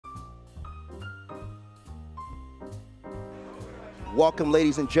Welcome,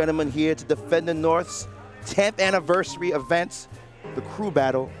 ladies and gentlemen, here to Defend the North's 10th anniversary event, the crew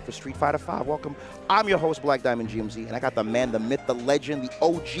battle for Street Fighter V. Welcome. I'm your host, Black Diamond GMZ, and I got the man, the myth, the legend, the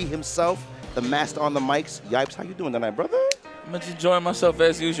OG himself, the master on the mics. Yipes, how you doing tonight, brother? I'm just enjoying myself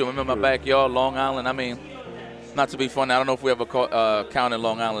as usual. I'm in my backyard, Long Island. I mean, not to be funny, I don't know if we ever counted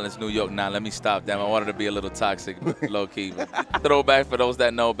Long Island as New York. Nah, let me stop that. I wanted to be a little toxic, low-key. Throwback for those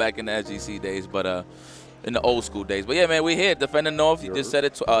that know back in the SGC days, but in the old school days. But yeah, man, we're here, Defend the North. You just said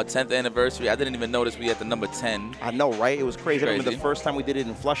it, 10th anniversary. I didn't even notice we had the number 10. I know, right? It was crazy. I remember the first time we did it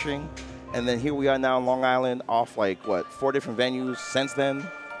in Flushing, and then here we are now in Long Island, off like, what, 4 different venues since then?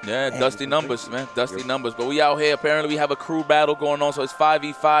 Yeah, dusty numbers, man. Dusty numbers. But we out here. Apparently, we have a crew battle going on, so it's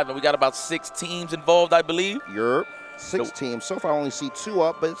 5v5, and we got about 6 teams involved, I believe. Europe. 6 teams. So far, I only see 2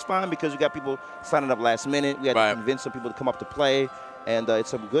 up, but it's fine because you got people signing up last minute. We had to convince some people to come up to play. And it's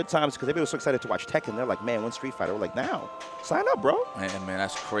some good times because everybody was so excited to watch Tekken. They're like, man, when Street Fighter? We're like, now, sign up, bro. Man,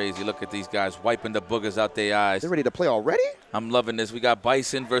 that's crazy. Look at these guys wiping the boogers out their eyes. They're ready to play already? I'm loving this. We got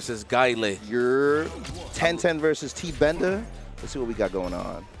Bison versus Guile. You're 10-10 versus T Bender. Let's see what we got going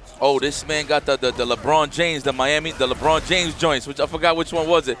on. Oh, this man got the LeBron James, the LeBron James joints, which I forgot which one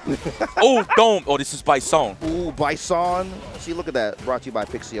was it. Oh, Dome. Oh, this is Bison. Ooh, Bison. See, look at that. Brought to you by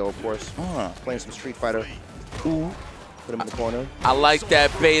Pixio, of course. Playing some Street Fighter. Ooh. Put him in the corner. I like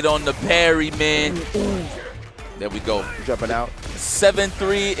that bait on the parry, man. Ooh. There we go. Jumping out.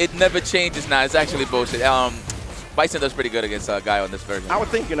 7-3. It never changes now. It's actually bullshit. Bison does pretty good against a guy on this version. I would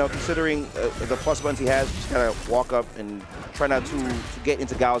think, you know, considering the plus buttons he has, just gotta walk up and try not to get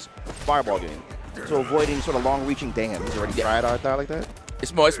into Gao's fireball game. So avoiding sort of long-reaching. Damn, he's already tried our thought like that.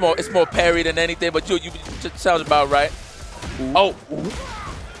 It's more parry than anything. But you sounds about right. Ooh. Oh,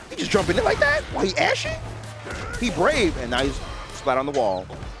 he just jumping in like that? Why he ashy? He brave, and now he's splat on the wall.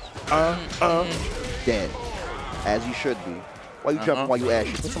 Dead, as he should be. Why you jumping while you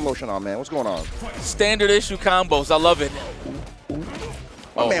ashy? Put some lotion on, man. What's going on? Standard issue combos. I love it.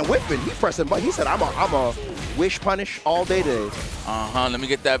 My man whipping. He pressing button. He said, "I'm a wish punish all day today." Let me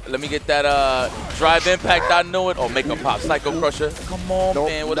get that drive impact. I know it. Oh, make a pop. Psycho Crusher. Come on,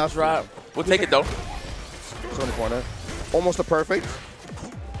 man. What a drive. We'll take it though. It's on the corner. Almost a perfect.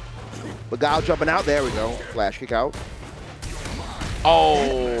 But Guile jumping out. There we go. Flash kick out.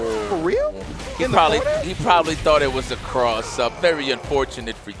 Oh. For real? He probably thought it was a cross-up. Very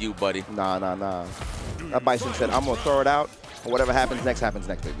unfortunate for you, buddy. Nah. That Bison said, I'm going to throw it out, and whatever happens next,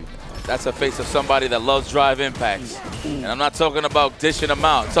 baby. That's a face of somebody that loves drive impacts. And I'm not talking about dishing them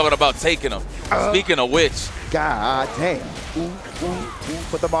out. I'm talking about taking them. Speaking of which. God damn.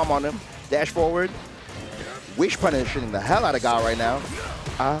 Put the bomb on him. Dash forward. Wish punishing the hell out of Guile right now.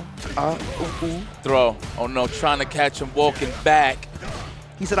 Throw. Oh, no. Trying to catch him walking back.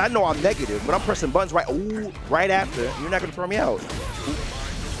 He said, I know I'm negative, but I'm pressing buttons right after. You're not going to throw me out.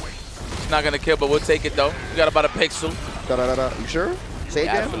 It's not going to kill, but we'll take it, though. We got about a pixel. You sure? Say it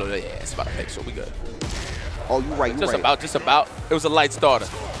again? Absolutely. Yeah, it's about a pixel. We good. Oh, you're right. Just about. It was a light starter.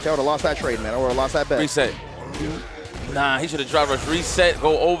 Tell her lost that trade, man. I would have lost that bet. Reset. Nah, he should have drive rush. Reset,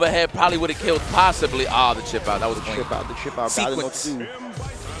 go overhead. Probably would have killed possibly. The chip out. That was a clean. The chip out. Sequence.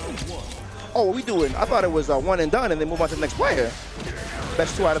 Oh, what we doing? I thought it was one and done and then move on to the next player.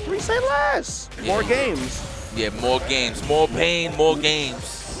 Best 2 out of 3, say less. Yeah. More games. Yeah, more games. More pain, more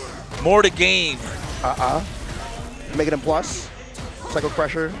games. More to game. Making him plus. Psycho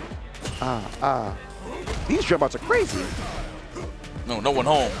Crusher. These jump outs are crazy. No one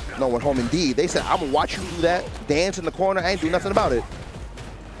home. No one home indeed. They said, I'm going to watch you do that, dance in the corner, I ain't do nothing about it.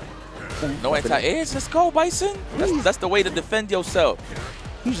 No anti-airs. Let's go, Bison. That's the way to defend yourself.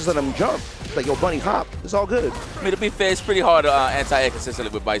 He's just letting him jump. It's like, yo, bunny hop. It's all good. I mean, to be fair, it's pretty hard to anti-air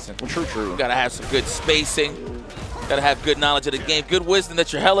consistently with Bison. True. You got to have some good spacing. Got to have good knowledge of the game. Good wisdom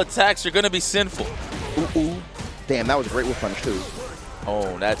that your hell attacks are going to be sinful. Damn, that was a great whip punish, too.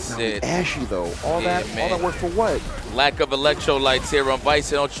 Oh, that's it. Ashy, though. All that work for what? Lack of electrolytes here on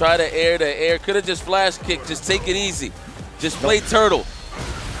Bison. Don't try to air the air. Could have just flash kicked. Just take it easy. Just play turtle.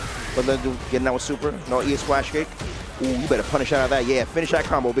 But then getting out with super. No ES flash kick. Ooh, you better punish out of that. Yeah, finish that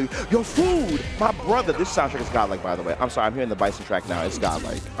combo, baby. Yo, food! My brother, this soundtrack is godlike, by the way. I'm sorry, I'm hearing the Bison track now. It's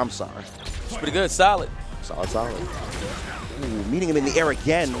godlike. I'm sorry. It's pretty good. Solid. Solid. Ooh, meeting him in the air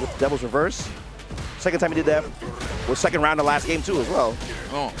again with Devil's Reverse. Second time he did that was second round of the last game, too, as well.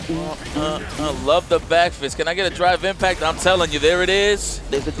 Love the back fist. Can I get a drive impact? I'm telling you, there it is.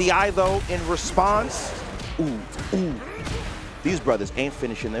 There's the DI, though, in response. These brothers ain't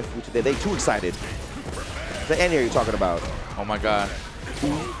finishing their food today. They too excited. The end here you're talking about. Oh, my God.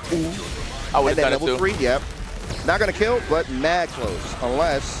 I would have done it, too. Level 3, yep. Not going to kill, but mad close.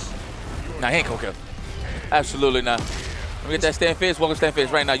 Unless... Nah, he ain't going to kill. Absolutely not. Let me get that stand face. Welcome stand face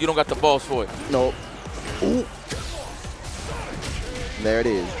right now. You don't got the balls for it. No. Ooh. There it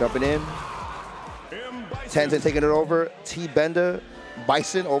is. Jumping in. Tenzin taking it over. T-Bender.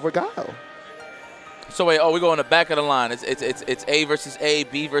 Bison over Guile. So wait, we go on the back of the line. It's A versus A,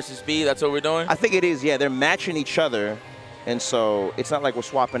 B versus B. That's what we're doing? I think it is, yeah. They're matching each other. And so it's not like we're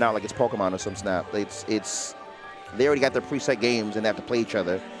swapping out like it's Pokemon or some snap. They already got their preset games and they have to play each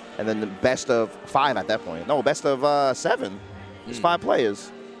other. And then the best of 5 at that point. No, best of 7. It's 5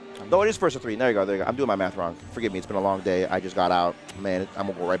 players. No, it is first of 3. There you go. There you go. I'm doing my math wrong. Forgive me. It's been a long day. I just got out. Man, I'm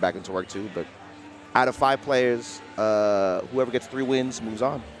going to go right back into work too. But out of 5 players, whoever gets 3 wins moves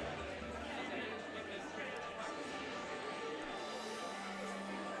on.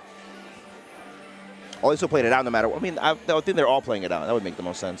 Oh, they still playing it out no matter what. I mean, I think they're all playing it out. That would make the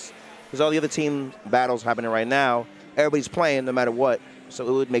most sense. Because all the other team battles happening right now, everybody's playing no matter what. So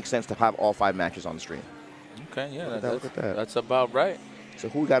it would make sense to have all 5 matches on the stream. Okay, yeah, look at that. That's about right. So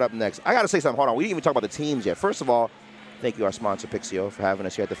who we got up next? I got to say something. Hold on. We didn't even talk about the teams yet. First of all, thank you, our sponsor, Pixio, for having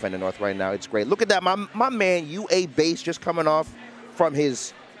us here at Defender North right now. It's great. Look at that. My man, UA Base, just coming off from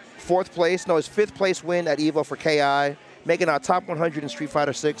his 5th place win at EVO for KI. Making our top 100 in Street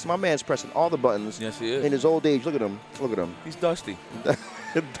Fighter 6. My man's pressing all the buttons. Yes, he is. In his old age. Look at him. Look at him. He's dusty. At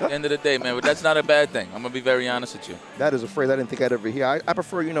the end of the day, man, but that's not a bad thing. I'm going to be very honest with you. That is a phrase I didn't think I'd ever hear. I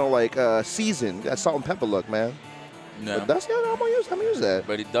prefer, you know, like seasoned. That salt and pepper look, man. Yeah. But dusty, I'm going to use that.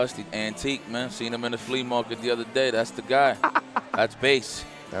 But he dusty. Antique, man. Seen him in the flea market the other day. That's the guy. That's Base.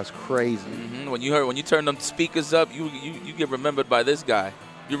 That's crazy. When you turn them speakers up, you get remembered by this guy.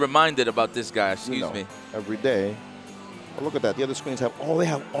 You're reminded about this guy, excuse me. Every day. Oh, look at that. The other screens have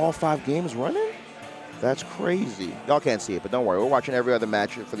all 5 games running? That's crazy. Y'all can't see it, but don't worry. We're watching every other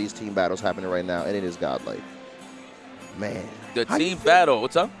match for these team battles happening right now, and it is godlike. Man. The team battle.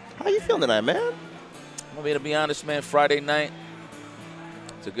 What's up? How you feeling tonight, man? I mean, to be honest, man, Friday night,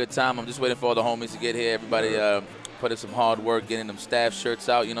 it's a good time. I'm just waiting for all the homies to get here. Everybody put in some hard work, getting them staff shirts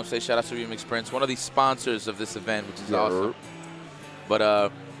out. You know what I'm saying? Shout out to Remix Prints, one of the sponsors of this event, which is awesome.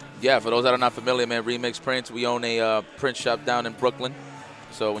 But, yeah, for those that are not familiar, man, Remix Prints, we own a print shop down in Brooklyn.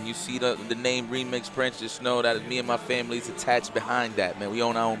 So when you see the name Remix Prints, just know that me and my family is attached behind that, man. We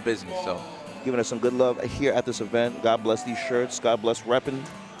own our own business, so. Giving us some good love here at this event. God bless these shirts. God bless repping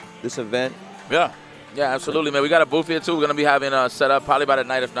this event. Yeah. Yeah, absolutely, man. We got a booth here, too. We're going to be having a set up probably by the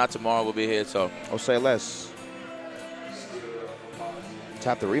night. If not tomorrow, we'll be here, so. Oh, say less.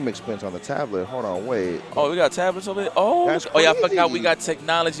 Tap the Remix Prints on the tablet. Hold on, wait. Oh, we got tablets over there? Oh, yeah, I forgot we got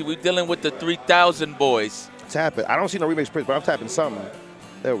technology. We're dealing with the 3000 boys. Tap it. I don't see no Remix Prints, but I'm tapping something.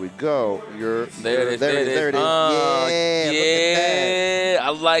 There we go. There it is. There it is. Yeah, yeah, I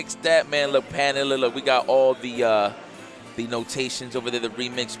like that, man. Look, panel. Look, we got all the notations over there. The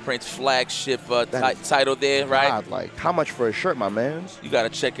Remix Prints flagship title there, right? God, like, how much for a shirt, my man? You got to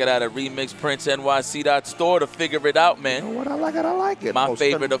check it out at remixprintsnyc.store to figure it out, man. You know what? I like it. I like it. My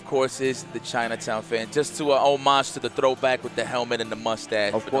favorite, of course, is the Chinatown fan. Just to homage to the throwback with the helmet and the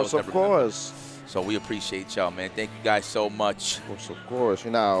mustache. Of course, of course. So we appreciate y'all, man. Thank you guys so much. Of course.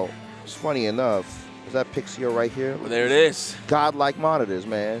 You know, it's funny enough. Is that Pixio right here? Well, there it is. Godlike monitors,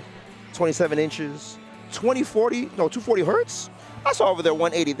 man. 27 inches. 240 hertz? I saw over there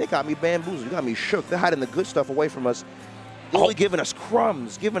 180. They got me bamboozled. You got me shook. They're hiding the good stuff away from us. They're only giving us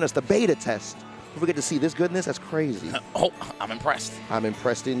crumbs, giving us the beta test. If we get to see this goodness, that's crazy. Oh, I'm impressed. I'm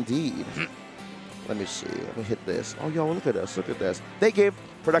impressed indeed. Let me see. Let me hit this. Oh, yo, look at this. Look at this. They gave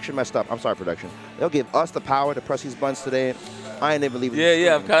production messed up. I'm sorry, production. They'll give us the power to press these buttons today. I ain't even believe it.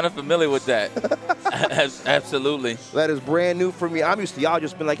 Yeah, I'm kind of familiar with that. Absolutely. That is brand new for me. I'm used to y'all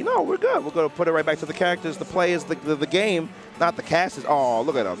just been like, no, we're good. We're going to put it right back to the characters, the players, the game, not the casters. Oh,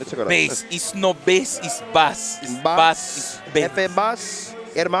 look at them. Bass. It's no bass, it's bass. It's bass, it's bass. Efe bass,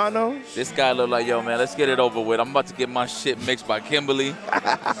 hermano. This guy look like, yo, man, let's get it over with. I'm about to get my shit mixed by Kimberly.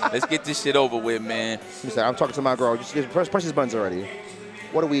 Let's get this shit over with, man. I'm talking to my girl. Just press these buttons already.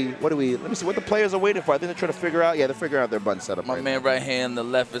 What do we, let me see what the players are waiting for. I think they're trying to figure out, they're figuring out their button setup. My man right here on the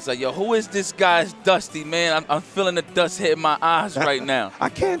left is like, yo, who is this guy? It's Dusty, man. I'm feeling the dust hitting my eyes right now. I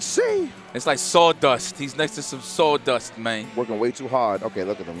can't see. It's like sawdust. He's next to some sawdust, man. Working way too hard. Okay,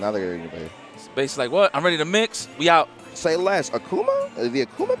 look at them. Now they're getting ready. It's basically like, what? I'm ready to mix. We out. Say less. Akuma? The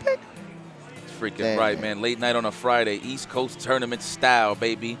Akuma pick? It's freaking right, man. Late night on a Friday. East Coast tournament style,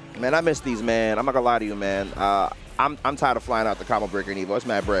 baby. Man, I miss these, man. I'm not going to lie to you, man. I'm tired of flying out the combo breaker in Evo. It's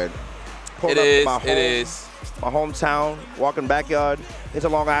mad bread. It is. My hometown, walking backyard. It's a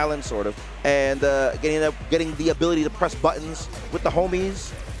Long Island, sort of. And getting the ability to press buttons with the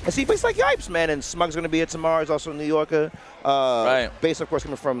homies. And see, places like Yipes, man. And Smug's going to be here tomorrow. He's also a New Yorker. Right. Base, of course,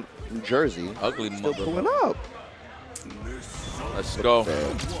 coming from New Jersey. Ugly still mother. pulling up. Let's go.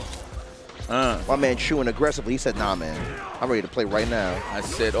 My man chewing aggressively. He said, nah, man. I'm ready to play right now. I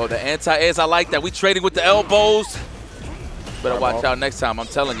said, oh, the anti-airs, I like that. We trading with the elbows. Better watch out next time. I'm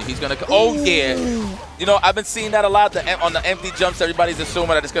telling you, he's going to. Oh, yeah. You know, I've been seeing that a lot on the empty jumps. Everybody's assuming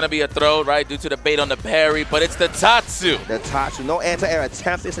that it's going to be a throw, right, due to the bait on the parry. But it's the Tatsu. The Tatsu. No anti-air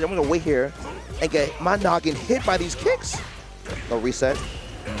attempt. They said, I'm going to wait here and get my noggin hit by these kicks. No reset.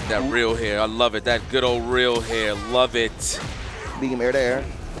 That real hair. I love it. That good old real hair. Love it. Medium air to air.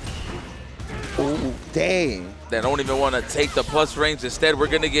 Ooh, dang. They don't even want to take the plus range. Instead, we're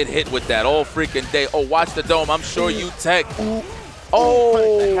going to get hit with that all freaking day. Oh, watch the dome. I'm sure you tech. Oh,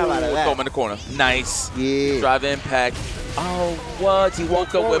 throw him in the corner. Nice. Yeah. Drive impact. Oh, what? He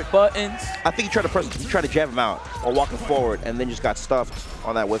woke up with buttons? I think he tried to jab him out or walking forward and then just got stuffed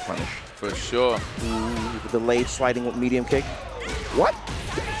on that whip punish. For sure. Delayed sliding with medium kick. What?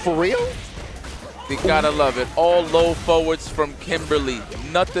 For real? You gotta love it. All low forwards from Kimberly.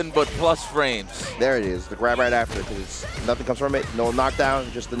 Nothing but plus frames. There it is. The grab right after because nothing comes from it. No knockdown.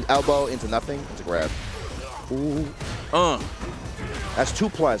 Just an elbow into nothing. It's a grab. Ooh. That's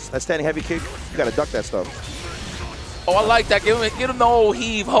 2+. That standing heavy kick. You gotta duck that stuff. Oh, I like that. Give him the old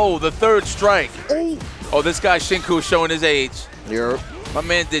heave-ho, the third strike. Oh, this guy Shinku is showing his age. Yep. My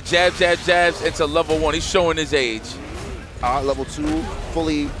man did jabs into level 1. He's showing his age. Level 2,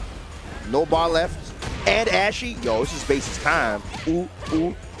 fully no bar left. And Ashy. Yo, this is Base's time. Ooh.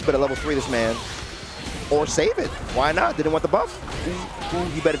 Better level 3 this man. Or save it. Why not? Didn't want the buff. Ooh,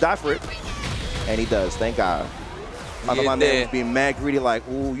 he better die for it. And he does, thank God. I thought my man was being mad greedy, like,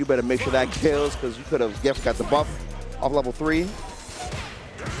 ooh, you better make sure that kills because you could have definitely got the buff off level 3.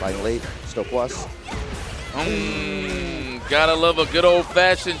 Sliding late, still plus. Gotta love a good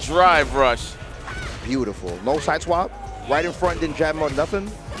old-fashioned drive rush. Beautiful. No side swap. Right in front, didn't jab him on nothing.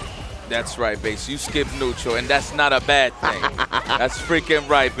 That's right, Base. You skip neutral, and that's not a bad thing. That's freaking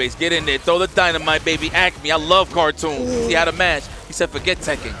right, Base. Get in there. Throw the dynamite, baby. Acme. I love cartoons. He had a match. He said, forget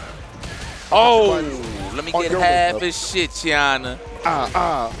teching. Oh, let me get half his shit, Chiana.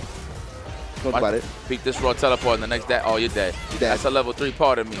 Think about it. Peep this raw teleport in the next day. Oh, you're dead. That's a level 3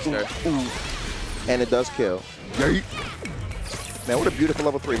 part of me, sir. And it does kill. Man, what a beautiful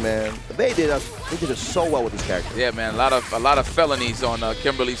level 3, man. They did it so well with these characters. Yeah, man. A lot of felonies on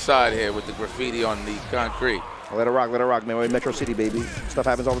Kimberly's side here with the graffiti on the concrete. Let it rock, man. We're in Metro City, baby. Stuff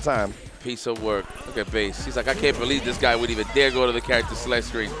happens all the time. Piece of work. Look at Base. He's like, I can't believe this guy would even dare go to the character select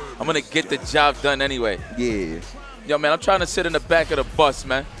screen. I'm gonna get the job done anyway. Yeah. Yo, man, I'm trying to sit in the back of the bus,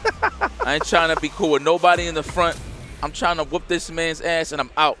 man. I ain't trying to be cool with nobody in the front. I'm trying to whoop this man's ass, and I'm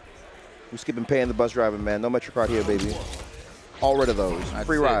out. We're skipping paying the bus driver, man. No MetroCard here, baby. All rid of those.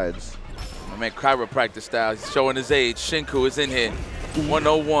 Free rides. My man, chiropractor style. He's showing his age. Shinku is in here.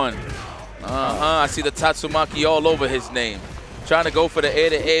 101. I see the Tatsumaki all over his name. Trying to go for the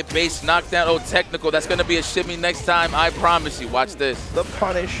air-to-air base knockdown. Oh, technical. That's going to be a shimmy next time. I promise you. Watch this. The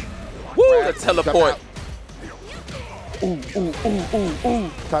punish. Woo, the teleport. Ooh.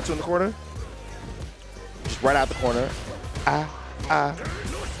 Tatsu in the corner. Just right out the corner.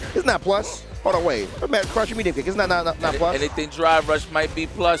 Isn't that plus? Hold on, wait. Man, crush your medium kick. Isn't that not plus? Anything drive rush might be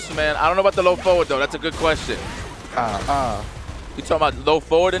plus, man. I don't know about the low forward, though. That's a good question. You talking about low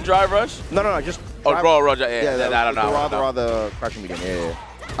forward and drive rush? No, just. Oh, raw rush. Yeah, I don't know. Raw the crushing medium.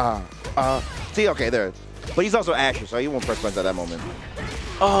 Yeah. See, okay, there. But he's also Asher, so he won't press buttons at that moment.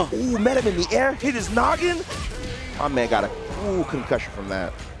 Ooh, met him in the air. Hit his noggin. My man got a concussion from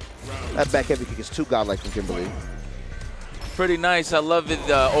that. That back heavy kick is too godlike from Kimberly. Pretty nice. I love it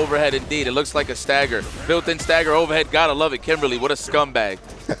overhead indeed. It looks like a stagger. Built-in stagger overhead. Gotta love it. Kimberly, what a scumbag.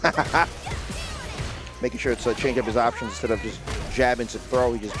 Making sure to change up his options instead of just jabbing to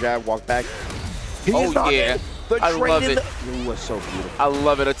throw. He just jab, walk back. Oh, yeah. I love it. It was so beautiful. I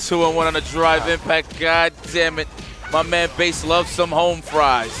love it. A 2-on-1 on a drive impact. God damn it. My man Base loves some home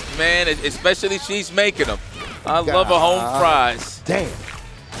fries. Man, especially she's making them. I love a home fries. Damn.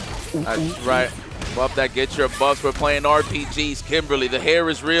 That's right. Love that. Get your buffs. We're playing RPGs. Kimberly, the hair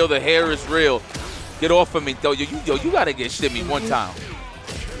is real. The hair is real. Get off of me, though. You got to get shimmy one time.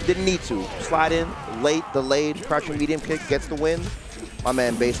 Didn't need to. Slide in, late, delayed, crouching medium kick, gets the win. My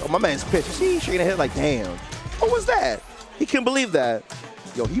man Base. Oh, my man's pissed. You see, he's shaking his head like, damn. What was that? He couldn't believe that.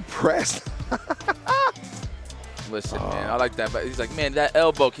 Yo, he pressed. Listen, man, I like that. But he's like, man, that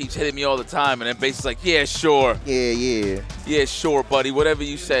elbow keeps hitting me all the time. And then Base is like, yeah, sure. Yeah. Yeah, sure, buddy. Whatever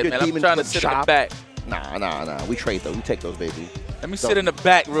you said, man. I'm trying to sit in the back. Nah. We trade, though. We take those, baby. Let me sit in the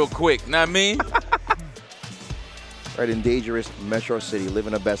back real quick. Know what I mean? Right in dangerous Metro City,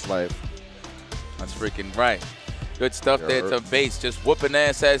 living the best life. That's freaking right. Good stuff there to Base. Just whooping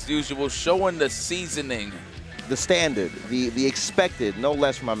ass as usual, showing the seasoning. the standard, the expected, no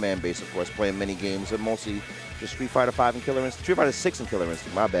less from my man base, of course, playing many games, and mostly just Street Fighter 5 and Killer Instinct. Street Fighter 6 and Killer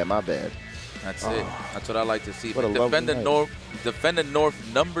Instinct. My bad, my bad. That's it. That's what I like to see. What a Defending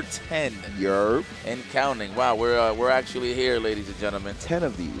North, number 10. Yerp. And counting. Wow, we're actually here, ladies and gentlemen. 10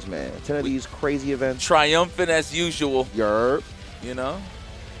 of these, man. 10 of these crazy events. Triumphant as usual. Yerp. You know?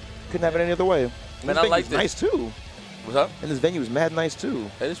 Couldn't have it any other way. Man, I like this. Nice, too. What's up? And this venue is mad nice,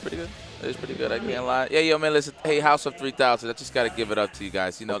 too. It is pretty good. It is pretty good. I can't lie. Yeah, yo, man, listen. Hey, House of 3000, I just got to give it up to you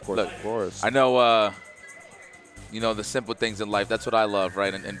guys. You know, of course, look, of course. I know, you know, the simple things in life. That's what I love,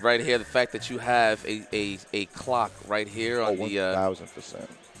 right? And right here, the fact that you have a clock right here on 1,000%.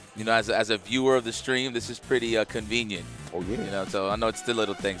 You know, as a viewer of the stream, this is pretty convenient. Oh, yeah. You know, so I know it's the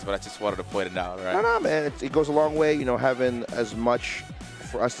little things, but I just wanted to point it out, right? No, man. It goes a long way, you know, having as much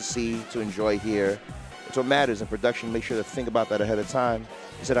for us to see, to enjoy here. It's what matters in production. Make sure to think about that ahead of time.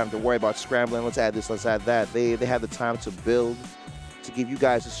 Instead of having to worry about scrambling, let's add this, let's add that. They have the time to build, to give you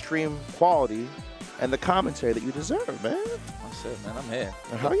guys the stream quality and the commentary that you deserve, man. That's it, man. I'm here.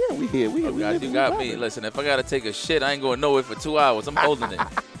 Hell yeah, we here. We here. You got me. Listen, if I got to take a shit, I ain't going nowhere for 2 hours. I'm holding it.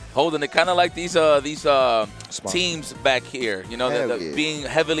 Holding it, kind of like these teams back here, you know, being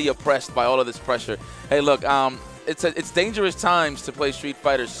heavily oppressed by all of this pressure. Hey, look, it's dangerous times to play Street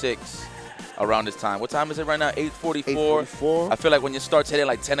Fighter 6 around this time. What time is it right now? 8:44. 8:44. I feel like when it starts hitting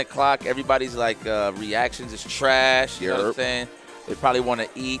like 10 o'clock, everybody's like reactions is trash. You know what I'm saying? They probably want to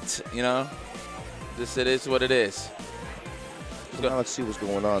eat. You know, it is what it is. So now let's see what's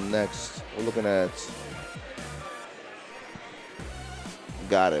going on next. We're looking at.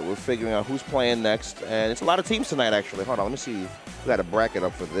 Got it. We're figuring out who's playing next, and it's a lot of teams tonight. Actually, hold on. Let me see. We got a bracket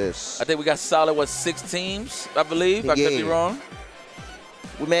up for this. I think we got solid 6 teams. I believe. I could be wrong.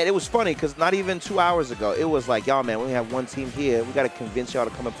 Well, man, it was funny because not even 2 hours ago, it was like, y'all, man, we only have one team here. We got to convince y'all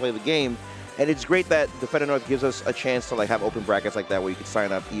to come and play the game. And it's great that Defender North gives us a chance to like have open brackets like that where you can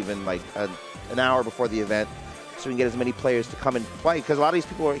sign up even like an hour before the event so we can get as many players to come and play. Because a lot of these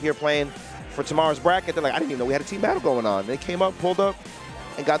people are here playing for tomorrow's bracket. They're like, I didn't even know we had a team battle going on. They came up, pulled up,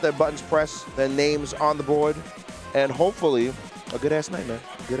 and got their buttons pressed, their names on the board, and hopefully a good-ass night, man.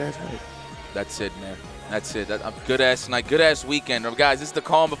 Good-ass night. That's it, man. That's it. A good-ass night, good-ass weekend. Guys, this is the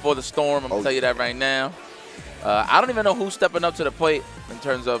calm before the storm. I'm going to tell you that right now. I don't even know who's stepping up to the plate in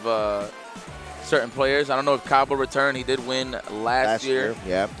terms of certain players. I don't know if Cabo returned. He did win last year.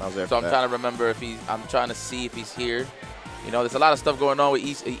 Yeah, I was there. So I'm trying to remember if I'm trying to see if he's here. You know, there's a lot of stuff going on with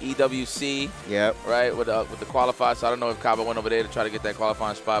EWC. Yep. Right, with the qualifier. So I don't know if Cabo went over there to try to get that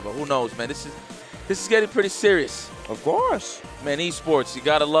qualifying spot, but who knows, man? This is getting pretty serious. Of course. Man, esports, you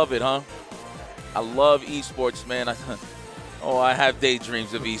gotta love it, huh? I love esports, man. I have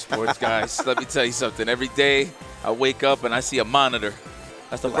daydreams of esports, guys. Let me tell you something. Every day I wake up and I see a monitor.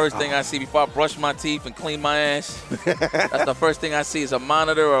 That's the first thing I see before I brush my teeth and clean my ass. That's the first thing I see is a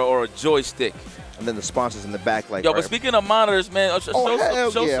monitor or a joystick. And then the sponsors in the back, like. Yo, but speaking of monitors, man,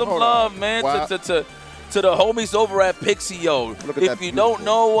 show some love, man, to the homies over at Pixio. If you don't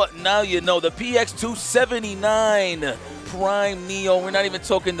know, now you know. The PX279 Prime Neo. We're not even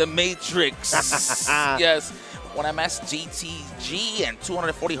talking the Matrix. Yes. When I'm asked GTG and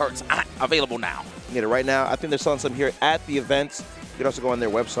 240 hertz, available now. You get it right now. I think they're selling some here at the event. You can also go on their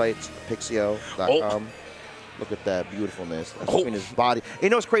website, pixio.com. Look at that beautifulness. That screen is body. And you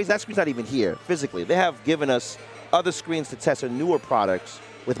know what's crazy? That screen's not even here physically. They have given us other screens to test their newer products.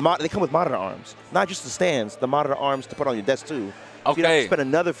 They come with monitor arms. Not just the stands, the monitor arms to put on your desk too. So you don't have to spend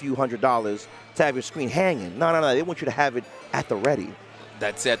another few $100s to have your screen hanging. No. They want you to have it at the ready.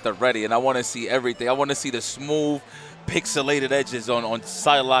 That's at the ready. And I want to see everything. I want to see the smooth, pixelated edges on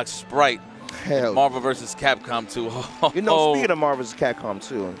Psylocke Sprite. Hell. Marvel vs. Capcom 2. You know, speaking of Marvel vs. Capcom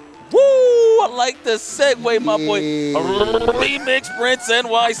 2. Woo! I like the segue, my boy. Remix Prince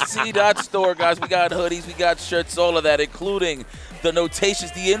NYC.store, guys. We got hoodies, we got shirts, all of that, including the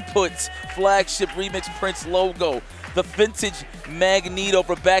notations, the inputs, flagship Remix Prince logo, the vintage Magneto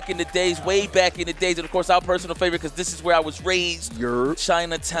for back in the days, way back in the days, and of course our personal favorite because this is where I was raised.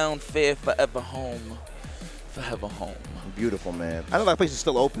 Chinatown Fair, forever home. Forever home. Beautiful, man. I know that place is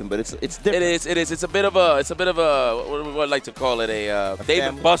still open, but it's different. It is. It's a bit of a what I like to call it a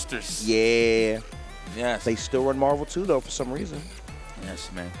Dave & Buster's. Yeah. Yes. They still run Marvel too, though, for some reason. Yes,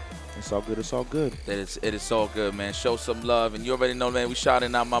 man. It's all good. It's all good. It is all good, man. Show some love, and you already know, man. We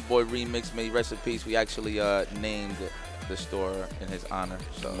shouting out my boy Remix. May he rest in peace. We actually named the store in his honor.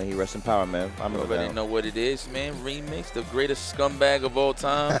 So may he rest in power, man. You already know what it is, man. Remix, the greatest scumbag of all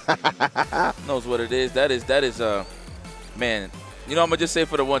time, knows what it is. That is man, you know, I'm going to just say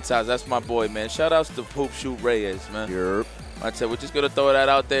for the one time, that's my boy, man. Shout outs to Poop Shoot Reyes, man. Yep. I said we're just gonna throw that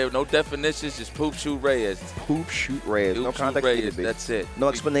out there. No definitions, just poop shoot Reyes. Poop shoot Reyes. No context Reyes. needed. That's it. No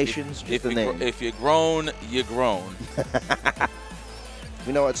explanations. Just the name. If you're grown, you're grown.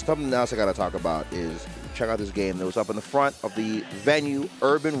 You know what? Something else I gotta talk about is check out this game that was up in the front of the venue.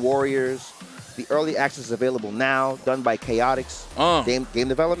 Urban Warriors. The early access is available now. Done by Chaotix. Game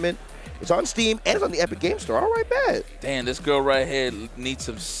development. It's on Steam and it's on the Epic Game Store. All right, bad. Damn, this girl right here needs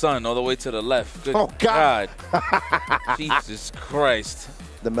some sun all the way to the left. Good oh God. Jesus Christ.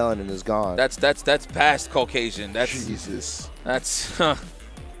 The melanin is gone. That's past Caucasian. That's Jesus. That's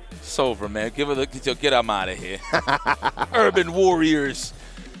it's over, man. Get them out of here. Urban Warriors.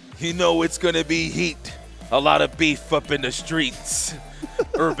 You know it's gonna be heat. A lot of beef up in the streets.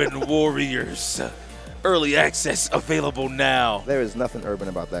 Urban Warriors. Early access available now. There is nothing urban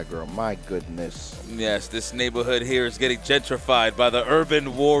about that girl. My goodness. Yes, this neighborhood here is getting gentrified by the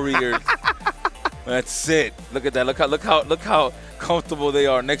Urban Warriors. That's it. Look at that. Look how comfortable they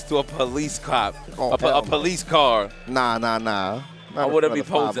are next to a police cop. Oh, a police car. Nah. I wouldn't be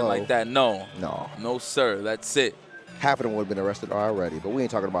posing like that. No. No, sir. That's it. Half of them would have been arrested already, but we ain't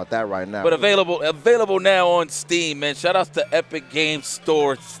talking about that right now. But available now on Steam, man. Shout out to Epic Games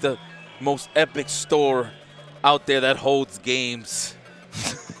Store. It's the most epic store out there that holds games.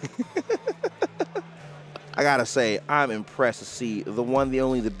 I gotta say, I'm impressed to see the one, the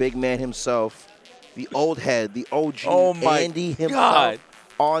only, the big man himself, the old head, the OG, Andy himself. God.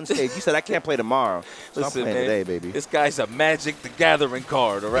 On stage. You said I can't play tomorrow. So Listen, I'm playing today, baby. This guy's a Magic the Gathering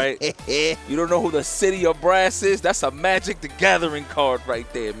card, all right? You don't know who the City of Brass is? That's a Magic the Gathering card right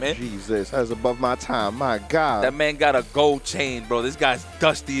there, man. Jesus, that's above my time. My God. That man got a gold chain, bro. This guy's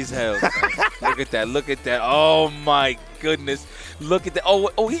dusty as hell. Look at that. Look at that. Oh my goodness. Look at that.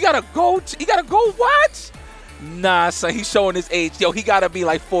 Oh, he got a gold watch? Nah, son, he's showing his age. Yo, he gotta be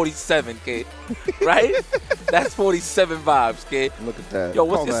like 47, kid. Right? That's 47 vibes, kid. Look at that. Yo,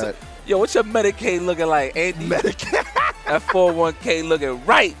 what's your Medicaid looking like, Andy? Medicaid. That 401k looking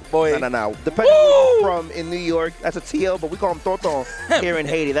right, boy. No. Depending on where you're from in New York, that's a TL, but we call him Toton here in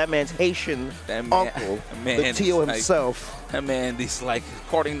Haiti. That man's Haitian uncle, the TL himself. That man, he's like,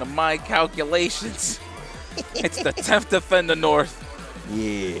 according to my calculations, it's the 10th Defender North.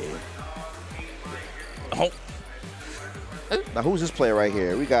 Yeah. Oh. Now, who's this player right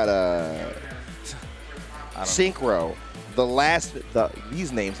here? We got Synchro.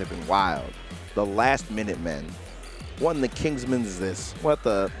 These names have been wild. The Last Minute Men. One of the Kingsmen is this. What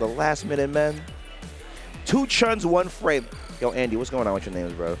the Last Minute Men? 2 chuns, 1 frame. Yo, Andy, what's going on with your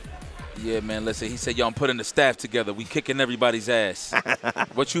names, bro? Yeah, man, listen, he said, yo, I'm putting the staff together. We kicking everybody's ass.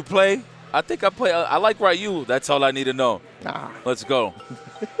 What you play? I think I play. I like Ryu. That's all I need to know. Nah. Let's go.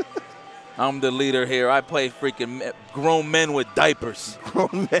 I'm the leader here. I play freaking grown men with diapers.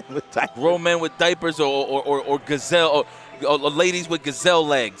 Grown men with diapers. Grown men with diapers or gazelle or ladies with gazelle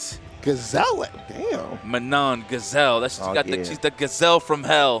legs. Gazelle? Damn. Manon Gazelle. She's the gazelle from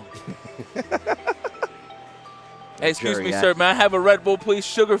hell. Hey, excuse me, sir. May I have a Red Bull, please?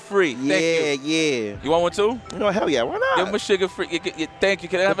 Sugar-free. Thank you. Yeah. You want one too? You know, hell yeah. Why not? Give him a sugar-free. Thank you.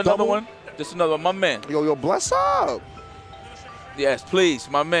 Can I have another one? Just another one. My man. Yo, bless up. Yes, please,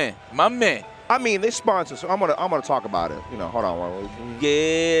 my man. My man. I mean, they sponsor, so I'm gonna talk about it. You know, hold on.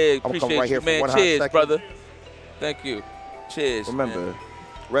 Yeah, appreciate right you, man. Cheers, brother. Thank you. Cheers. Remember, man.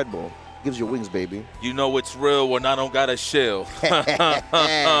 Red Bull gives you wings, baby. You know it's real when I don't got a shell.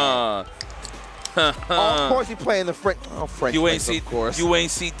 Of course, you playing the French. Oh, French. You ain't see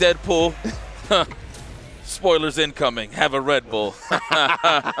Deadpool. Spoilers incoming. Have a Red Bull.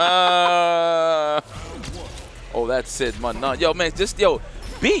 Oh, that's it, Manon. Yo, man,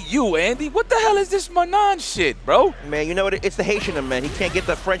 be you, Andy. What the hell is this Manon shit, bro? Man, you know what? It's the Haitian in him, man. He can't get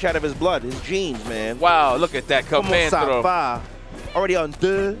the French out of his blood, his genes, man. Wow, look at that command throw. Already on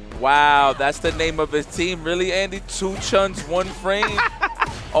deux. Wow, that's the name of his team, really, Andy? 2 chuns, 1 frame.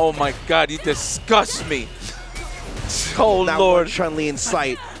 Oh my God, you disgust me. Oh not Lord, Chun-Li in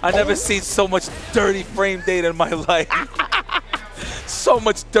sight. I never seen so much dirty frame data in my life. So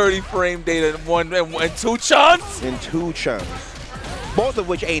much dirty frame data in 2 chuns? In 2 chuns. Both of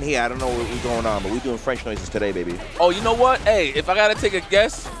which ain't here. I don't know what's going on, but we're doing French noises today, baby. Oh, you know what? Hey, if I got to take a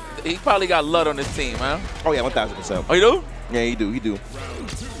guess, he probably got Lud on his team, huh? Oh, yeah, 1,000%. Oh, you do? Yeah, you do.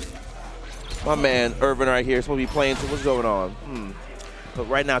 My man, Irvin, right here, supposed to be playing. So what's going on? But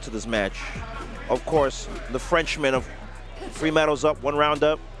right now to this match. Of course, the Frenchman of 3 medals up, 1 round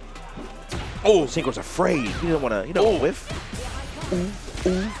up. Oh, Synchro's afraid. He doesn't want to, whiff. Ooh.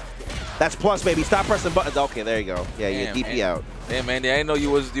 That's plus, baby. Stop pressing buttons. Okay, there you go. Yeah, you're DP out. Damn, man, I didn't know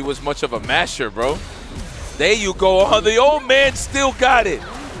you was much of a masher, bro. There you go. The old man still got it.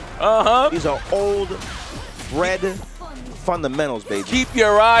 These are old, bred, fundamentals, baby. Keep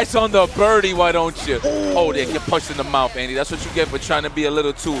your eyes on the birdie, why don't you? Ooh. Oh, they get punched in the mouth, Andy. That's what you get for trying to be a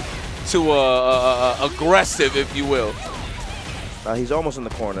little too aggressive, if you will. He's almost in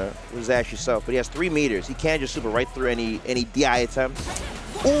the corner with his ash yourself, but he has 3 meters. He can't just super right through any DI attempts.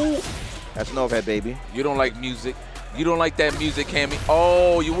 Ooh, that's an overhead, baby. You don't like music. You don't like that music, Cammy.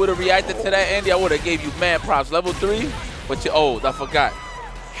 Oh, you would have reacted to that, Andy. I would have gave you mad props. Level 3, but you're old. I forgot.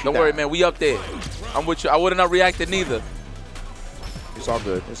 Don't worry, man. We up there. I'm with you. I would have not reacted neither. It's all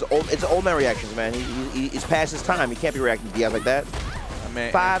good. It's old man reactions, man. He's past his time. He can't be reacting to DIs like that.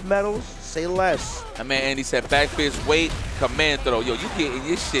 Man, 5 medals, say less. That man Andy said back fist, weight, command throw. Yo, you getting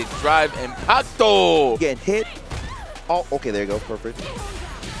your shit drive impacto. Getting hit. Oh, okay, there you go. Perfect.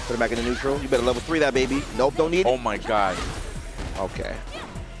 Put him back in the neutral. You better level 3 that, baby. Nope, don't need it. Oh, my God. Okay.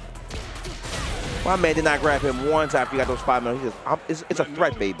 My man did not grab him once after he got those 5 medals. He says, it's a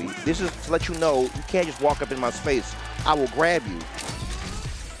threat, baby. This is to let you know you can't just walk up in my space. I will grab you.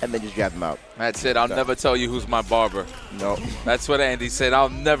 And then just jab him out. That's it. I'll never tell you who's my barber. No. That's what Andy said. I'll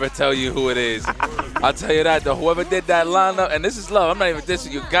never tell you who it is. I'll tell you that, though. Whoever did that lineup, and this is love. I'm not even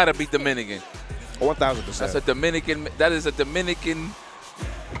dissing. You got to be Dominican. 1,000%. That's a Dominican. That is a Dominican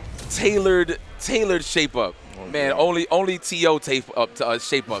tailored shape up. Man, only TO tape up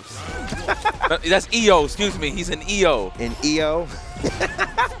shape ups. That's EO. Excuse me. He's an EO. An EO.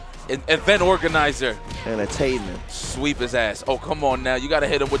 An event organizer. Entertainment. Sweep his ass. Oh, come on now. You got to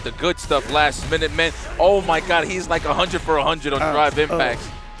hit him with the good stuff last minute, man. Oh, my God. He's like 100 for 100 on drive impacts.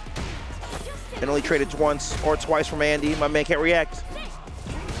 And only traded once or twice from Andy. My man can't react.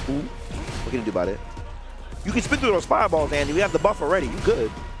 Ooh. What can you do about it? You can spin through those fireballs, Andy. We have the buff already. You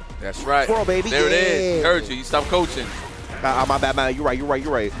good. That's right. Swirl, baby. There it is. Heard you. You stopped coaching. My bad, man. You're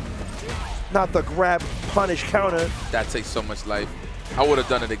right. Not the grab, punish, counter. That takes so much life. I would have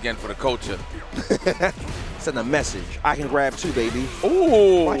done it again for the culture. Send a message. I can grab too, baby.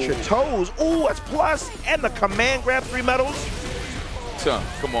 Ooh. Watch your toes. Ooh, that's plus. And the command grab 3 medals.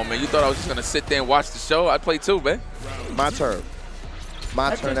 Come on, man. You thought I was just going to sit there and watch the show? I play too, man. My turn.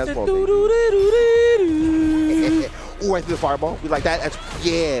 My turn as well, baby. Ooh, right through the fireball. We like that. That's,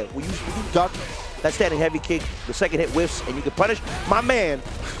 yeah. When you duck, that standing heavy kick, the second hit whiffs, and you can punish. My man,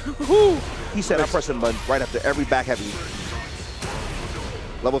 he said I'm pressing button right after every back heavy.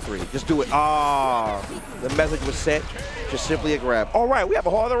 Level 3. Just do it. Ah, the message was sent. Just simply a grab. All right, we have a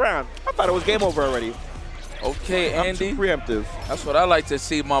whole other round. I thought it was game over already. Okay, Andy. I'm too preemptive. That's what I like to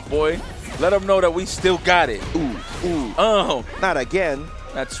see, my boy. Let them know that we still got it. Ooh. Oh. Not again.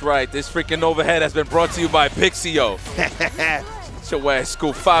 That's right. This freaking overhead has been brought to you by Pixio. Your ass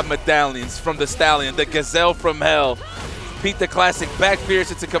school. 5 medallions from the Stallion. The Gazelle from Hell. Beat the classic back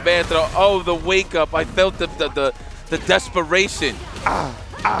fierce into command throw. Oh, the wake up. I felt the desperation.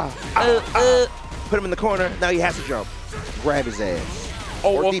 Put him in the corner. Now he has to jump. Grab his ass.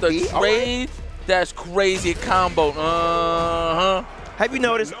 Oh, or off DP. the trade? That's crazy combo. Have you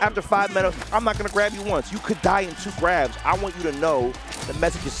noticed after 5 medals, I'm not going to grab you once. You could die in 2 grabs. I want you to know the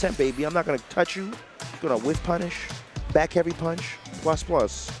message is sent, baby. I'm not going to touch you. I'm going to whiff punish, back heavy punch,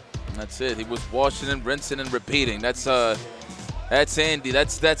 plus. That's it. He was washing and rinsing and repeating. That's Andy.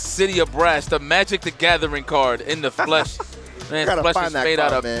 That's City of Brass, the Magic the Gathering card in the flesh. Man, flesh is made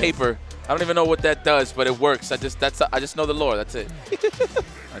out of paper. I don't even know what that does, but it works. I just know the lore. That's it.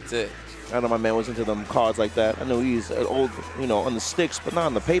 That's it. I know my man was into them cards like that. I know he's old, on the sticks, but not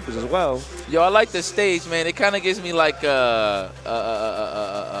on the papers as well. Yo, I like the stage, man. It kind of gives me like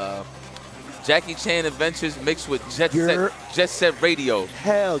Jackie Chan Adventures mixed with Jet Set Radio.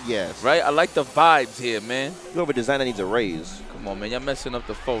 Hell yes. Right? I like the vibes here, man. Whoever designed that needs a raise. Come on, man. You're messing up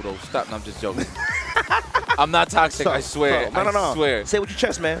the photo. Stop. No, I'm just joking. I'm not toxic, I swear. No. I swear. Say it with your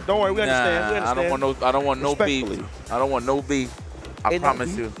chest, man. Don't worry, we understand. I don't want no beef. I don't want no beef. I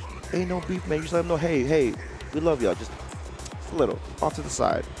promise you. Ain't no beef, man. You just let them know, hey, we love y'all. Just a little off to the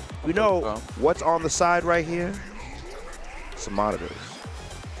side. We know what's on the side right here. Some monitors.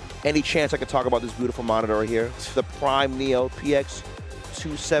 Any chance I could talk about this beautiful monitor right here? The Prime Neo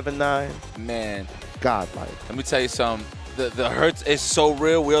PX279. Man. Godlike. Let me tell you something. The Hertz is so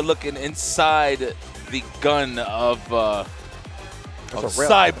real. We're looking inside the gun of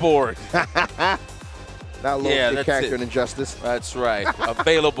Cyborg. That little character in Injustice. That's right.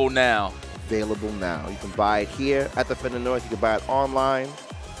 Available now. Available now. You can buy it here at the Fender North. You can buy it online.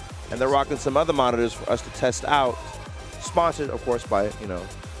 And they're rocking some other monitors for us to test out. Sponsored, of course, by,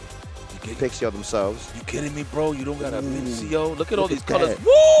 Pixio themselves. You kidding me, bro? You don't got a Pixio? Look at all these colors.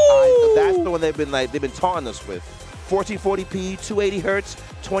 Woo! That's the one they've been taunting us with. 1440p, 280 hertz,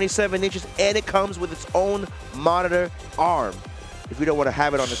 27 inches, and it comes with its own monitor arm. If you don't want to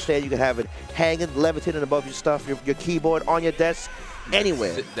have it on the stand, you can have it hanging, levitating above your stuff, your keyboard, on your desk,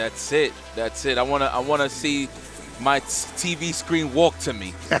 anywhere. That's it. That's it. I wanna see my TV screen walk to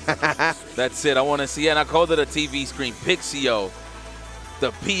me. That's it. I want to see, and I called it a TV screen, Pixio.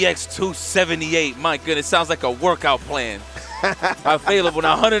 The PX278. My goodness, sounds like a workout plan. Available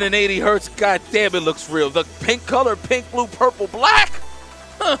now, 180 hertz. God damn, it looks real. The pink color, pink, blue, purple, black.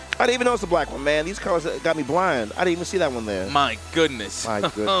 Huh. I didn't even know it's a black one, man. These colors got me blind. I didn't even see that one there. My goodness. My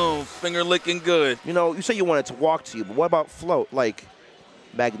goodness. Oh, finger licking good. You know, you say you wanted to walk to you, but what about float? Like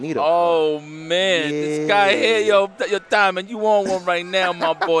Magneto. Oh, man. Yeah. This guy here, yo, Diamond, you on one right now,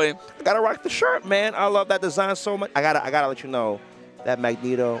 my boy. I got to rock the shirt, man. I love that design so much. I gotta let you know, that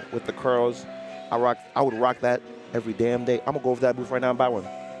Magneto with the curls, I would rock that every damn day. I'm going to go over to that booth right now and buy one.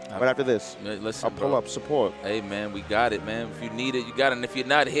 Right after this. Listen, I'll pull up, support. Hey, man, we got it, man. If you need it, you got it. And if you're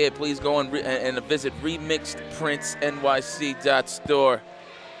not here, please go and visit remixedprintsnyc.store.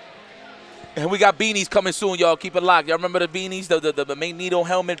 And we got beanies coming soon, y'all. Keep it locked. Y'all remember the beanies, the Magneto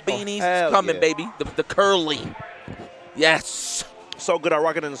helmet beanies? It's coming, baby. The curly. Yes. So good, I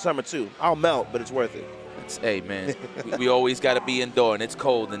rock it in the summer, too. I'll melt, but it's worth it. Hey, man, we always got to be indoor, and it's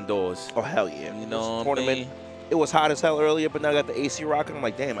cold indoors. Oh, hell yeah. You know what I mean? It was hot as hell earlier, but now I got the AC rocking. I'm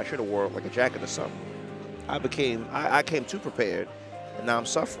like, damn, I should have wore like a jacket or something. I came too prepared, and now I'm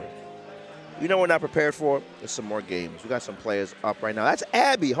suffering. You know what we're not prepared for? There's some more games. We got some players up right now. That's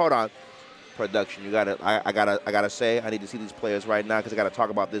Abby. Hold on. Production, you gotta. I gotta say, I need to see these players right now because I gotta talk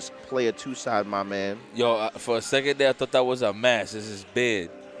about this player 2 side, my man. Yo, for a second there, I thought that was a mask. This is bed.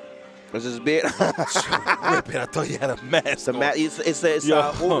 This is bed. I thought you had a mask. It's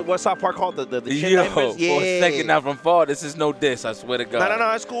what's South Park called? The chin Yo, name? Yeah. For a second now from far, this is no diss. I swear to God.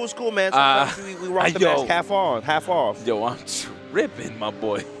 No, it's cool, man. Sometimes we rock the mask half off. Yo, I'm tripping, my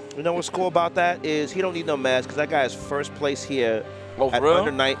boy. You know what's cool about that is he don't need no mask because that guy is first place here. Oh, at real?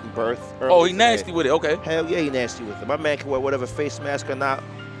 under night and birth. Oh, he nasty with it. Okay. Hell yeah, he nasty with it. My man can wear whatever face mask or not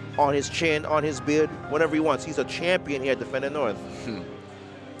on his chin, on his beard, whatever he wants. He's a champion here at Defender North.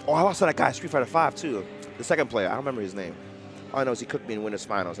 Oh, I lost to that guy, Street Fighter 5 too. The second player, I don't remember his name. All I know is he cooked me in Winners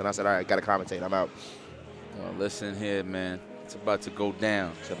Finals, and I said, all right, got to commentate. I'm out. Well, listen here, man. It's about to go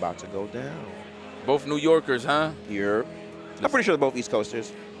down. It's about to go down. Both New Yorkers, huh? Here. I'm pretty sure they're both East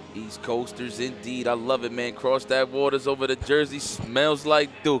Coasters. East Coasters, indeed. I love it, man. Cross that waters over to Jersey. Smells like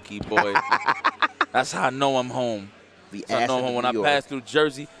Dookie, boy. That's how I know I'm home. I know when I pass through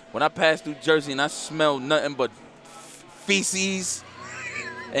Jersey. When I pass through Jersey and I smell nothing but feces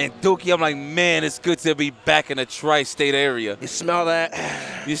and Dookie, I'm like, man, it's good to be back in the tri-state area. You smell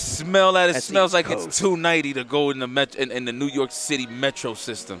that? You smell that? It smells like it's $2.90 to go in the New York City metro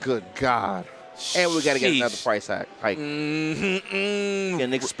system. Good God. And we got to get another price hike.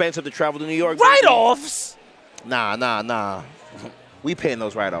 Getting expensive to travel to New York. Write-offs? Nah. We paying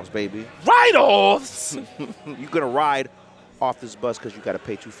those write-offs, baby. Write-offs? You're going to ride off this bus because you got to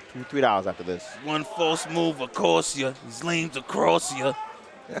pay $3 after this. One false move will cost you. These lanes will cross you.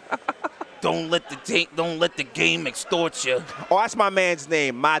 Don't let the game extort you. Oh, that's my man's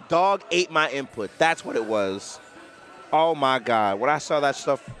name. My dog ate my input. That's what it was. Oh, my God. When I saw that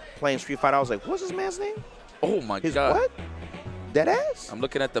stuff playing Street Fighter, I was like, what's this man's name? Oh, my God. What? Deadass? I'm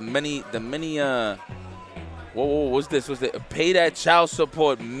looking at the many, whoa, what's this? Pay that child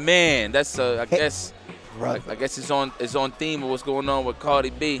support. Man, that's, I guess it's on theme of what's going on with Cardi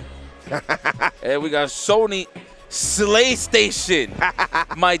B. And we got Sony Slay Station.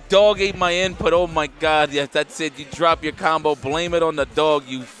 My dog ate my input. Oh, my God. Yes, that's it. You drop your combo. Blame it on the dog,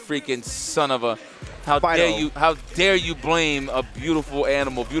 you freaking son of a... How dare you blame a beautiful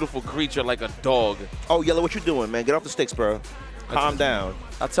animal, beautiful creature like a dog? Oh, Yellow, what you doing, man? Get off the sticks, bro. Calm down.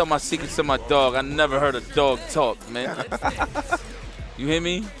 I'll tell my secrets to my dog. I never heard a dog talk, man. You hear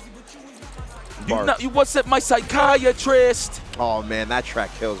me? You what's up, my psychiatrist? Oh, man, that track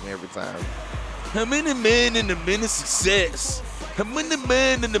kills me every time. How many men in the men of success? How many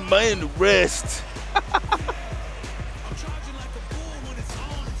men in the man of rest?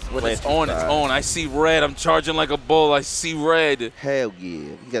 When it's on, it's on. I see red. I'm charging like a bull. I see red. Hell yeah.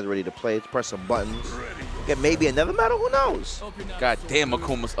 You guys ready to play? Let's press some buttons. Get maybe another medal? Who knows? God damn,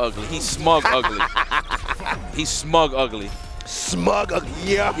 Akuma's ugly. He's smug ugly. He's smug ugly. Smug ugly?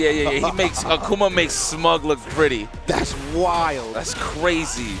 Yeah. Yeah. Akuma makes smug look pretty. That's wild. That's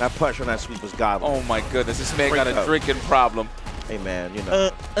crazy. That punch on that sweep was godly. Oh my goodness. This man got a drinking problem. Hey man, you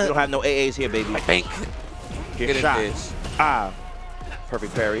know. We don't have no AAs here, baby. Get shots.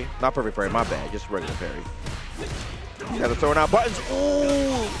 Perfect parry. Not perfect parry, my bad. Just regular parry. You guys are throwing out buttons.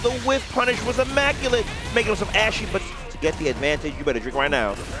 Ooh, the whiff punish was immaculate. Making him some ashy, but to get the advantage, you better drink right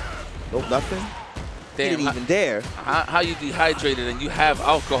now. Nope, nothing. Damn, he didn't even dare. How you dehydrated and you have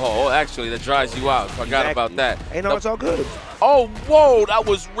alcohol? Oh, actually, that dries you out. Forgot about that. Hey, no, it's all good. Oh, whoa, that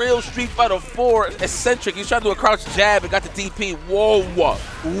was real Street Fighter 4 eccentric. He was trying to do a crouch jab and got the DP. Whoa.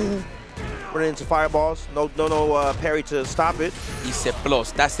 Ooh. Running into fireballs. No parry to stop it. Hice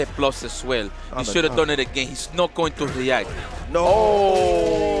plus. That's a plus as well. You should have done it again. He's not going to react. No.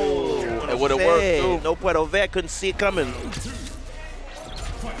 Oh. It would have worked, too. No puedo ver. Couldn't see it coming.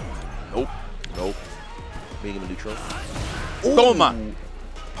 Nope. Medium neutral. Ooh. Toma.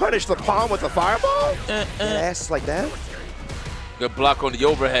 Punish the palm with the fireball? Yes, like that. Good block on the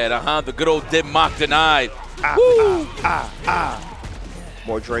overhead. The good old dip mock denied.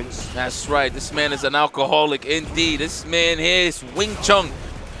 More drinks. That's right. This man is an alcoholic indeed. This man here is Wing Chun.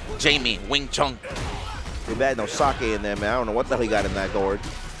 Jamie Wing Chun. Too bad no sake in there, man. I don't know what the hell he got in that gourd.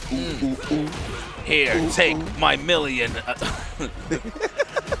 Here, take my million.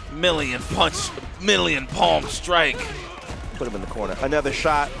 million palm strike. Put him in the corner. Another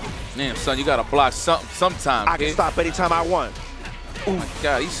shot. Damn, son, you gotta block sometime. I can stop anytime I want. Oh my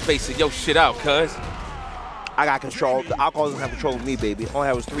God, he's spacing your shit out, cuz. I got control. The alcohol doesn't have control of me, baby. All I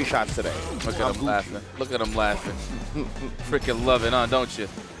had was 3 shots today. Look at him laughing. Look at him laughing. Freaking love it, huh? Don't you?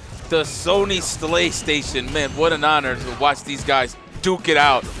 The Sony PlayStation, man, what an honor to watch these guys duke it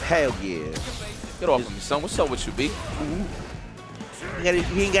out. Hell yeah. Get off of me, son. What's up with you, B? He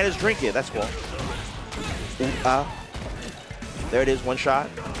ain't got his drink yet. That's cool. There it is. 1 shot.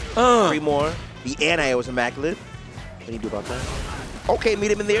 3 more. The anti was immaculate. What do you do about that? Okay, meet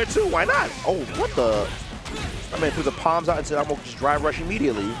him in the air too. Why not? Oh, what the? I mean, threw the palms out and said, I'm going to just drive rush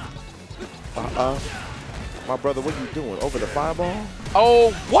immediately. My brother, what are you doing? Over the fireball?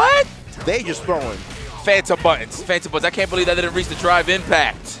 Oh, what? They just throwing. Phantom buttons. Phantom buttons. I can't believe that didn't reach the drive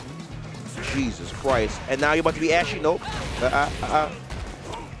impact. Jesus Christ. And now you're about to be ashy? Nope.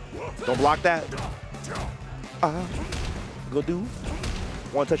 Don't block that. Go do.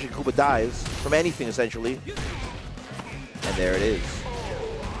 One touch and Koopa dies from anything, essentially. And there it is.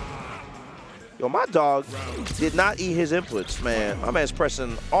 Yo, my dog did not eat his inputs, man. My man's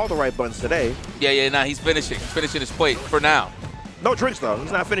pressing all the right buttons today. Yeah, nah, he's finishing. He's finishing his plate for now. No drinks, though.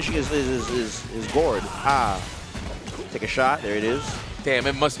 He's not finishing his gourd. Take a shot. There it is. Damn,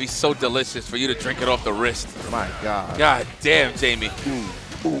 it must be so delicious for you to drink it off the wrist. My God. God damn, Jamie.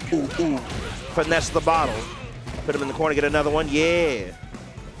 Ooh. Finesse the bottle. Put him in the corner, get another one. Yeah.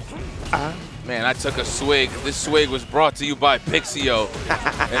 Man, I took a swig. This swig was brought to you by Pixio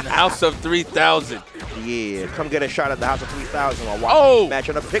and House of 3000. Yeah, come get a shot at the House of 3000 while watching match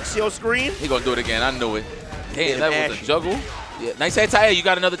on a Pixio screen. He gonna do it again. I knew it. Damn, that was a juggle. Yeah, nice anti-air. You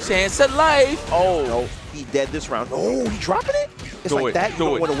got another chance at life. Oh. No, he dead this round. Oh, he dropping it? It's like that? You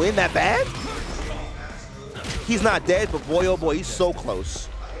don't want to win that bad? He's not dead, but boy, oh boy, he's so close.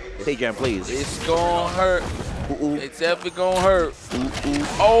 Say jam, please. It's gonna hurt. It's definitely gonna hurt.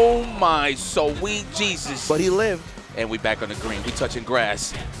 Oh my sweet Jesus. But he lived. And we back on the green. We touching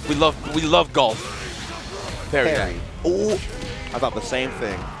grass. We love golf. Very. Ooh. I thought the same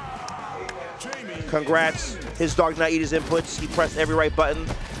thing. Congrats. His dog did not eat his inputs. He pressed every right button.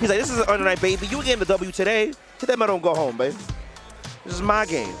 He's like, this is an under night, baby. You getting the W today. Hit that metal and go home, baby. This is my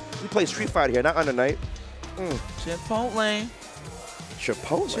game. We play Street Fighter here, not under night. Chipotle.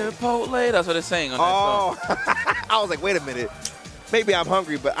 Chipotle? That's what it's saying on that song. I was like, wait a minute. Maybe I'm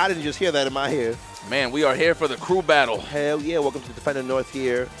hungry, but I didn't just hear that in my ear. Man, we are here for the crew battle. Hell yeah. Welcome to the Defender North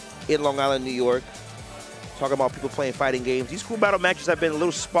here in Long Island, New York. Talking about people playing fighting games. These crew battle matches have been a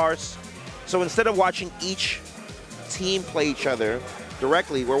little sparse. So instead of watching each team play each other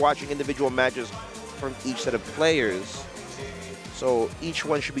directly, we're watching individual matches from each set of players. So each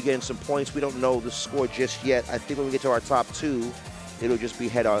one should be getting some points. We don't know the score just yet. I think when we get to our top 2, it'll just be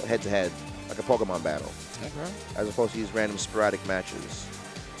head to head, like a Pokemon battle, as opposed to these random sporadic matches.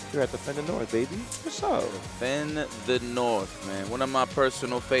 You're at Defender North, baby. What's up? Defend the North, man. One of my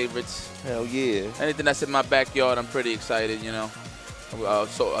personal favorites. Hell yeah. Anything that's in my backyard, I'm pretty excited, you know.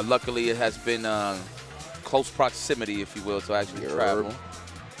 Luckily, it has been close proximity, if you will, to actually travel.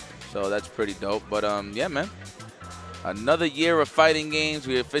 So that's pretty dope. But yeah, man. Another year of fighting games.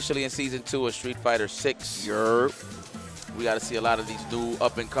 We're officially in Season 2 of Street Fighter 6. We got to see a lot of these new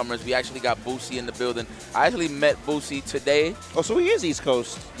up-and-comers. We actually got Boosie in the building. I actually met Boosie today. Oh, so he is East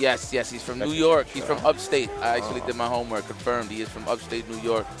Coast. Yes. He's from New York. He's from upstate. I actually did my homework, confirmed. He is from upstate New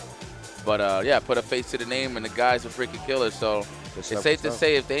York. But, yeah, put a face to the name, and the guy's a freaking killer. So it's safe to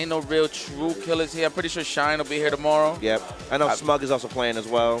say if there ain't no real true killers here, I'm pretty sure Shine will be here tomorrow. Yep. I know Smug is also playing as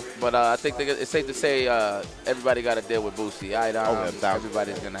well. But I think it's safe to say everybody got to deal with Boosie.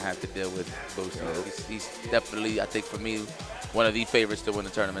 Everybody's going to have to deal with Boosie. He's definitely, I think, for me, one of the favorites to win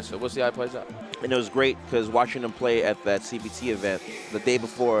the tournament. So we'll see how it plays out. And it was great because watching him play at that CBT event the day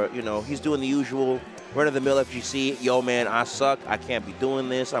before, you know, he's doing the usual run-of-the-mill FGC. Yo, man, I suck. I can't be doing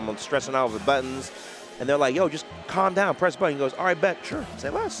this. I'm stressing out over buttons. And they're like, yo, just calm down. Press button. He goes, all right, bet. Sure. Say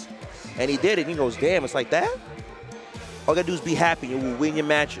less. And he did it. And he goes, damn, it's like that? All you got to do is be happy. You will win your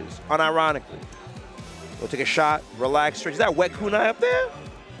matches, unironically. Go take a shot. Relax. Stretch. Is that wet kunai up there?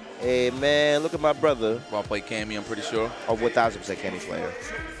 Hey, man, look at my brother. Well play Cammy, I'm pretty sure. Oh, 1,000% Cammy player.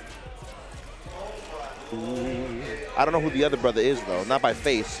 Ooh. I don't know who the other brother is, though. Not by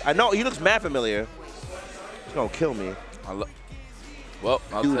face. I know. He looks mad familiar. He's going to kill me. Well,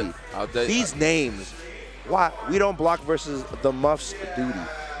 I'll tell you. These names. Why? We don't block versus the Muffs Duty.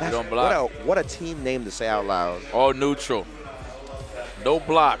 We don't block. What a team name to say out loud. All neutral. No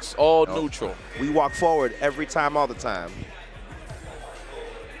blocks. All neutral. We walk forward every time, all the time.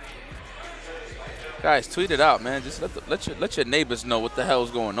 Guys, tweet it out, man. Just let your neighbors know what the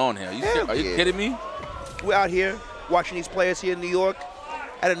hell's going on here. Are you kidding me? We're out here watching these players here in New York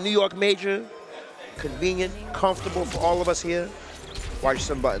at a New York major. Convenient, comfortable for all of us here. Watch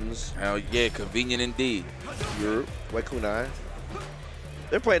some buttons. Hell yeah, convenient indeed. Wet kunai.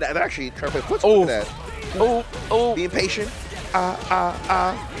 They're playing that. They're actually trying to play football with that. Oh. Being patient.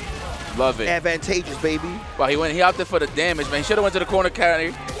 Love it. Advantageous, baby. Well, he opted for the damage, man. He should have went to the corner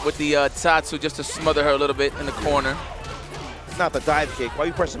carry with the Tatsu just to smother her a little bit in the corner. It's not the dive kick. Why are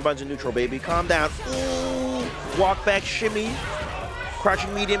you pressing buttons in neutral, baby? Calm down. Ooh. Walk back, shimmy.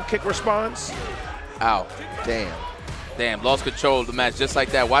 Crouching medium kick response. Ow. Damn, lost control of the match just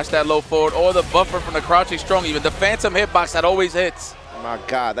like that. Watch that low forward or the buffer from the crouching strong even. The phantom hitbox that always hits. My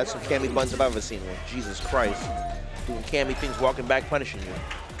God, that's some Cammy buttons if I've ever seen one. Jesus Christ. Doing Cammy things, walking back, punishing you.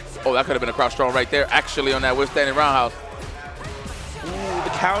 Oh, that could have been a crouch strong right there, actually, on that withstanding roundhouse. Ooh,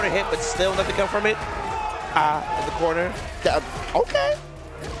 the counter hit, but still nothing come from it. In the corner. Okay.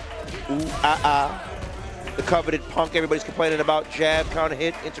 Ooh, The coveted punk everybody's complaining about. Jab, counter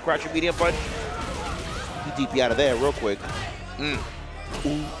hit, into crouching medium punch. He DP out of there real quick. Ooh.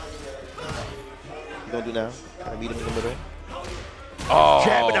 You gonna do now? Can I meet him in the middle? Oh.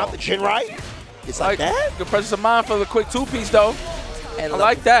 Jabbing out the chin right? It's like that? Good presence of mind for the quick two-piece, though. And I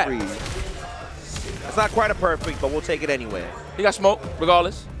like that. It's not quite a perfect, but we'll take it anyway. He got smoke,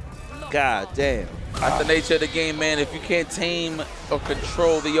 regardless. God damn. That's the nature of the game, man. If you can't tame or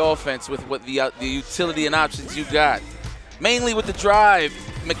control the offense with what the utility and options you got, mainly with the drive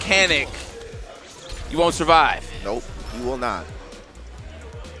mechanic, you won't survive. Nope, you will not.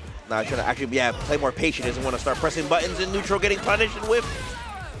 Now, trying to actually, play more patient. Doesn't want to start pressing buttons in neutral, getting punished and whipped.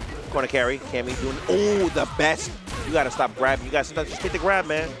 Corner carry, Cammy doing, the best. You got to stop grabbing. You got to sometimes just take the grab,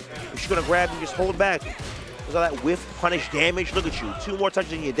 man. If she's going to grab you, just hold back. There's all that whiff, punish, damage. Look at you. 2 more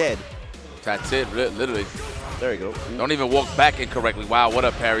touches and you're dead. That's it, literally. There you go. Don't even walk back incorrectly. Wow, what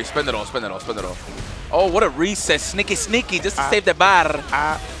a parry. Spend it all, spend it all, spend it all. Oh, what a reset. Sneaky, just to save the bar.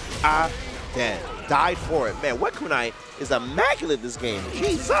 Damn. Died for it. Man, Wet Kunai is immaculate this game.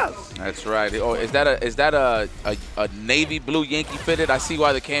 Jesus. That's right. Oh, is that a navy blue Yankee fitted? I see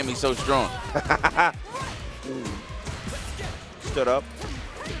why the Cammy's so strong. Stood up.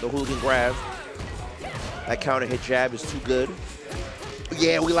 The hooligan grab. That counter hit jab is too good.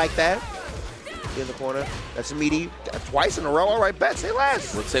 Yeah, we like that. In the corner. That's a meaty. Twice in a row. All right, bet. Say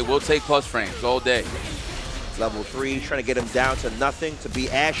less. We'll take plus frames all day. Level 3, trying to get him down to nothing, to be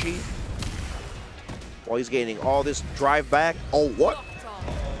ashy. While he's gaining all this drive back. Oh, what?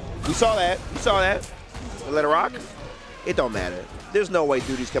 We saw that. We saw that. Let it rock. It don't matter. There's no way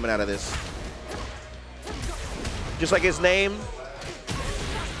Duty's coming out of this. Just like his name.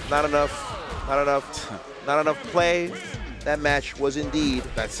 Not enough. Not enough. Not enough play. That match was indeed.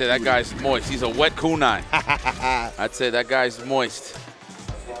 That's it. That guy's moist. He's a wet kunai. That's it. That guy's moist.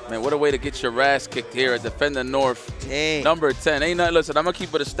 Man, what a way to get your ass kicked here at Defender North. Dang. Number 10. Ain't nothing. Listen, I'm going to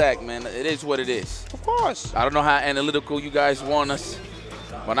keep it a stack, man. It is what it is. Of course. I don't know how analytical you guys want us.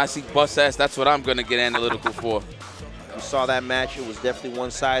 When I see bust ass, that's what I'm going to get analytical for. You saw that match. It was definitely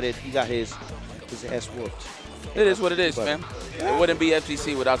one-sided. He got his ass whooped. It is what it is, man. It wouldn't be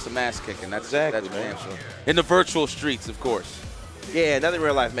FGC without some ass kicking. That's exactly, man. Sure. In the virtual streets, of course. Yeah, nothing in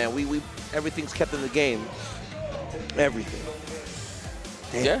real life, man. We everything's kept in the game. Everything.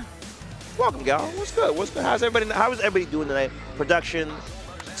 Damn. Yeah. Welcome, y'all. What's good? What's good? How is everybody doing tonight? Production,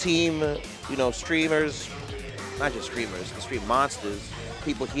 team, streamers, not just streamers, the stream monsters,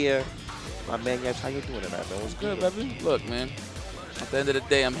 people here. My man, yes, how you doing tonight, man? What's good, baby? Look, man. At the end of the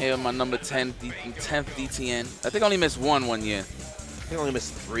day, I'm here with my number 10th DTN. I think I only missed one year. I think I only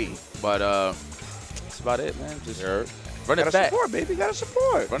missed 3. But that's about it, man. Just run it back. Gotta support, baby. Gotta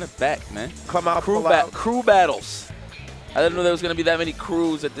support. Run it back, man. Come out, crew battles. I didn't know there was going to be that many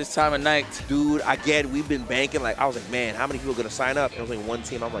crews at this time of night. Dude, again, we've been banking. Like, I was like, man, how many people are going to sign up? And it was like one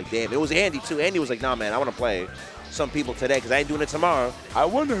team. I'm like, damn. It was Andy, too. Andy was like, nah, man, I want to play some people today because I ain't doing it tomorrow. I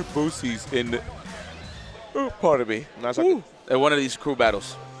wonder if Boosie's in the... Oh, pardon me. No, it's okay. At one of these crew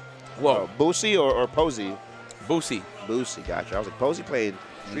battles. Whoa. Boosie or Posey? Boosie. Boosie, gotcha. I was like, Posey played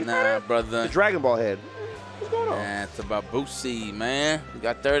Street Nah, Fighter? brother. The Dragon Ball head. What's going on? Nah, it's about Boosie, man. We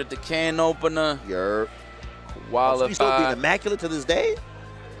got third at the can opener. Yerp. Qualified. He's still being immaculate to this day?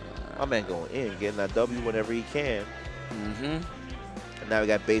 My man going in, getting that W whenever he can. Mm-hmm. And now we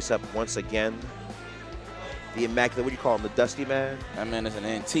got base up once again. The immaculate, what do you call him, the Dusty Man? That man is an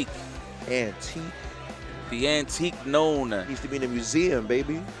antique. Antique. The antique known. He used to be in a museum,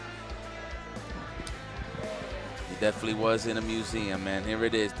 baby. He definitely was in a museum, man. Here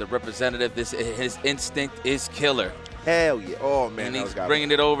it is. The representative, his instinct is killer. Hell yeah. Oh, man. And he's bringing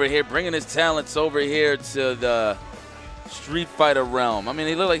it over here, bringing his talents over here to the Street Fighter realm. I mean,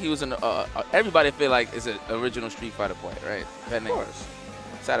 he looked like he was an, everybody feel like is an original Street Fighter player, right? Of course.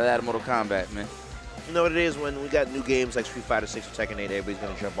 Outside of that, Mortal Kombat, man. You know what it is when we got new games like Street Fighter 6 or Tekken 8, everybody's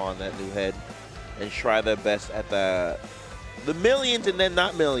going to jump on that new head and try their best at the millions and then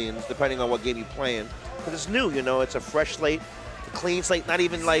not millions, depending on what game you're playing. Because it's new, you know, it's a fresh slate, a clean slate, not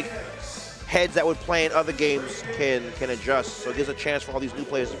even like heads that would play in other games can adjust. So it gives a chance for all these new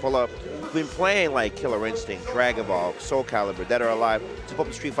players to pull up. We've been playing like Killer Instinct, Dragon Ball, Soul Calibur, Dead or Alive, to pull up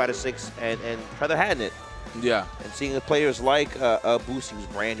the Street Fighter 6 and try their hand in it. Yeah. And seeing the players like Boosie, who's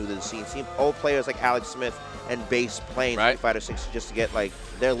brand new to the scene, seeing old players like Alex Smith and Base playing Street Fighter 6 just to get like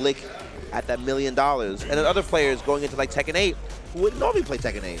their lick at that $1 million. And then other players going into like Tekken 8 who wouldn't normally play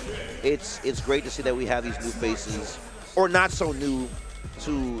Tekken 8. It's great to see that we have these new faces, or not so new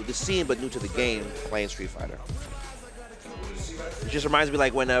to the scene, but new to the game, playing Street Fighter. It just reminds me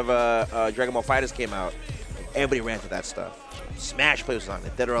like whenever Dragon Ball FighterZ came out, everybody ran to that stuff. Smash players was on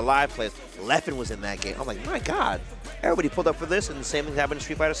it, Dead or Alive players. Leffen was in that game. I'm like, my God, everybody pulled up for this, and the same thing happened in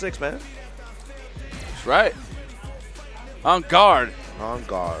Street Fighter 6, man. That's right. On guard. On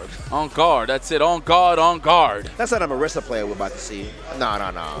guard. On guard. That's it. On guard. On guard. That's not a Marissa player we're about to see.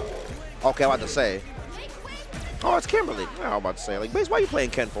 No. Okay, I'm about to say. Oh, it's Kimberly. I'm about to say. Like, Base, why are you playing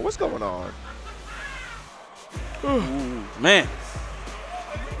Ken for? What's going on? Ooh, man.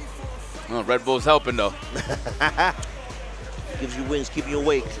 Oh, Red Bull's helping, though. Gives you wings, keeping you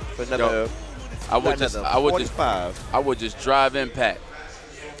awake for another. I would just drive Impact.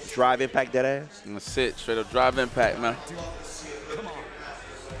 Drive Impact, dead ass. That's it. Straight up drive Impact, man.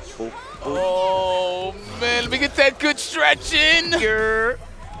 Ooh. Oh man, let me get that good stretch in.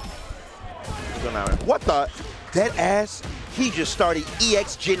 What the? Dead ass. He just started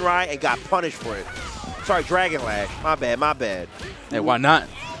EX Jinrai and got punished for it. Sorry, Dragon Lash. My bad. Hey, why not?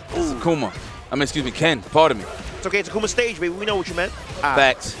 It's Akuma. I mean, excuse me, Ken. Pardon me. It's okay. It's Akuma stage, baby. We know what you meant.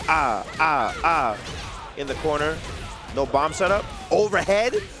 Facts. In the corner. No bomb setup.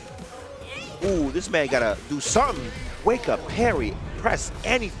 Overhead. Ooh, this man gotta do something. Wake up, parry, press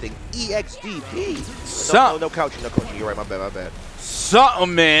anything. EXDP. No couching, no coaching. You're right. My bad.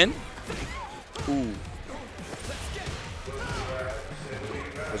 Something, man. Ooh.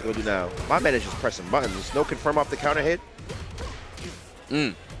 What's gonna do now? My man is just pressing buttons. No confirm off the counter hit.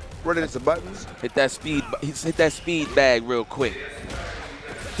 Running into buttons. Hit that speed bag real quick.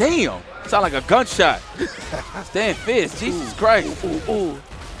 Damn. Sound like a gunshot. Stand fist. Jesus Christ.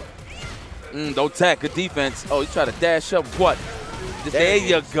 Don't tap. Good defense. Oh, you try to dash up. What? There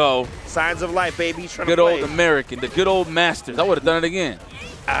you go. Signs of life, baby. He's trying to play. Good old American. The good old masters. I would have done it again.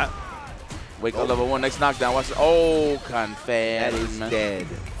 Wake up level 1. Next knockdown. Watch it. Oh, confed. That is dead.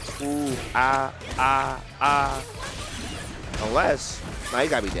 Ooh, Unless. No, he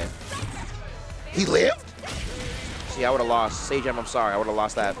gotta be dead. He lived? See, I would have lost. Sage M, I'm sorry. I would have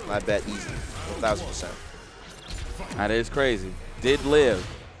lost that bet easy. 1,000%. That is crazy. Did live.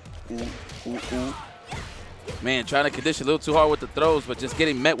 Man, trying to condition a little too hard with the throws, but just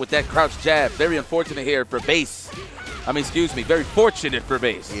getting met with that crouch jab. Very unfortunate here for Base. Very fortunate for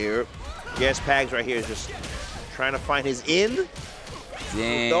Base. Here. Gas Pags right here is just trying to find his in.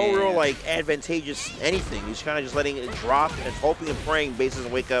 Damn. No real, like, advantageous anything. He's kind of just letting it drop and hoping and praying Base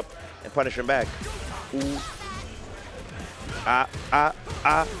doesn't wake up and punish him back. Ooh.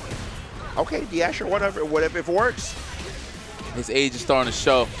 Okay, the Asher, whatever, if it works. His age is starting to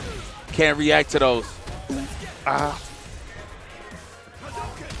show. Can't react to those.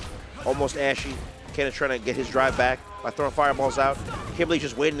 Almost ashy. Kenneth trying to get his drive back by throwing fireballs out. Kimberly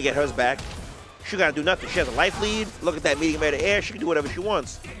just waiting to get hers back. She got to do nothing. She has a life lead. Look at that medium air to air. She can do whatever she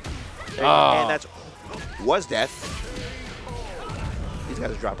wants. And that's was death. He's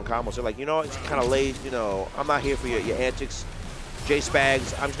guys are dropping combos. They're like, you know, it's kind of late. You know, I'm not here for your antics.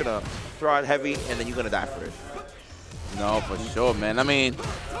 J-Spags, I'm just going to throw out heavy, and then you're going to die for it. No, for sure, man. I mean,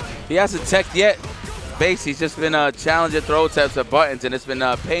 he hasn't teched yet. Base, he's just been challenging throw taps at buttons, and it's been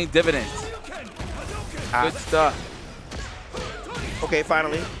paying dividends. Good stuff. Okay,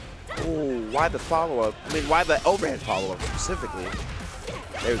 finally. Ooh, why the follow-up? I mean, why the overhead follow-up specifically?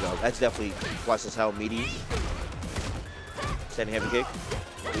 There we go. That's definitely plus as hell meaty. Standing heavy kick.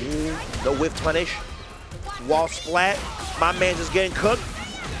 Ooh, no whiff punish. Wall splat. My man just getting cooked.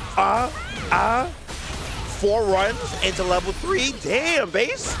 4 runs into level 3. Damn,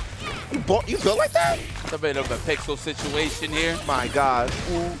 Base. You built like that? It's a bit of a pixel situation here. My God.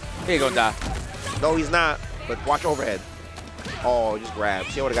 Ooh. He ain't gonna die. No, he's not. But watch overhead. Oh, just grab.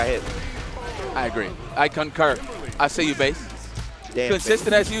 See what I got hit. I agree. I concur. I see you, Base. Damn,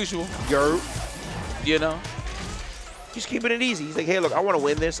 consistent as usual. You know? He's keeping it easy. He's like, hey, look, I want to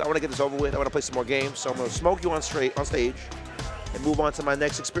win this. I want to get this over with. I want to play some more games. So I'm going to smoke you on stage and move on to my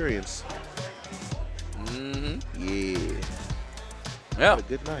next experience. Yeah. Yeah. What a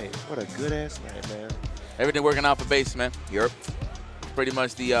good night. What a good-ass night, man. Everything working out for Base, man. Yep. Pretty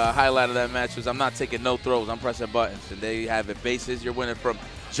much the highlight of that match was I'm not taking no throws. I'm pressing buttons. And there you have it. Bases, you're winning from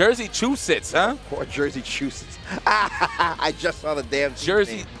Jersey Chew-Sits, huh? Or Jersey Chew-Sits. I just saw the damn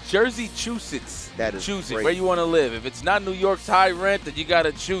Jersey Chew-Sits. That is choose great. it where you want to live. If it's not New York's high rent, then you got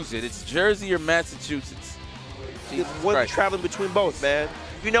to choose it. It's Jersey or Massachusetts. We're traveling between both, man.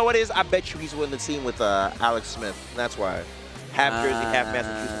 You know what it is? I bet you he's winning the team with Alex Smith. That's why. Half Jersey, half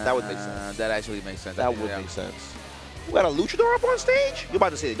Massachusetts. That would make sense. That actually makes sense. That would make sense. We got a luchador up on stage? You're about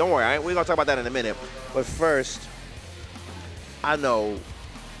to see it. Don't worry. We're going to talk about that in a minute. But first, I know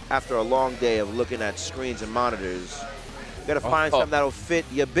after a long day of looking at screens and monitors, you got to find something that'll fit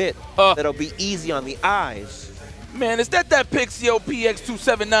your bit, that'll be easy on the eyes. Man, is that Pixio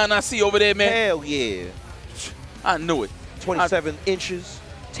PX279 I see over there, man? Hell yeah. I knew it. 27 inches,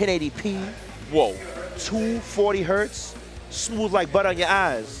 1080p. Whoa. 240 hertz. Smooth like butter on your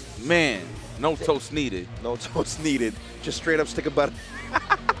eyes. Man, no toast needed. No toast needed. Just straight up stick of butter.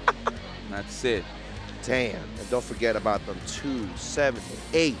 That's it. Damn. And don't forget about them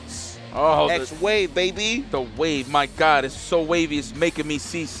 278s. Oh, X-Wave, baby. The wave, my God, it's so wavy, it's making me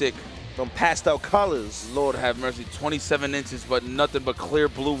seasick. Them pastel colors. Lord have mercy, 27 inches, but nothing but clear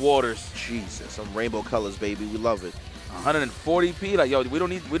blue waters. Jesus, some rainbow colors, baby. We love it. 140p, like yo, we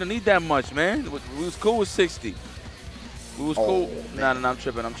don't need that much, man. We was cool with 60. We was cool. Nah, I'm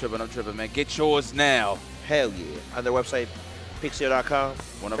tripping, man. Get yours now. Hell yeah. On their website, Pixio.com.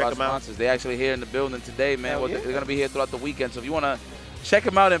 One of our sponsors. They actually here in the building today, man. Well, they're gonna be here throughout the weekend. So if you wanna check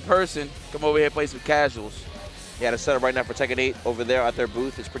them out in person, come over here, play some casuals. Yeah, they're set up right now for Tekken 8 over there at their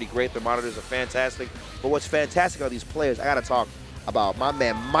booth. It's pretty great. Their monitors are fantastic. But what's fantastic are these players. I gotta talk about my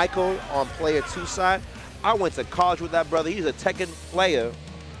man Michael on player 2 side. I went to college with that brother. He's a Tekken player.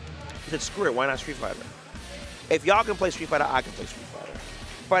 He said, screw it, why not Street Fighter? If y'all can play Street Fighter, I can play Street Fighter.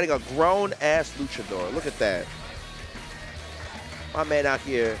 Fighting a grown-ass luchador. Look at that. My man out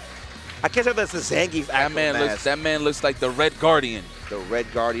here. I can't say that's the Zangief mask. That man looks like the Red Guardian. The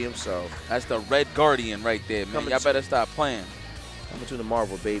Red Guardian himself. That's the Red Guardian right there, man. Y'all better stop playing. Coming to the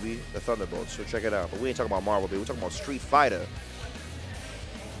Marvel, baby. The Thunderbolts. So check it out. But we ain't talking about Marvel, baby. We're talking about Street Fighter.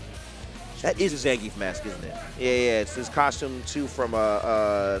 That is a Zangief mask, isn't it? Yeah. It's his costume, too, from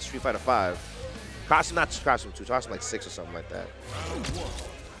Street Fighter 5. Not costume 2. Costume like 6 or something like that.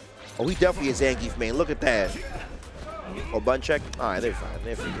 Oh, he definitely a Zangief main. Look at that. Oh, button check? All right, they're fine.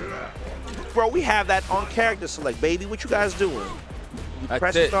 They're figuring it out. Bro, we have that on character select, baby. What you guys doing? You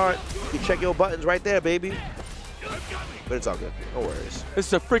press start. You check your buttons right there, baby. But it's all good. No worries.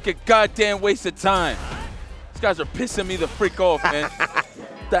 It's a freaking goddamn waste of time. These guys are pissing me the freak off, man. What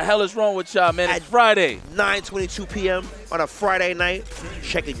the hell is wrong with y'all, man? It's Friday. 9:22 p.m. on a Friday night,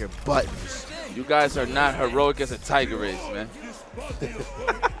 checking your buttons. You guys are not heroic as a tiger is, man.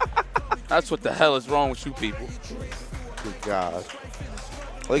 That's what the hell is wrong with you people. Good God.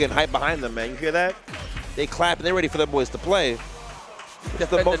 They're getting hype behind them, man. You hear that? They clapping. They're ready for their boys to play.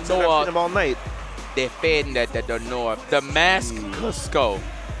 That's the most time I've seen them all night. Defending the North. The Mask Cusco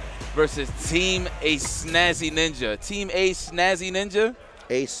versus Team A Snazzy Ninja. Team A Snazzy Ninja?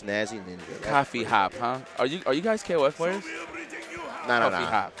 A Snazzy Ninja. Coffee Hop, huh? Are you guys KOF players? No. Coffee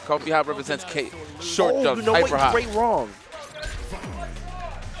Hop. Coffee Hop represents short jump, you know hyper what? hop. You're right wrong.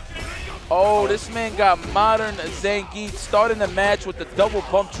 Oh, this man got modern Zangief starting the match with the double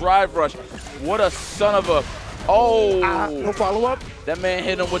pump drive rush. What a son of a... Oh. No follow-up? That man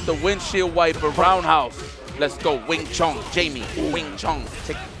hit him with the windshield wiper roundhouse. Let's go, Wing Chun, Jamie, Wing Chun.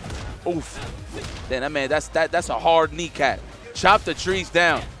 Oof. Then that man, that's a hard kneecap. Chop the trees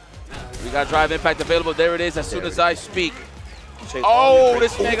down. We got drive impact available. There it is as soon as I speak. Oh,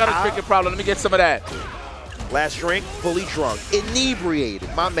 this man got a drinking problem. Let me get some of that. Last drink, fully drunk. Inebriated.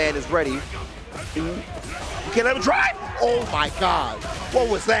 My man is ready. You can't let him drive? Oh my God. What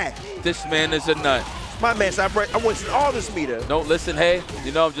was that? This man is a nut. My man said, I'm wasting all this meter. No, listen, hey,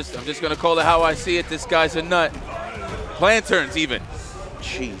 you know, I'm just gonna call it how I see it. This guy's a nut. Lanterns even.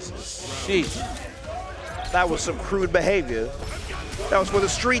 Jesus. Jeez. That was some crude behavior. That was for the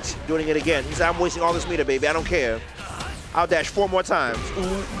streets doing it again. He said, I'm wasting all this meter, baby. I don't care. I'll dash 4 more times.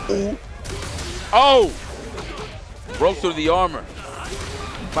 Ooh, ooh. Oh! Broke through the armor.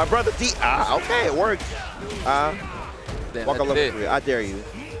 My brother D. Okay, it worked. Damn, Walk a level 3. I dare you.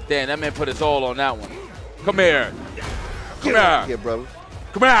 Damn, that man put his all on that one. Come here. Come Get here. brother.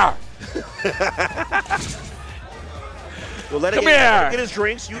 Come here. Well, let Come it here. get his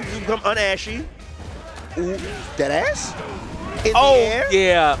drinks. You become unashy. Ooh, dead ass? In Oh, the air?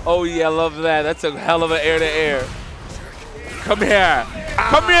 yeah. Oh, yeah, I love that. That's a hell of an air-to-air. Come here.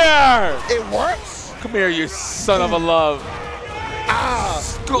 Come here. It works? Come here, you son of a love. Oh!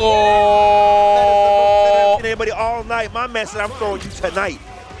 Score. Anybody all night. My man said, I'm throwing you tonight.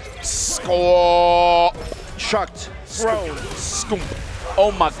 Score. Chucked. Thrown. Scoop.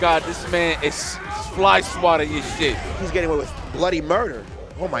 Oh, my God. This man is fly swatting your shit. He's getting away with bloody murder.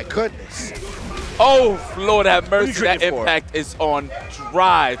 Oh, my goodness. Oh, Lord have mercy. drinking That for? impact is on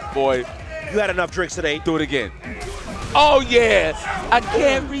drive, boy. You had enough drinks today. Do it again. Oh, yeah. I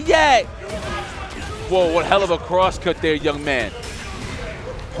can't react. Whoa, what hell of a cross cut there, young man.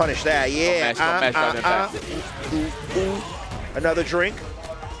 Punish that, yeah. Don't mash impact. Ooh. Another drink.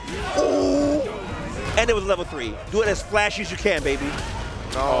 Ooh. And it was level 3. Do it as flashy as you can, baby.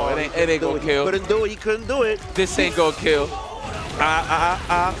 Oh, it ain't gonna kill. Couldn't do it. He couldn't do it. This ain't gonna kill.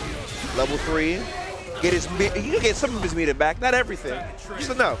 Level 3. Get his. He can get some of his meter back. Not everything.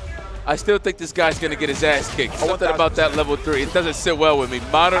 Just enough. I still think this guy's gonna get his ass kicked. Something about that level 3. It doesn't sit well with me.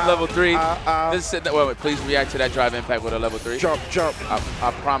 Modern level 3. This sit. Wait, please react to that drive impact with a level 3. Jump.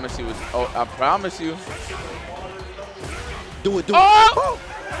 I promise you. I promise you. Do it. Oh!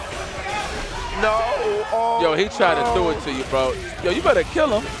 No. Oh, Yo, he tried to do it to you, bro. Yo, you better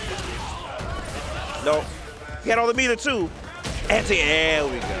kill him. No. He had all the meter too. There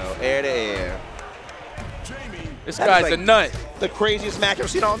we go. Air to air. This That guy's is a nut. The craziest match I've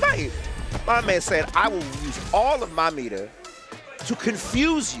seen all night. My man said, I will use all of my meter to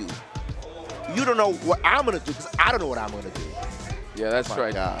confuse you. You don't know what I'm going to do because I don't know what I'm going to do. Yeah, that's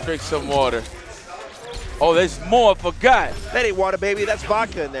right. God. Drink some water. Oh, there's more. Forgot. That ain't water, baby. That's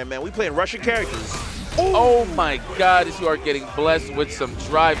vodka in there, man. We playing Russian characters. Oh my God, you are getting blessed with some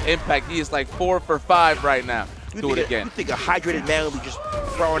drive impact. He is like 4 for 5 right now. Do it again. You think a hydrated man will be just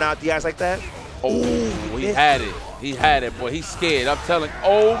throwing out the eyes like that? Oh, he had it. He had it, boy. He's scared. I'm telling.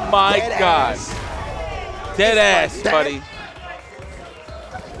 Oh my Dead God. ass. Dead ass, buddy.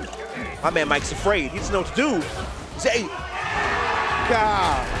 My man Mike's afraid. He doesn't know what to do. He's hey,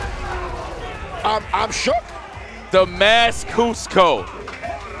 God. I'm shook. The Mass Cusco.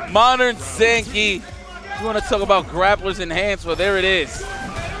 Modern Zenki. You want to talk about grapplers and hands? Well, there it is.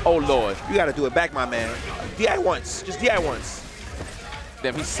 Oh, Lord. You got to do it back, my man. DI once. Just DI once.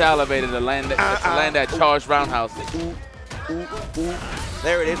 Damn, he salivated to land that charged roundhouse. Ooh.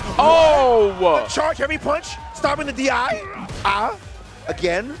 There it is. Oh! Charge, heavy punch. Stopping the DI.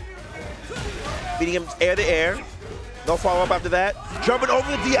 Again. Beating him air to air. No follow-up after that. Jumping over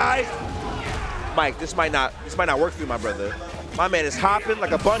the DI. Mike, this might not work for you, my brother. My man is hopping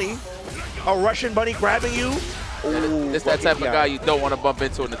like a bunny. A Russian bunny grabbing you. Ooh, This that type of guy you don't want to bump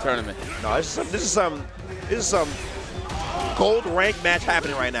into in the tournament. No, this is some gold rank match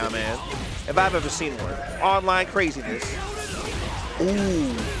happening right now, man. If I've ever seen one. Online craziness.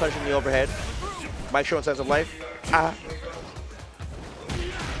 Ooh, punching the overhead. Mike showing signs of life.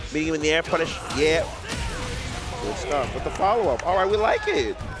 Meeting him in the air, punish. Yeah. Good stuff. With the follow-up. All right, we like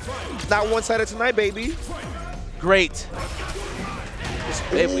it. Not one-sided tonight, baby. Great.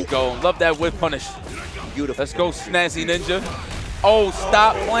 There we go. Love that whip punish. Beautiful. Let's go, Snazzy Ninja. Oh,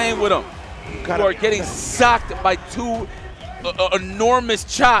 stop playing with him. You are getting socked by 2 enormous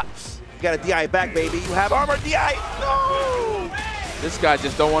chops. You got a DI back, baby. You have armor DI. No! This guy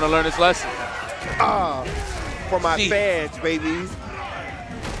just don't want to learn his lesson. For my fans, baby.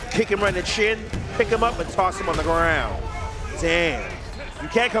 Kick him right in the chin, pick him up, and toss him on the ground. Damn. You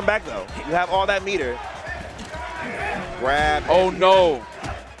can't come back, though. You have all that meter. Grab. Oh, no.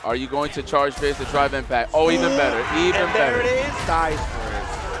 Are you going to charge phase to drive impact? Oh, even better. Even and better. There it is. Dies for it.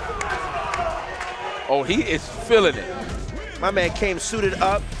 Oh, he is feeling it. My man came suited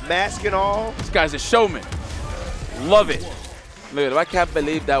up, mask and all. This guy's a showman. Love it. Look, I can't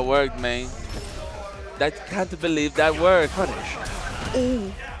believe that worked, man. I can't believe that worked. Punish.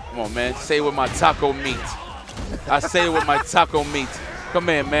 Ooh. Come on, man. Say it with my taco meat. I say it with my taco meat. Come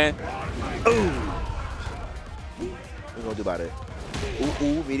here, man. Ooh. What are we going to do about it?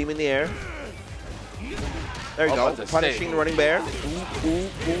 Ooh, meet him in the air. There you go. Punishing the running bear. Ooh.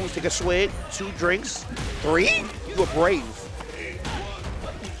 Take a swig. 2 drinks. 3? You are brave.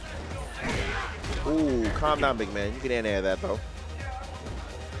 Ooh, calm down, big man. You can air that, though.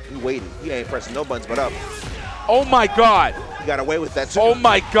 You waiting. You ain't pressing no buttons but up. Oh, my God. You got away with that, too. Oh,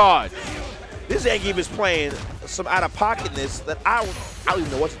 my God. This Yankee is playing some out-of-pocketness that I don't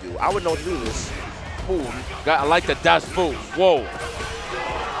even know what to do. I wouldn't know what to do with this. Ooh, I like the dash move. Whoa.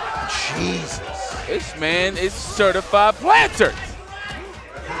 Jesus. This man is certified planter.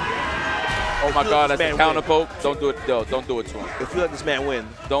 Oh, my God. That's a counter poke. Don't do it, though. Don't do it to him. If you let this man win.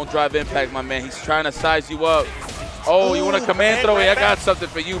 Don't drive impact, my man. He's trying to size you up. Oh, you want a command throw? Hey, I got something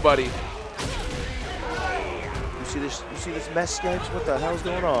for you, buddy. You see this mess, Sketch? What the hell's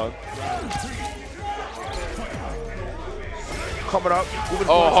going on? Coming up, moving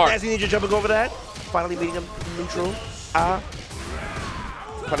forward. Hard. Snazzy Ninja jumping over that. Finally beating him neutral.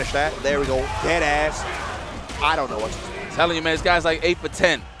 Punish that. There we go. Dead ass. I don't know what to do. Telling you, man, this guy's like 8 for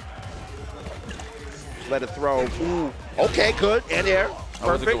 10. Let it throw. Ooh. Okay, good. And there. Perfect.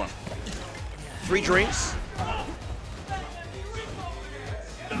 That was a good one. 3 drinks.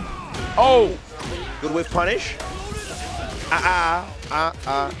 Oh. Good whiff punish.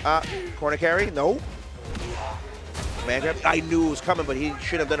 Corner carry. No. Man grab. I knew it was coming, but he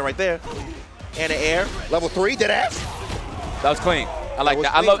should have done it right there. And the air. Level 3. Dead ass. That was clean. I like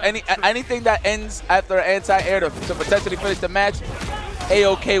that. I love anything that ends after anti-air to potentially finish the match.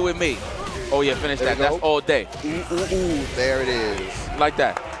 A-okay with me. Oh, yeah, finish that. That's all day. Ooh. There it is. Like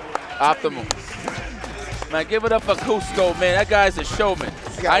that. Optimal. Man, give it up for Cusco, man. That guy's a showman.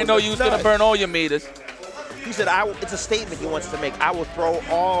 I know you was going to burn all your meters. He said, it's a statement he wants to make. I will throw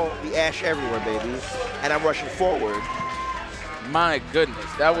all the ash everywhere, baby. And I'm rushing forward. My goodness.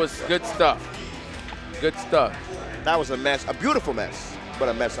 That was good stuff. Good stuff. That was a mess. A beautiful mess, but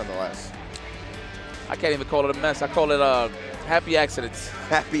a mess nonetheless. I can't even call it a mess. I call it happy accidents.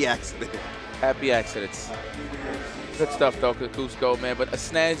 Happy accident. Happy accidents. Good stuff, though, Cusco, man. But a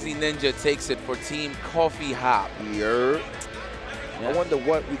Snazzy Ninja takes it for Team Coffee Hop. Yeah. I wonder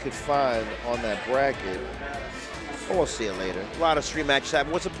what we could find on that bracket. But we'll see it later. A lot of stream matches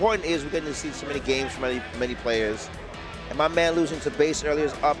happen. What's important is we're getting to see so many games from many players. And my man losing to base earlier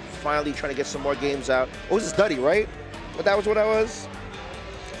is up, finally trying to get some more games out. Oh, this is Duddy, right? But that was what I was?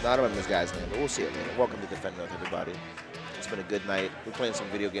 No, I don't remember this guy's name, but we'll see it later. Welcome to Defend North, everybody. It's been a good night. We're playing some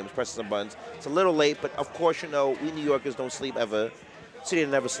video games, pressing some buttons. It's a little late, but of course, you know, we New Yorkers don't sleep ever. City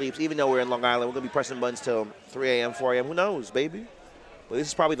never sleeps. Even though we're in Long Island, we're going to be pressing buttons till 3 a.m., 4 a.m. Who knows, baby? But this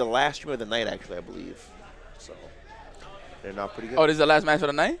is probably the last stream of the night, actually, I believe. So, they're not pretty good. Oh, this is the last match of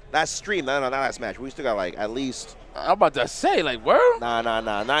the night? Last stream. No, not last match. We still got, like, at least... I'm about to say, like, where? Nah.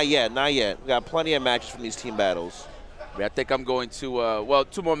 Not yet. We got plenty of matches from these team battles. I think I'm going to, well,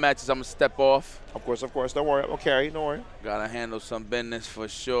 2 more matches. I'm going to step off. Of course. Don't worry. I'll carry. Don't worry. Got to handle some business for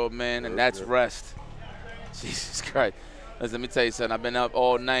sure, man, and that's rest. Jesus Christ. Listen, let me tell you something. I've been up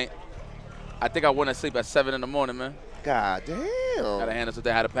all night. I think I went to sleep at 7 in the morning, man. God damn. Got to handle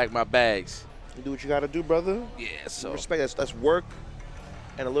something. I had to pack my bags. You do what you got to do, brother. Yeah, so. Respect. That's work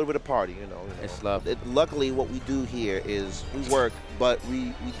and a little bit of party, you know. It's love. Luckily, what we do here is we work, but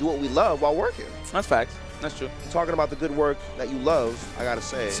we do what we love while working. That's facts. That's true. Talking about the good work that you love, I got to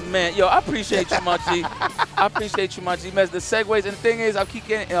say. Man, yo, I appreciate you, Munchie. I appreciate you, Munchie. Man, the segues, and the thing is, I keep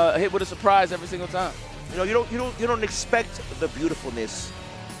getting hit with a surprise every single time. You know, you don't expect the beautifulness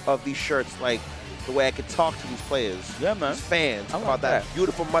of these shirts like the way I could talk to these players. Yeah, man. These fans about that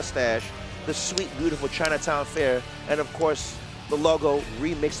beautiful mustache, the sweet, beautiful Chinatown Fair, and of course, the logo,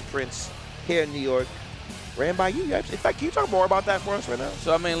 remixed prints here in New York. Ran by you guys. In fact, can you talk more about that for us right now?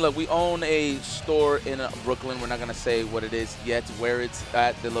 So, I mean, look, we own a store in Brooklyn. We're not going to say what it is yet, where it's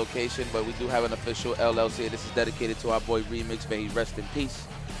at, the location, but we do have an official LLC. This is dedicated to our boy Remix. May he rest in peace.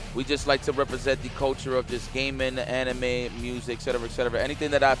 We just like to represent the culture of just gaming, anime, music, et cetera, et cetera.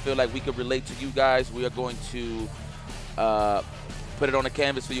 Anything that I feel like we could relate to you guys, we are going to put it on the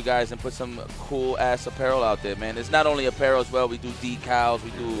canvas for you guys and put some cool-ass apparel out there, man. It's not only apparel as well. We do decals.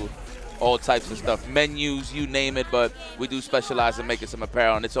 We do all types of stuff, menus, you name it, but we do specialize in making some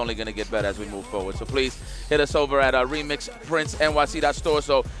apparel, and it's only going to get better as we move forward. So please hit us over at Remix Prince NYC.store.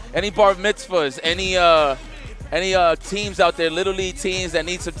 So any bar mitzvahs, any teams out there, Little League teams that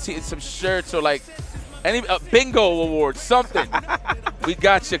need some shirts or like any bingo awards, something. We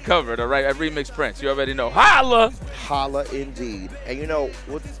got you covered, all right, at Remix Prince. You already know. Holla! Holla indeed. And you know,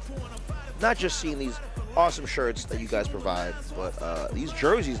 with not just seeing these awesome shirts that you guys provide, but these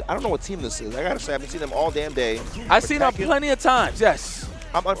jerseys, I don't know what team this is. I gotta say, I've been seeing them all damn day. I've seen them plenty of times, yes.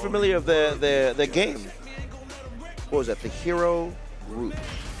 I'm unfamiliar of the game. What was that? The Hero Group.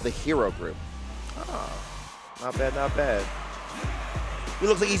 The Hero Group. Oh, not bad, not bad. He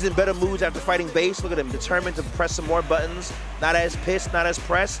looks like he's in better moods after fighting base. Look at him, determined to press some more buttons. Not as pissed, not as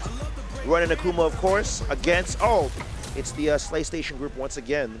pressed. Running Akuma, of course, against, oh, it's the Slay Station group once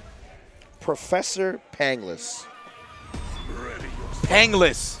again. Professor Pangless.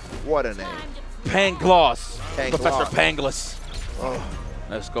 Pangless. What a name. Pangloss. Pangloss. Professor Pangless. Oh.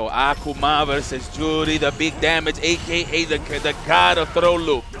 Let's go. Akuma versus Judy, the big damage, a.k.a. the god of throw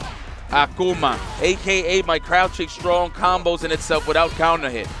loop. Akuma, a.k.a. my crouching strong combos in itself without counter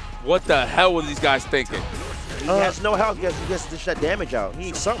hit. What the hell were these guys thinking? He has no health. He has to dish that damage out. He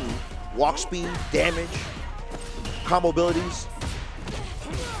needs something. Walk speed, damage, combo abilities,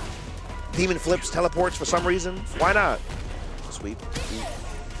 demon flips, teleports for some reason. Why not? Sweep.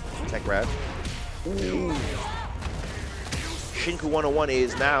 Tech grab. Ooh. Shinku 101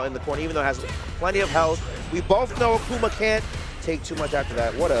 is now in the corner, even though it has plenty of health. We both know Akuma can't take too much after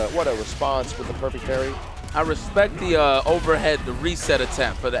that. What a response with the perfect parry. I respect the overhead, the reset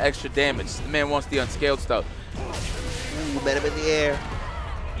attempt for the extra damage. The man wants the unscaled stuff. Ooh, met him in the air.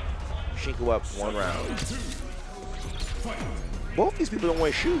 Shinku up 1 round. Both these people don't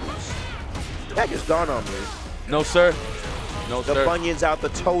wear shoes. That just dawned on me. No, sir. No, the sir. bunions out, the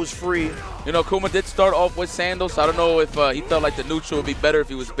toes free. You know, Kuma did start off with sandals. So I don't know if he felt like the neutral would be better if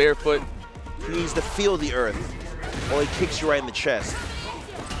he was barefoot. He needs to feel the earth. Or he kicks you right in the chest.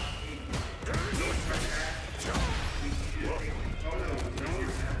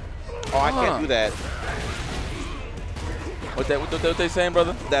 Oh, I can't do that. What they saying,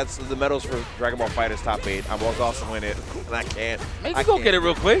 brother? That's the medals for Dragon Ball FighterZ Top 8. I was also in it, and I can't. Man, you go get it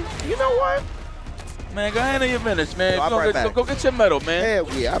real quick. You know what? Man, go handle your minutes, man. No, go get your medal, man.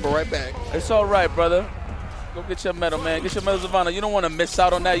 Hell yeah, I'll be right back. It's all right, brother. Go get your medal, man. Get your medals of honor. You don't want to miss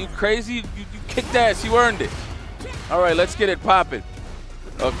out on that. You crazy? You kicked ass. You earned it. All right, let's get it popping.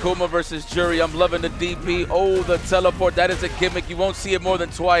 Akuma versus Jury. I'm loving the DP. Oh, the teleport. That is a gimmick. You won't see it more than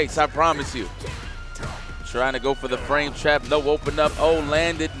twice. I promise you. Trying to go for the frame trap. No open up. Oh,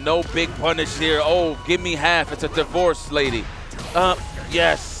 landed. No big punish here. Oh, give me half. It's a divorce lady.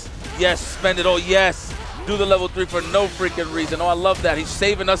 Yes. Yes. Spend it all. Yes. Do the level 3 for no freaking reason. Oh, I love that. He's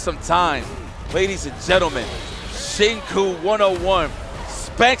saving us some time. Ladies and gentlemen, Shinku 101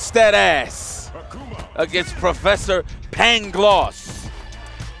 spanks that ass against Professor Pangloss.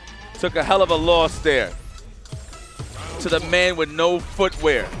 Took a hell of a loss there to the man with no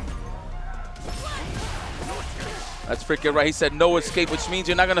footwear. That's freaking right. He said no escape, which means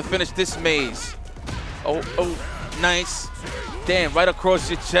you're not going to finish this maze. Oh, nice. Damn, right across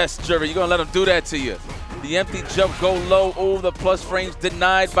your chest, Jury. You're going to let him do that to you. The empty jump go low. Oh, the plus frames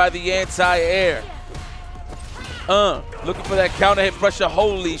denied by the anti-air. Looking for that counter hit pressure.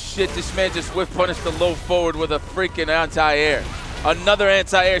 Holy shit, this man just whiff punished the low forward with a freaking anti-air. Another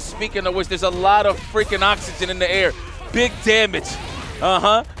anti-air. Speaking of which, there's a lot of freaking oxygen in the air. Big damage.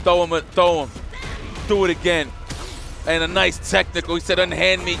 Throw him. Do it again. And a nice technical. He said,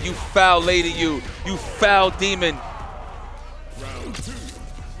 unhand me, you foul lady, you foul demon.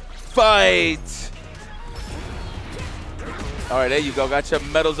 Fight. All right, there you go. Got your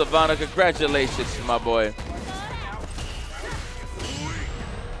medals of honor. Congratulations, my boy.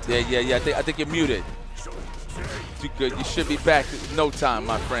 Yeah. I think you're muted. You good. You should be back in no time,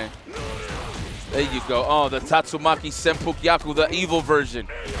 my friend. There you go. Oh, the Tatsumaki Senpukyaku, the evil version.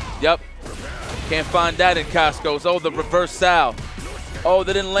 Yep. Can't find that in Costco's. Oh, the reverse Sal. Oh,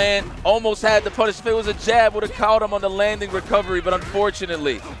 they didn't land. Almost had the punish. If it was a jab, would have caught him on the landing recovery, but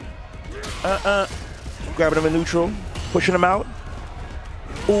unfortunately. Grabbing him in neutral, pushing him out.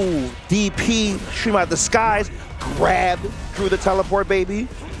 Ooh, DP, stream out the skies. Grabbed, through the teleport, baby.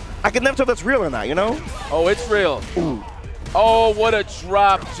 I can never tell if that's real or not, you know? Oh, it's real. Ooh. Oh, what a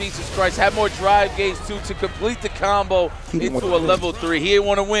drop. Jesus Christ. Had more drive gauge, too, to complete the combo into a level 3. He didn't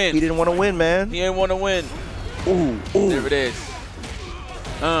want to win. He didn't want to win, man. He didn't want to win. Ooh. There it is.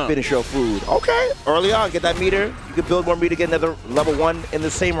 Finish your food. Okay. Early on, get that meter. You can build more meter, get another level 1 in the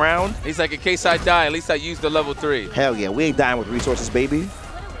same round. He's like, in case I die, at least I used the level 3. Hell yeah. We ain't dying with resources, baby.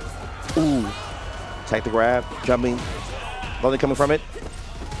 Ooh. Take the grab. Jumping. Nothing coming from it.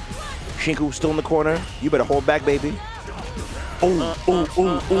 Shinku still in the corner. You better hold back, baby. Ooh.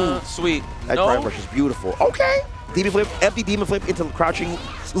 Sweet. That drive rush is beautiful. Okay. Demon flip, empty demon flip into crouching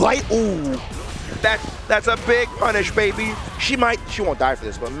Light, ooh. That's a big punish, baby. She won't die for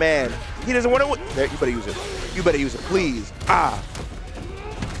this, but man, he doesn't want to. There, you better use it. You better use it, please. Ah.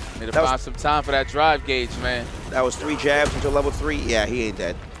 Need to find some time for that drive gauge, man. That was 3 jabs until level 3. Yeah, he ain't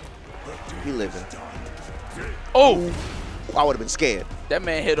dead. He living. Oh, I would have been scared. that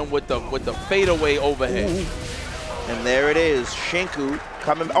man hit him with the fadeaway overhead. Ooh. And there it is, Shinku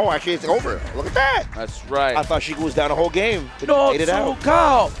coming. Oh, actually, it's over. Look at that. That's right. I thought Shinku was down the whole game. Not Ate it out.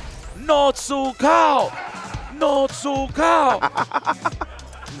 Tsukao. Not Tsukao. Not Tsukao.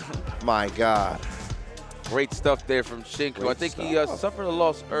 My God. Great stuff there from Shinku. Great I think he suffered a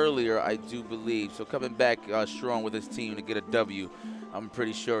loss earlier, I do believe. So coming back strong with his team to get a W, I'm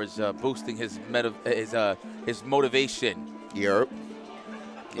pretty sure is boosting his motivation. Yep.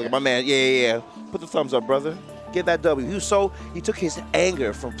 Look at my man. Yeah. Put the thumbs up, brother. Get that W. He took his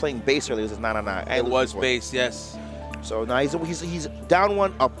anger from playing base earlier. It was 9-9. It was base, yes. So now he's down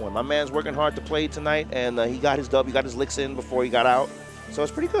 1, up 1. My man's working hard to play tonight, and he got his W, got his licks in before he got out. So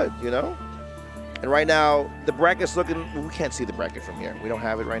it's pretty good, you know? And right now, the bracket's looking, we can't see the bracket from here. We don't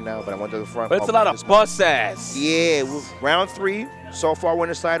have it right now, but I went to the front. But it's a lot of bus ass. Yeah, round 3, so far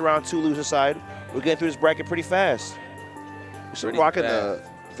winner side, round 2 loser side. We're getting through this bracket pretty fast. We're still rocking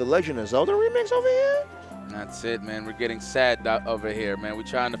the Legend of Zelda remix over here. That's it, man. We're getting sad over here, man. We're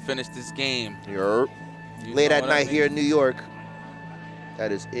trying to finish this game. Yep. Late at night here in New York.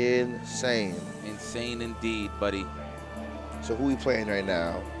 That is insane. Insane indeed, buddy. So who we playing right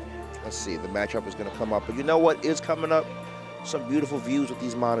now? Let's see. The matchup is going to come up. But you know what is coming up? Some beautiful views with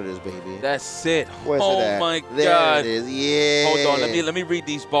these monitors, baby. That's it. Where's oh it at? my there God. It is. Yeah. Hold on. Let me read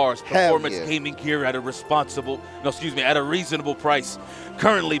these bars. Hell Performance yeah. gaming gear at a at a reasonable price.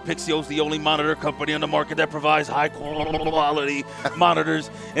 Currently, Pixio's the only monitor company on the market that provides high quality monitors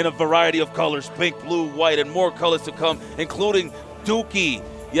in a variety of colors: pink, blue, white, and more colors to come, including Dookie.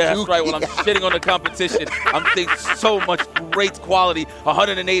 Yeah, that's right. When I'm shitting on the competition, I'm thinking so much great quality.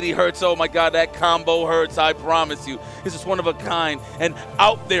 180 hertz. Oh my God, that combo hertz! I promise you, this is one of a kind and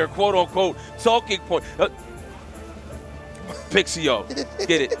out there, quote unquote, talking point. Pixio,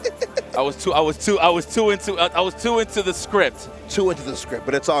 get it? I was too into the script. Too into the script,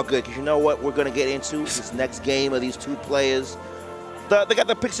 but it's all good because you know what we're gonna get into this next game of these two players. They got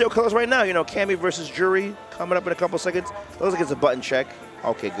the Pixio colors right now. You know, Cammy versus Jury coming up in a couple seconds. Looks like it's a button check.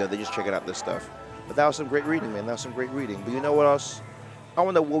 Okay, good. They're just checking out this stuff. But that was some great reading, man. That was some great reading. But you know what else? I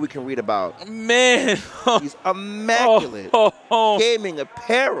wonder what we can read about. Man. These immaculate gaming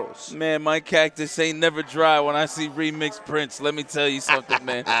apparels. Man, my cactus ain't never dry when I see remix prints. Let me tell you something,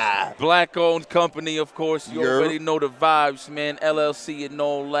 man. Black-owned company, of course. You already know the vibes, man. LLC and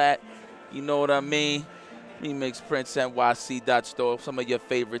all that. You know what I mean? Remix Prints NYC.store. Some of your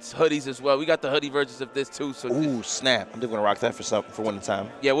favorites. Hoodies as well. We got the hoodie versions of this too. So ooh, snap. I'm just going to rock that for one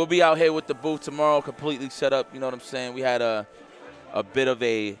time. Yeah, we'll be out here with the booth tomorrow, completely set up. You know what I'm saying? We had a bit of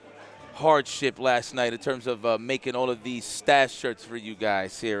a hardship last night in terms of making all of these stash shirts for you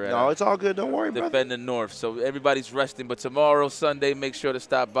guys here. No, it's all good. Don't worry, brother. Defend the North. So everybody's resting. But tomorrow, Sunday, make sure to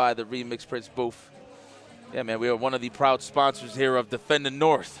stop by the Remix Prints booth. Yeah, man, we are one of the proud sponsors here of Defend the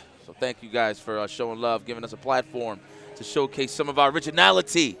North. So thank you guys for showing love, giving us a platform to showcase some of our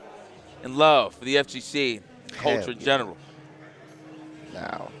originality and love for the FGC and culture in general.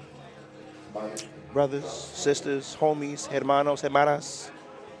 Now, brothers, sisters, homies, hermanos, hermanas,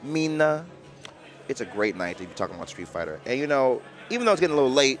 mina, it's a great night to be talking about Street Fighter. And you know, even though it's getting a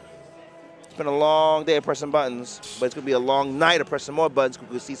little late, it's been a long day of pressing buttons, but it's going to be a long night of pressing more buttons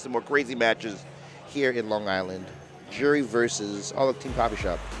because we'll see some more crazy matches here in Long Island. Jury versus Team Coffee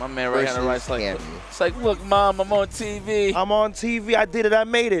Shop. My man right hand right's like, it's like, look, Mom, I'm on TV. I'm on TV. I did it. I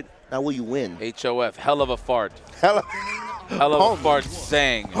made it. Now will you win? HOF, hell of a fart. Hell of a fart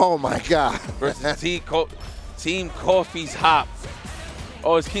sang. Oh my God. Versus Team Coffee's Hop.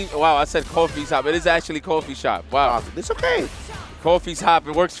 Oh, it's wow, I said Coffee's Hop. It is actually Coffee Shop. Wow. It's okay. Coffee's Hop.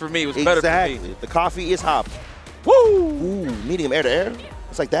 It works for me. It was better for me. The coffee is hop. Woo! Ooh, medium air to air.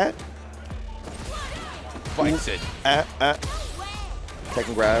 It's like that. Fights it.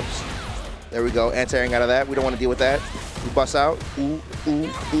 Taking grabs. There we go. Anti-airing out of that. We don't want to deal with that. We bust out. Ooh, ooh,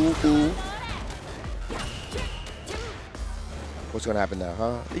 ooh, ooh. What's gonna happen now,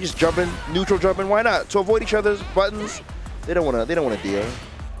 huh? They just jumping, neutral jumping. Why not? To avoid each other's buttons. They don't wanna deal.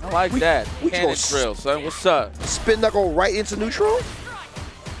 I like that. Cannon drill, son. What's up? Spin knuckle right into neutral.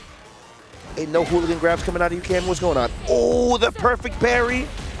 Ain't no hooligan grabs coming out of you, Cam. What's going on? Oh, the perfect parry.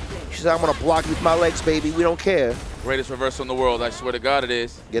 She said, I'm going to block you with my legs, baby. We don't care. Greatest reversal in the world. I swear to God it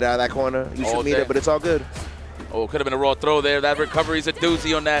is. Get out of that corner. You should meet it, but it's all good. Oh, could have been a raw throw there. That recovery's a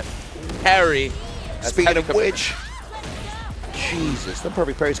doozy on that parry. Speaking of which, Jesus, the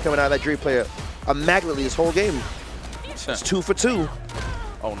perfect parries coming out of that Jury player immaculately this whole game. It's 2 for 2.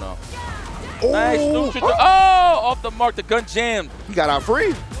 Oh, no. Oh, Nice neutral. Oh, off the mark. The gun jammed. He got out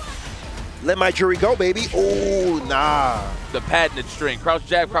free. Let my Jury go, baby. Oh, nah. The patented string. Crouch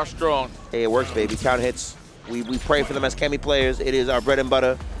jab, crouch strong. Hey, it works, baby. Count hits. We pray for them as Cammy players. It is our bread and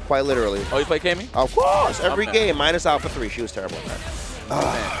butter, quite literally. Oh, you play Cammy? Of course. Every Okay. game, minus Alpha 3. She was terrible at that.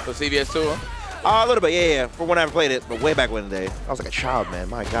 Man. So CVS too, huh? A little bit, yeah. For when I haven't played it, but way back when the day. I was like a child, man.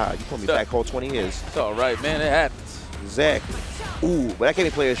 My God. You put me back whole 20 years. It's all right, man. It happens. Exactly. Ooh, but that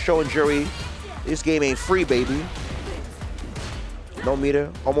Cammy player is showing Jury this game ain't free, baby. No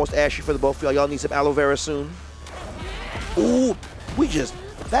meter. Almost ashy for the both of y'all. Y'all need some aloe vera soon. Ooh, that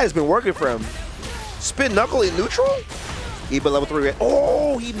has been working for him. Spin knuckle in neutral? Eba level 3.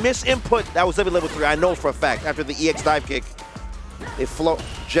 Oh, he missed input. That was level 3. I know for a fact. After the EX dive kick, it float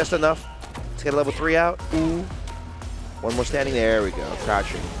just enough to get a level 3 out. Ooh. One more standing. There we go.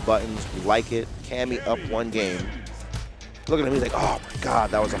 Crouching. Buttons. We like it. Cammy up 1 game. Look at him. He's like, oh my God,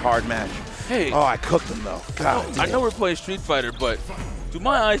 that was a hard match. Hey. Oh, I cooked him though. God I damn. know we're playing Street Fighter, but do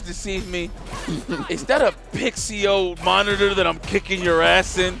my eyes deceive me? Is that a Pixio monitor that I'm kicking your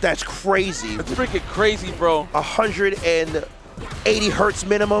ass in? That's crazy. That's freaking crazy, bro. 180 hertz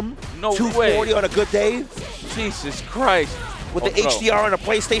minimum. No 240 way. on a good day. Jesus Christ. With the HDR on a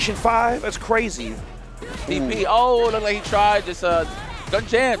PlayStation 5. That's crazy. DP. Oh, look like he tried this gun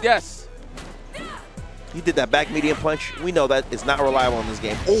jammed. Yes. He did that back medium punch. We know that it's not reliable in this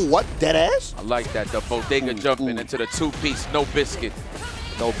game. Oh, what? Dead ass? I like that. The bodega jumping into the 2-piece. No biscuit.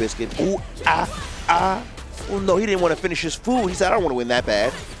 No biscuit. Ooh, ah. Oh, no, he didn't want to finish his food. He said, I don't want to win that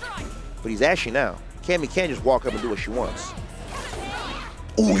bad. But he's ashy now. Cammy can't just walk up and do what she wants.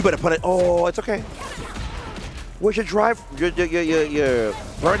 Ooh, you better put it. Oh, it's okay. Where's your drive? Your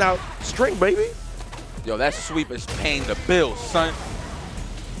burnout string, baby? Yo, that sweep is paying the bills, son.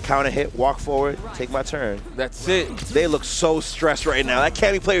 Counter hit, walk forward, take my turn. That's it. They look so stressed right now. That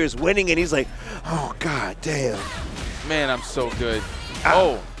Cammy player is winning, and he's like, oh, God damn. Man, I'm so good.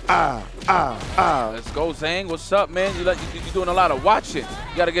 Let's Let's go, Zang. What's up, man? You're doing a lot of watching.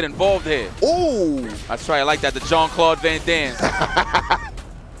 You got to get involved here. Ooh. That's right. I like that. The Jean-Claude Van Damme.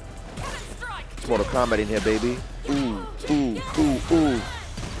 It's Mortal Kombat in here, baby. Ooh.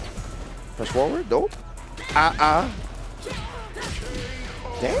 Press forward. Dope.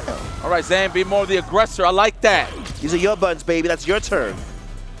 Damn. All right, Zan, be more the aggressor. I like that. These are your buttons, baby. That's your turn.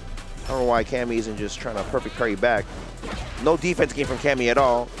 I don't know why Cammy isn't just trying to perfect parry back. No defense came from Cammy at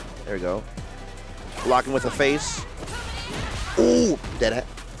all. There we go. Blocking with the face. Ooh, the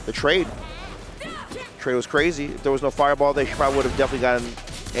trade. Trade was crazy. If there was no fireball there, she probably would have definitely gotten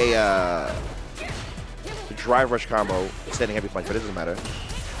a drive rush combo, extending heavy punch, but it doesn't matter.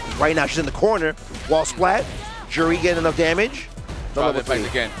 Right now, she's in the corner. Wall splat. Jury getting enough damage. No level 3.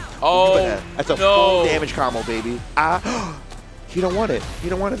 Again. Oh, that's a full damage combo, baby. He don't want it. He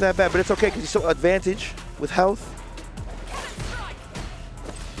don't want it that bad, but it's okay because he's still advantage with health.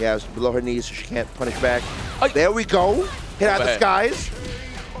 Yeah, it's below her knees, so she can't punish back. There we go. Hit out the skies.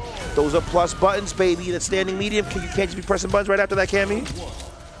 Those are plus buttons, baby. That standing medium. You can't just be pressing buttons right after that, Cammy.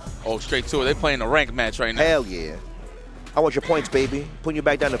 Oh, straight to it. They're playing a rank match right now. Hell yeah. I want your points, baby. Putting you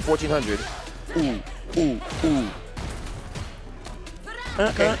back down to 1,400. Ooh.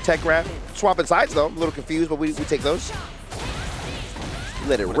 Okay, tech grab. Swapping sides, though. I'm a little confused, but we take those.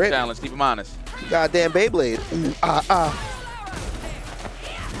 Let it rip. Challenge. Keep him honest. Goddamn Beyblade. Ooh,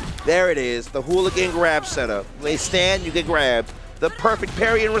 There it is. The hooligan grab setup. They stand, you get grabbed. The perfect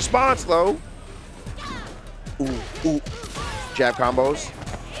parry and response, though. Ooh. Jab combos.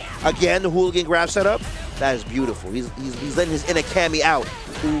 Again, the hooligan grab setup. That is beautiful. He's letting his inner Cammy out.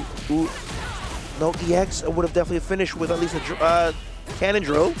 Ooh. No EX. I would have definitely finished with at least a cannon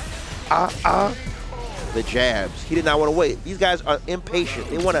drill. The jabs. He did not want to wait. These guys are impatient.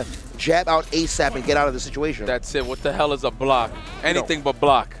 They want to jab out ASAP and get out of the situation. That's it. What the hell is a block? Anything but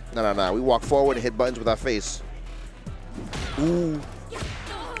block. No. We walk forward and hit buttons with our face. Ooh.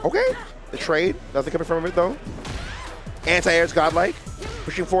 Okay. The trade. Nothing coming from it, though. Anti-air is godlike.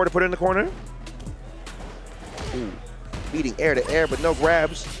 Pushing forward to put it in the corner. Ooh. Beating air to air, but no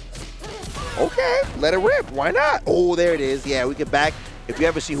grabs. Okay. Let it rip. Why not? Oh, there it is. Yeah, we get back. If you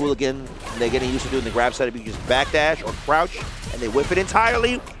ever see Hooligan, and they're getting used to doing the grab setup, you just backdash or crouch, and they whip it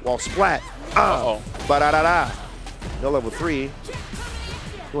entirely while splat. Ba-da-da-da. No level 3. He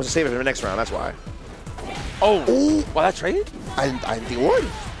wants to save it for the next round, that's why. Oh. Ooh. Well, that trade? I didn't think it would.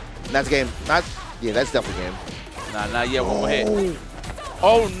 And that's game. Yeah, that's definitely game. Nah, not yet. One more hit.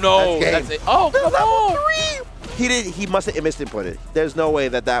 Oh, no. That's it. Oh, come on. 3. He must have missed input it. There's no way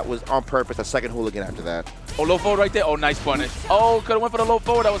that was on purpose. A second hooligan after that. Oh, low forward right there. Oh, nice punish. Oh, could have went for the low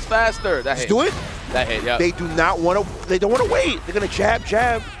forward. That was faster. That hit. Do it. That hit. Yeah. They do not want to. They don't want to wait. They're gonna jab.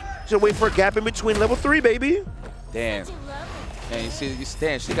 Just wait for a gap in between level 3, baby. Damn. Man,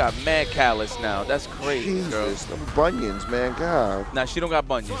 damn, she got mad callous now. That's crazy, Jesus, girl. them bunions, man. God. Nah, she don't got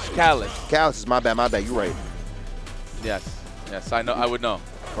bunions. Callous. Callous is my bad. You right. Yes, I know. I would know.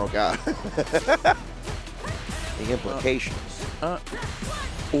 Oh God. The implications.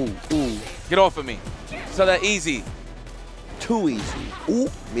 Ooh. Get off of me. So that easy. Too easy. Ooh.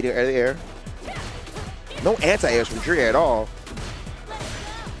 Medium air to air. No anti-airs from Drea at all.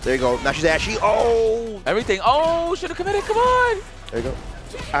 There you go. Now she's ashy. Oh. Everything. Oh, should have committed. Come on. There you go.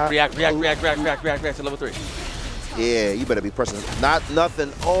 React to level 3. Yeah, you better be pressing.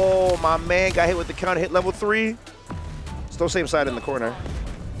 Nothing. Oh, my man got hit with the counter hit level 3. Still same side in the corner.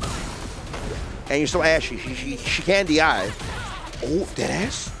 And you're still ashy. She can DI. Oh, dead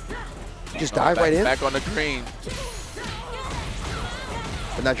ass. Just dive right in. Back on the green.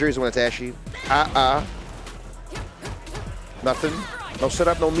 But now Drea's the one that's ashy. Nothing. No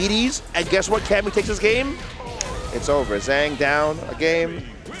setup, no meaties. And guess what? Cammy takes this game. It's over. Zhang down a game.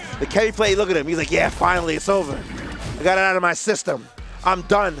 The Cammy play, look at him. He's like, yeah, finally, it's over. I got it out of my system. I'm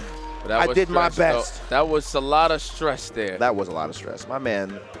done. I did my best. That was a lot of stress there. That was a lot of stress. My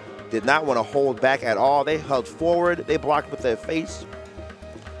man did not want to hold back at all. They held forward. They blocked with their face.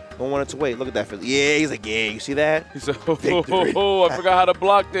 No one wanted to wait. Look at that. Yeah, he's like, yeah, you see that? He's like, oh, I forgot how to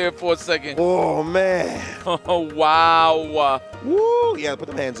block there for a second. Oh, man. Oh, wow. Woo. Yeah, put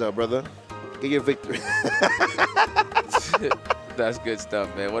them hands up, brother. Get your victory. That's good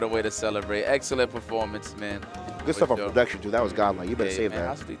stuff, man. What a way to celebrate. Excellent performance, man. Good stuff on production, too. That was godlike. You better save that.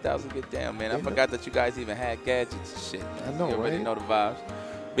 How's 3,000 get down, man? I forgot that you guys even had gadgets and shit. I know, you already right? know the vibes.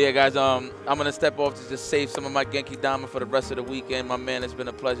 But yeah, guys, I'm going to step off to just save some of my Genki Diamond for the rest of the weekend. My man, it's been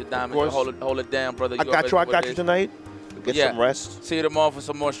a pleasure, Diamond. Hold it down, brother. I got you tonight. Get some rest. See you tomorrow for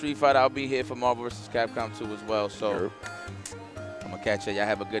some more Street Fighter. I'll be here for Marvel vs. Capcom 2 as well. So I'm going to catch you. Y'all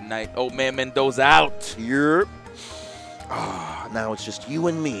have a good night. Old man Mendoza out. Yep. Now it's just you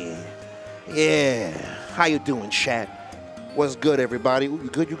and me. Yeah. How you doing, chat? What's good, everybody? Ooh, you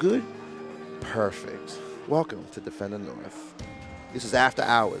good? You good? Perfect. Welcome to Defend the North. This is After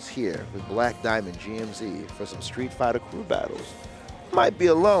Hours here with Black Diamond GMZ for some Street Fighter crew battles. Might be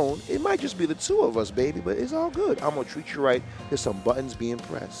alone. It might just be the two of us, baby, but it's all good. I'm going to treat you right. There's some buttons being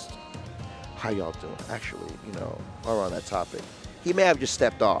pressed. How y'all doing? Actually, you know, around that topic. He may have just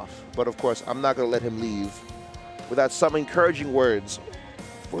stepped off, but of course, I'm not going to let him leave without some encouraging words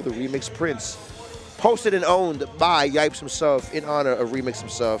for the Remix Prince. Posted and owned by Yipes himself in honor of Remix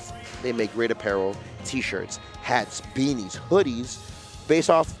himself. They make great apparel, t-shirts, hats, beanies, hoodies, based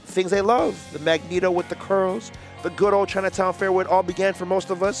off things they love. The Magneto with the curls, the good old Chinatown Fair where it all began for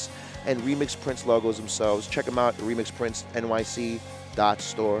most of us, and Remix Prince logos themselves. Check them out at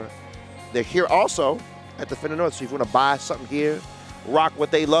remixprincenyc.store. They're here also at the Defend the North, so if you want to buy something here, rock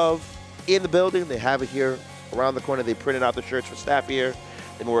what they love in the building, they have it here around the corner. They printed out the shirts for staff here.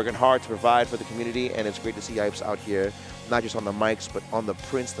 They've been working hard to provide for the community, and it's great to see Yipes out here, not just on the mics, but on the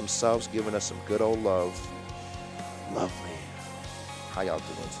prints themselves, giving us some good old love. Lovely. How y'all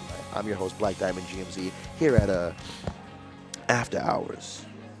doing tonight? I'm your host, Black Diamond GMZ, here at After Hours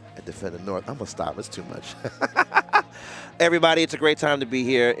at Defend the North. I'm going to stop. It's too much. Everybody, it's a great time to be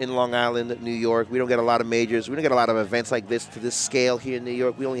here in Long Island, New York. We don't get a lot of majors. We don't get a lot of events like this to this scale here in New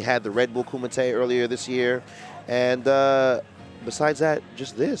York. We only had the Red Bull Kumite earlier this year. And besides that,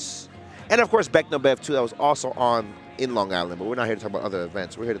 just this. And, of course, Beck No Bev, too, that was also on in Long Island. But we're not here to talk about other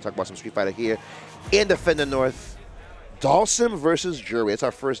events. We're here to talk about some Street Fighter here in Defend the North. Dawson versus Jury. It's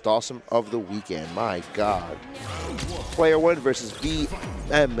our first Dawson of the weekend. My God. Player 1 versus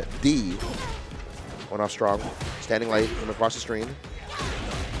BMD. One off strong. Standing light from across the screen.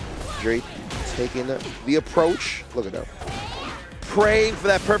 Jury taking the approach. Look at him. Praying for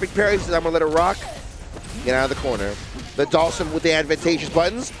that perfect parry. He says, I'm going to let it rock. Get out of the corner. The Dawson with the advantageous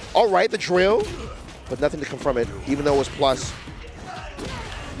buttons. All right, the drill. But nothing to come from it, even though it was plus.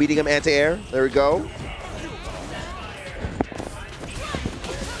 Beating him anti-air. There we go.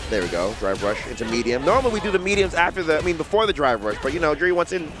 There we go. Drive rush into medium. Normally we do the mediums before the drive rush. But, you know, Jury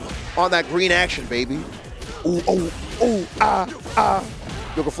wants in on that green action, baby. Ooh, oh, ooh, ah.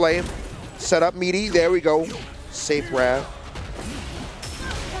 Yoga Flame. Set up meaty. There we go. Safe grab.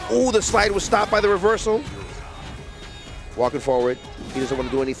 Ooh, the slide was stopped by the reversal. Walking forward. He doesn't want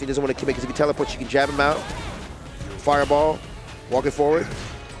to do anything. He doesn't want to commit because if he teleports, you can jab him out. Fireball. Walking forward.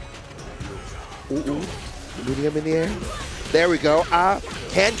 Ooh. Meeting him in the air. There we go.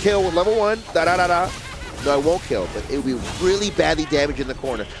 Hand kill with level 1. Da-da-da-da. No, it won't kill, but it will be really badly damaged in the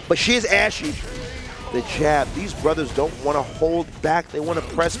corner. But she is ashy. The jab. These brothers don't want to hold back. They want to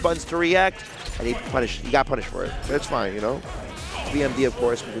press buttons to react. And he got punished for it. That's fine, you know. BMD, of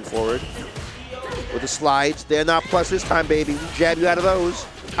course, moving forward. With the slides. They're not plus this time, baby. We jab you out of those.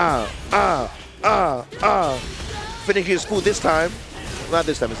 Finishing his food this time. Not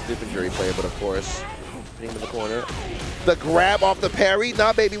this time, it's a different jury player, but of course. Hitting him in the corner. The grab off the parry.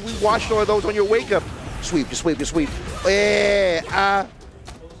 Nah, baby, we watched all of those on your wake up. Sweep, just sweep, just sweep. Yeah,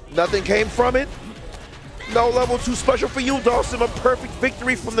 nothing came from it. No level 2 special for you, Dawson. A perfect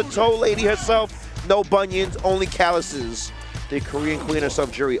victory from the toe lady herself. No bunions, only calluses. The Korean queen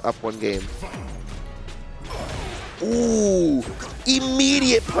herself, Jury, up 1 game. Ooh,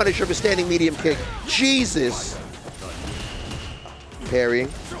 immediate punish of a standing medium kick. Jesus. Parrying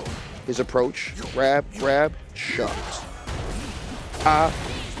his approach. Grab, chucked.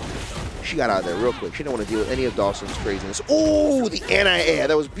 She got out of there real quick. She didn't want to deal with any of Dawson's craziness. Ooh, the anti-air.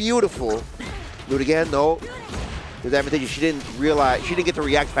 That was beautiful. Do it again? No. It was advantageous. She didn't get to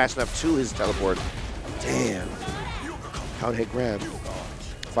react fast enough to his teleport. Damn. Count hit grab.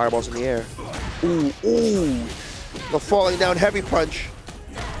 Fireballs in the air. Ooh. The falling down heavy punch.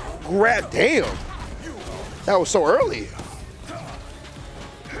 Grab. Damn. That was so early.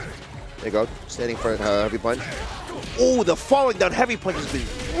 There you go. Standing for heavy punch. Ooh, the falling down heavy punch has been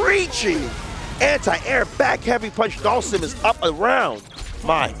reaching. Anti-air back heavy punch. Dawson is up around.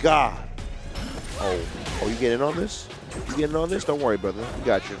 My God. Oh, you getting in on this? You getting on this? Don't worry, brother. We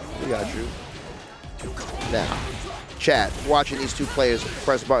got you. Now, chat, watching these two players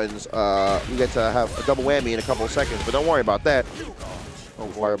press buttons, we get to have a double whammy in a couple of seconds, but don't worry about that. Oh,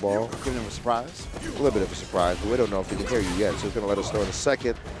 fireball. Giving him a surprise. A little bit of a surprise, but we don't know if we can hear you yet, so it's going to let us know in a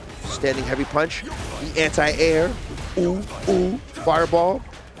second. Standing heavy punch. The anti-air. Ooh. Fireball.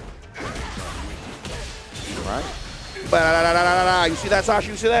 All right. You see that,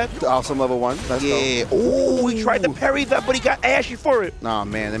 Sasha? You see that? Awesome level 1. Let's go. Ooh, he tried to parry that, but he got ashy for it. Nah,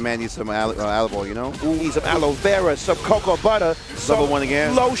 man, that man needs some aloe, you know? Ooh, needs some aloe vera, some cocoa butter, level 1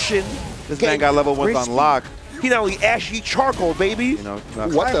 again. Lotion. This man got level 1 on lock. He not only ashy charcoal, baby. You know,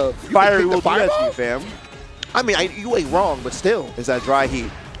 what the? Fiery will do that to you, fam. I mean, you ain't wrong, but still. It's that dry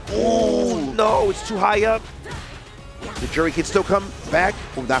heat. Ooh, no, it's too high up. The jury can still come back.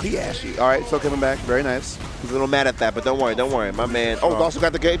 Oh, now he ashy. All right, still coming back. Very nice. He's a little mad at that, but don't worry. My man. Oh, Dawson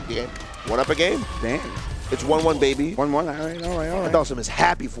got the game. Yeah. 1 up a game. Dang. It's 1-1, baby. 1-1. All right. Dawson is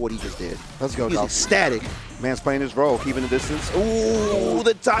happy for what he just did. Let's go, He's Dawson. ecstatic. Man's playing his role, keeping the distance. Ooh,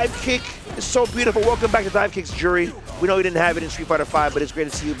 the dive kick is so beautiful. Welcome back to Dive Kicks, Jury. We know you didn't have it in Street Fighter V, but it's great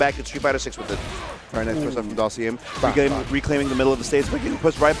to see you back in Street Fighter 6 with it. Very nice first up from Dawson. Reclaiming the middle of the stage, but getting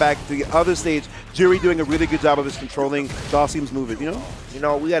pushed right back to the other stage. Jury doing a really good job of his controlling Dawson's movement, you know? You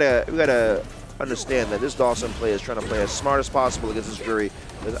know, we gotta understand that this Dawson player is trying to play as smart as possible against this Jury.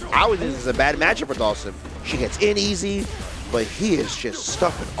 I would think this is a bad matchup for Dawson. She gets in easy, but he is just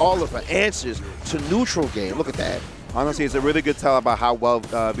stuffing all of her answers to neutral game. Look at that. Honestly, it's a really good tell about how well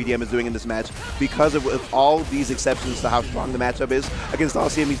VDM is doing in this match because of all these exceptions to how strong the matchup is. Against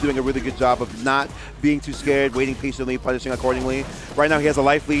Dawson, he's doing a really good job of not being too scared, waiting patiently, punishing accordingly. Right now, he has a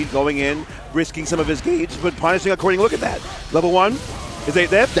life lead going in, risking some of his gauge, but punishing accordingly. Look at that. Level 1. Is it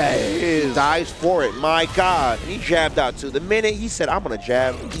there? That is. Dies for it. My God. And he jabbed out too. The minute he said, I'm going to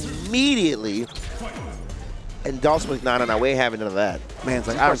jab, immediately. And Dawson was like, nah, we ain't having none of that. Man, it's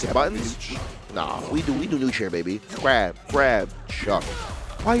like, I don't see buttons. Nah, we do new chair, baby. Grab, chuck.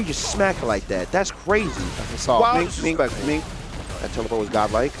 Why you just smack her like that? That's crazy. That's assault. Wow, Mink. That teleport was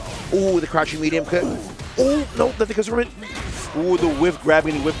godlike. Ooh, the crouching medium cut. Ooh, nope, nothing comes from it. Ooh, the whiff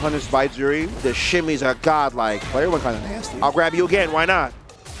grabbing and whiff punish by Jury. The shimmies are godlike. Player one kind of nasty. I'll grab you again, why not?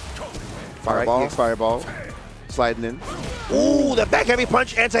 Fireball. Right, fireball. Sliding in. Ooh, the back heavy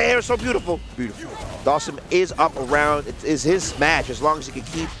punch, anti-air is so beautiful. Beautiful. Dawson is up around. It is his match as long as he can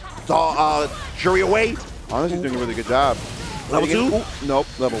keep Jury away. Honestly, he's doing a really good job. Level 2? Ooh, nope,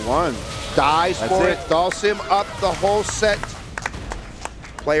 level 1. Dies That's for it. it. Dawson up the whole set.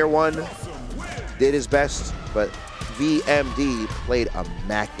 Player 1 did his best, but VMD played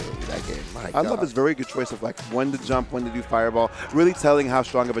immaculately that game. My God. I love his very good choice of like when to jump, when to do fireball, really telling how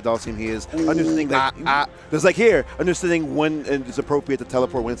strong of a Dawson he is. Ooh, understanding that there's like here, understanding when it's appropriate to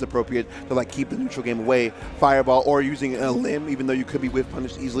teleport, when it's appropriate to like keep the neutral game away, fireball, or using a limb, even though you could be whiff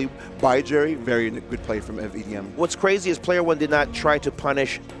punished easily by Jury. Very good play from VDM. What's crazy is player 1 did not try to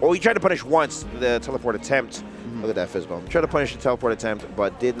punish, or he tried to punish once the teleport attempt. Look at that fist bump. Tried to punish the teleport attempt,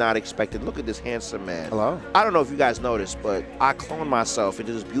 but did not expect it. Look at this handsome man. Hello? I don't know if you guys noticed, but I cloned myself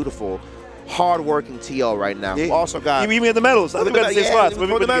into this beautiful, hard-working TL right now. Yeah. Also got... You mean the medals? I think we got the same spots. For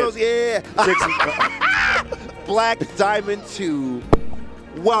the medals, yeah. Black Diamond 2.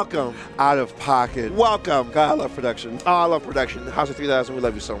 Welcome. Out of pocket. Welcome. God, I love production. Oh, I love production. House of 3000, we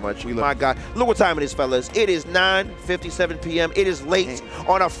love you so much. My God. Look what time it is, fellas. It is 9:57 p.m. It is late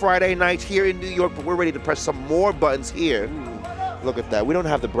on a Friday night here in New York, but we're ready to press some more buttons here. Look at that. We don't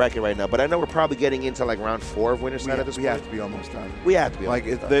have the bracket right now, but I know we're probably getting into like round 4 of Winner's Night at this point. We have to be almost done. We have to be like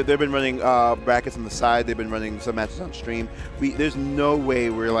they've been running brackets on the side. They've been running some matches on stream. There's no way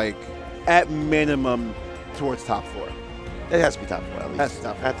we're like at minimum towards top 4. It has to be top 4 at least. That's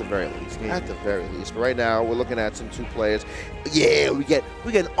top 4. At the very least. Yeah. At the very least. But right now, we're looking at some 2 players. Yeah, we get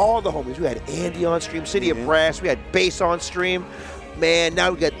all the homies. We had Andy on stream, City of Brass. We had Bass on stream. Man,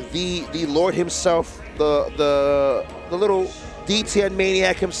 now we got the Lord himself, the little DTN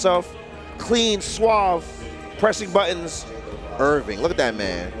maniac himself, clean, suave, pressing buttons. Irving, look at that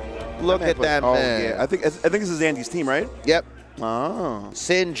man. Look at that man. Yeah, I think this is Andy's team, right? Yep. Oh.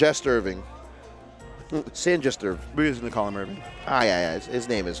 Sin Just Irving. Sin Just Irving. We're just gonna call him Irving. Yeah. His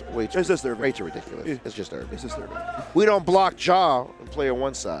name is way too, it's just Irving. Way too ridiculous. It's just Irving. It's just Irving. We don't block Jaw and player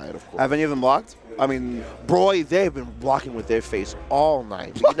one side, of course. Have any of them blocked? I mean, Broy, they've been blocking with their face all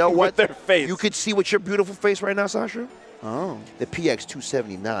night. But you know what? With their face. You could see with your beautiful face right now, Sasha. Oh. The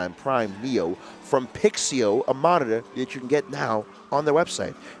PX279 Prime Neo from Pixio, a monitor that you can get now on their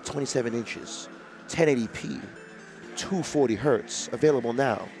website. 27 inches, 1080p, 240 hertz, available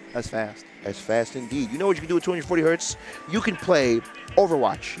now. That's fast. That's fast indeed. You know what you can do with 240 hertz? You can play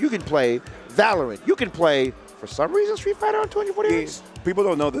Overwatch. You can play Valorant. You can play, for some reason, Street Fighter on 240 hertz. People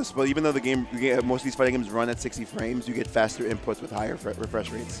don't know this, but even though most of these fighting games run at 60 frames, you get faster inputs with higher refresh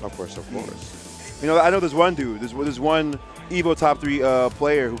rates. Of course, of course. You know, I know there's one dude. There's one Evo top 3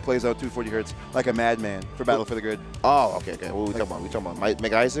 player who plays out 240 hertz like a madman for Battle for the Grid. Oh, okay. What are we talking about? We talking about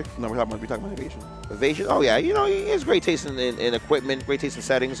Meg Isaac? No, we're talking about Evasion. Evasion? Oh yeah, you know he has great taste in equipment, great taste in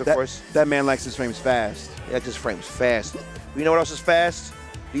settings, of course. That man likes his frames fast. He likes his frames fast. You know what else is fast?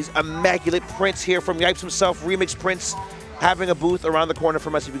 These immaculate prints here from Yipes himself, Remix Prints, having a booth around the corner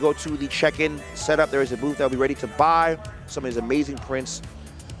from us. If you go to the check-in setup, there is a booth that will be ready to buy some of his amazing prints.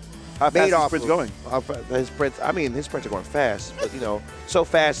 How fast is his prints going? His prints, I mean, his prints are going fast, but you know, so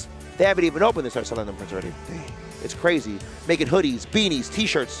fast, they haven't even opened. They start selling them prints already. It's crazy. Making hoodies, beanies,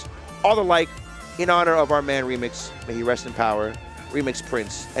 t-shirts, all the like, in honor of our man Remix. May he rest in power. Remix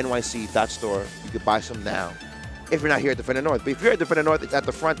Prints, NYC.store. You can buy some now. If you're not here at Defender North. But if you're at Defender North, it's at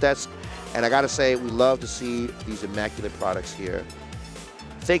the front desk. And I gotta say, we love to see these immaculate products here.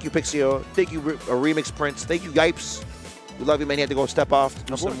 Thank you, Pixio. Thank you, Remix Prints. Thank you, Yipes. We love you, man. He had to go step off to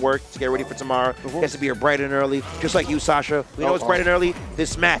do some work to get ready for tomorrow. He has to be here bright and early, just like you, Sasha. We know it's bright and early.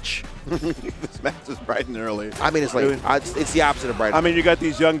 This match. This match is bright and early. I mean, it's like it's the opposite of bright. I mean, you got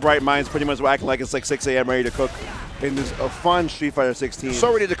these young, bright minds pretty much acting like it's like 6 a.m. ready to cook in this fun Street Fighter 16.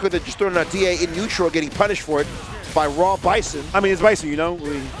 So ready to cook that just throwing a DA in neutral, getting punished for it by Raw Bison. I mean, it's Bison, you know.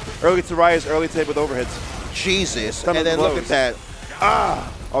 Early to rise, early to hit with overheads. Jesus. And then look at that.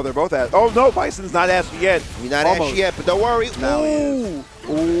 Oh, they're both ass. Oh, no, Bison's not ashy yet. He's not ashy yet, but don't worry. Now he is.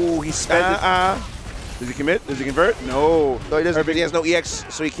 Ooh, he spent it. Does he commit? Does he convert? No. No, he doesn't. He has no EX,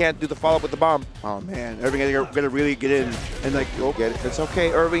 so he can't do the follow-up with the bomb. Oh, man. Irving got to really get in and, like, get it. It's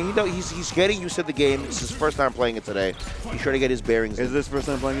okay, Irving. He's getting used to the game. This is his first time playing it today. He's trying to get his bearings. Is this first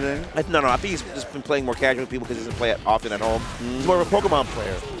time playing today? No. I think he's just been playing more casual with people because he doesn't play it often at home. He's more of a Pokemon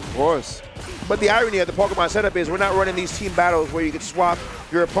player. Of course. But the irony of the Pokemon setup is we're not running these team battles where you can swap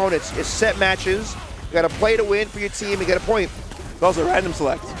your opponents. It's set matches. You got to play to win for your team and get a point. It's also random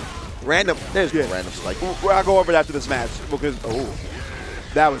select. Random. There's no random select. I'll go over it after this match because,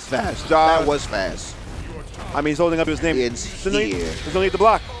 that was fast. That was fast. I mean, he's holding up his name. It's here. There's no need to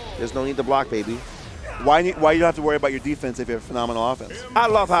block. There's no need to block, baby. Why you don't have to worry about your defense if you have phenomenal offense? I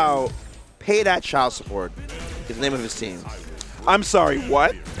love how Pay That Child Support is the name of his team. I'm sorry,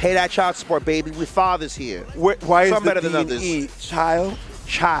 what? Pay that child support, baby. We fathers here. Why is some better than others?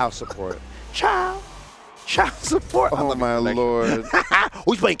 Child support. Child support. Oh, my Lord.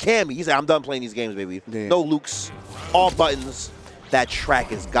 He's playing Cammy. He said, I'm done playing these games, baby. Damn. No Lukes, all buttons. That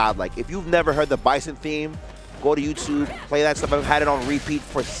track is godlike. If you've never heard the Bison theme, go to YouTube, play that stuff. I've had it on repeat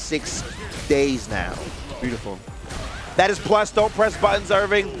for 6 days now. Beautiful. That is plus. Don't press buttons,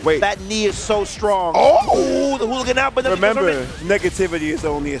 Irving. Wait. That knee is so strong. Oh! The hooligan out. But remember, negativity is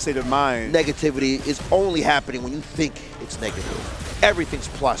only a state of mind. Negativity is only happening when you think it's negative. Everything's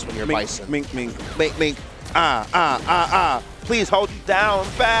plus when you're mink, Bison. Mink, mink. Mink, mink. Please hold it down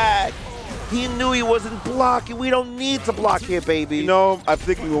back. He knew he wasn't blocking. We don't need to block here, baby. You know, I'm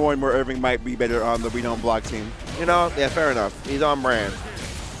thinking more and more Irving might be better on the we don't block team. You know? Yeah, fair enough. He's on brand.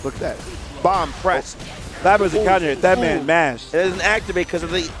 Look at that. Bomb press. That was a counter hit. That man mashed. It doesn't activate because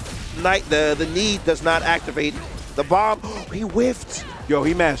of the the knee does not activate. The bomb, he whiffed. Yo,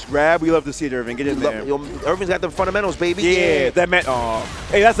 he mashed grab. We love to see it, Irving. Get in there. Yo, Irving's got the fundamentals, baby. Yeah, that meant. Oh,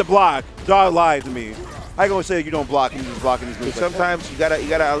 hey, that's a block. Dog lied to me. I gonna say you don't block. You just blocking these moves. Sometimes you gotta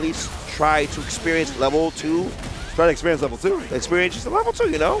at least try to experience level 2. Try to experience level 2. Experience just a level 2,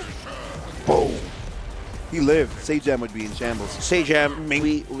 you know. Boom. He lived. Sajam would be in shambles. Sajam,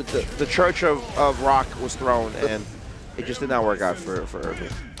 the Church of Rock was thrown, and it just did not work out for Irving.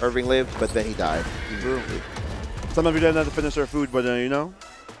 Irving lived, but then he died. Sometimes we don't have to finish our food, but you know,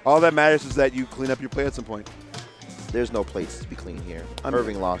 all that matters is that you clean up your plate at some point. There's no plates to be clean here.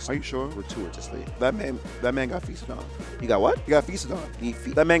 Irving lost. Are you sure? Gratuitously. That man got feasted on. You got what? He got feasted on.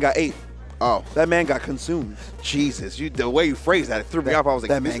 That man got ate. Oh. That man got consumed. Jesus, the way you phrased that, it threw me off. I was like,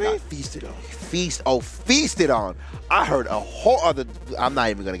 that man got feasted on. Feasted on. I heard a whole other, I'm not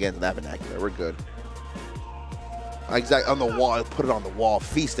even going to get into that vernacular. We're good. Exactly, on the wall, put it on the wall,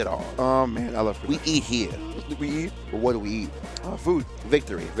 feasted on. Oh, man, I love food. We eat here. We eat? But what do we eat? Food.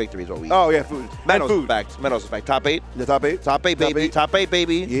 Victory. Victory is what we eat. Oh, yeah, food. Meadows food. Effect. Meadows Effect. Top 8? The top 8? Top 8, baby. Top 8,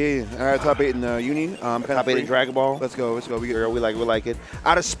 baby. Yeah. All right, top 8 in Uni. Top 8 in Dragon Ball. Let's go. We like it.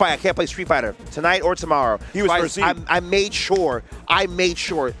 Out of spite, I can't play Street Fighter tonight or tomorrow. He was first seed. I made sure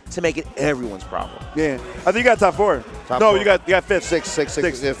to make it everyone's problem. Yeah. I think you got top 4. Top no, 4. you got 5th.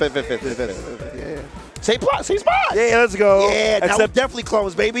 6. Yeah, fifth. Yeah. Same spot. Yeah, let's go. Yeah, now Except we're definitely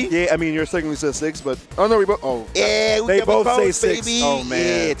close, baby. Yeah, I mean, your secondly says 6, but oh no, we both. Oh, yeah, they both say 6. Baby. Oh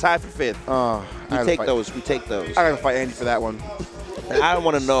man, yeah, tied for 5th. Oh, we take those. I gotta fight Andy for that one. And I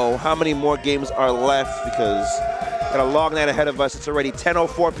want to know how many more games are left because got a long night ahead of us. It's already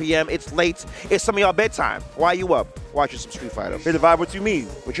 10:04 p.m. It's late. It's some of y'all bedtime. Why are you up? Watching some Street Fighter. Here to vibe. What you mean?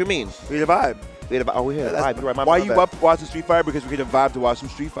 What you mean? Here to vibe. Oh, we're here to vibe. You're right. Why are you up watching Street Fighter? Because we're here to vibe to watch some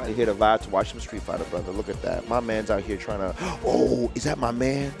Street Fighter. We're here to vibe to watch some Street Fighter, brother. Look at that. My man's out here trying to. Oh, is that my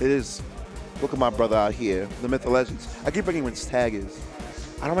man? It is. Look at my brother out here. The myth, the legends. I keep forgetting what his tag is.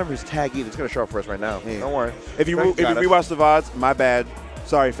 I don't remember his tag either. It's gonna show up for us right now. Yeah. Don't worry. If you rewatch the VODs, my bad.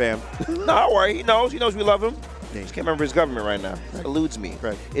 Sorry, fam. No, don't worry. He knows. He knows we love him. Yeah. Just can't remember his government right now. It eludes me.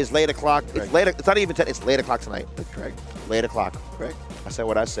 Correct. It's late o'clock. It's late. It's not even 10. It's late o'clock tonight. Correct. Late o'clock. Correct. I said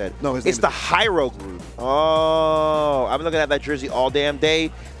what I said. No, it's the Hyro group. Oh, I've been looking at that jersey all damn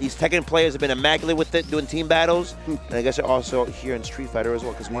day. These Tekken players have been immaculate with it, doing team battles. And I guess they're also here in Street Fighter as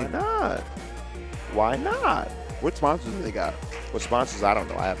well, because why not? Why not? What sponsors do they got? What sponsors? I don't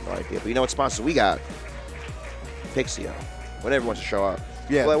know. I have no idea. But you know what sponsors we got? Pixio. Whenever wants to show up.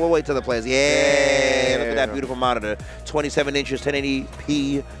 Yeah. We'll wait till the players. Yeah. Look at that beautiful monitor. 27 inches,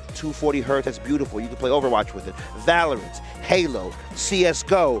 1080p, 240 hertz. That's beautiful. You can play Overwatch with it. Valorant, Halo,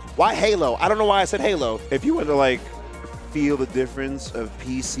 CSGO. Why Halo? I don't know why I said Halo. If you want to like feel the difference of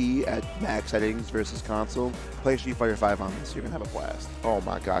PC at max settings versus console, play Street Fighter 5 on this. You're gonna have a blast. Oh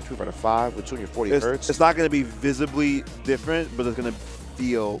my gosh, Street Fighter 5 with 240 hertz. It's not gonna be visibly different, but it's gonna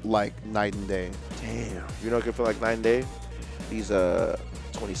feel like night and day. Damn. You know what can feel like night and day? These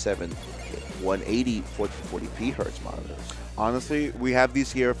 27 180 1440p hertz monitors. Honestly, we have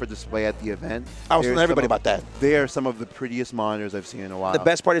these here for display at the event. I was telling everybody about that. They are some of the prettiest monitors I've seen in a while. The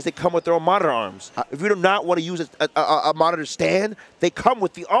best part is they come with their own monitor arms. If you do not want to use a monitor stand, they come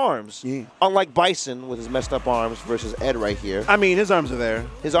with the arms. Yeah. Unlike Bison with his messed up arms versus Ed right here. I mean, his arms are there.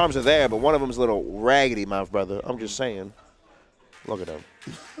 His arms are there, but one of them's a little raggedy mouth, brother. I'm just saying. Look at him.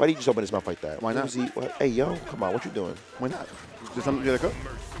 Why did you just open his mouth like that? Why not? Hey, yo, come on, what you doing? Why not? Just something you gotta cook?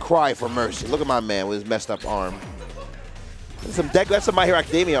 Cry for mercy. Look at my man with his messed up arm. That's some My Hero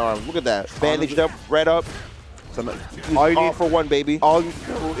Academia arm. Look at that. Bandaged up, red up. All you need for one, baby. All you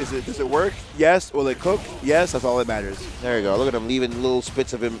know is does it work? Yes. Will it cook? Yes. That's all that matters. There you go. Look at him leaving little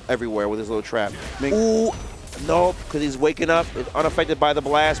spits of him everywhere with his little trap. Ooh, nope, because he's waking up. It's unaffected by the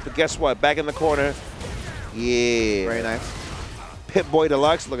blast, but guess what? Back in the corner. Yeah. Very nice. Pip-Boy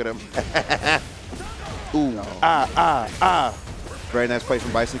Deluxe. Look at him. Ooh. Very nice play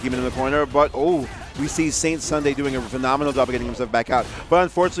from Bison, keeping him in the corner. But, we see Saint Sunday doing a phenomenal job of getting himself back out. But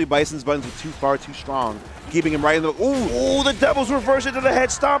unfortunately, Bison's buttons were too far, too strong, keeping him right in the... Ooh, the Devil's reverse into the head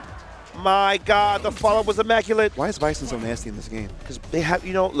stomp. My God, the follow-up was immaculate. Why is Bison so nasty in this game? Because they have,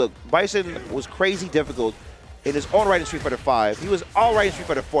 look, Bison was crazy difficult in his own right in Street Fighter 5. He was all right in Street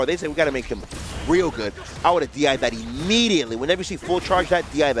Fighter 4. They said we got to make him real good. I would have DI'd that immediately. Whenever you see full charge that,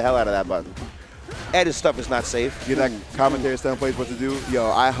 DI the hell out of that button. And his stuff is not safe. Get that commentary template what to do.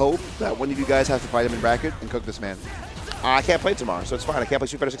 Yo, I hope that one of you guys has to fight him in bracket and cook this man. I can't play tomorrow, so it's fine. I can't play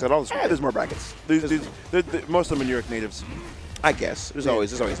Street Fighter 6 at all this week. Yeah, there's more brackets. Most of them are New York natives. I guess. There's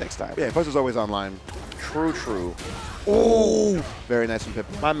always next time. Yeah, plus there's always online. True. Ooh. Very nice from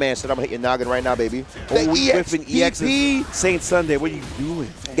Pip-Boy. My man said I'm going to hit your noggin right now, baby. Oh, The whiffing EX. Saint Sunday, what are you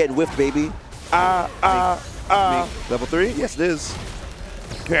doing? Getting whiffed, baby. Level 3? Yes, it is.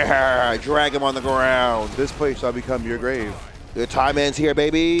 Drag him on the ground. This place shall become your grave. The time ends here,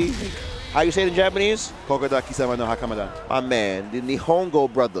 baby. How you say it in Japanese? Kokoda Kisama no Hakamada. My man, the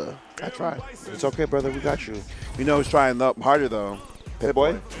Nihongo brother. I tried. It's okay, brother. We got you. You know who's trying up harder, though?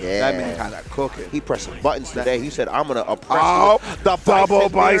 Pip-Boy? Yeah. That man kind of cooking. He pressing buttons today. He said, I'm going to oppress the double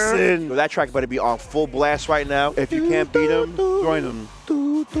bison. So that track better be on full blast right now. If you can't beat him, join him.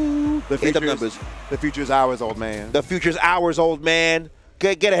 The future's ours, old man. The future's ours, old man.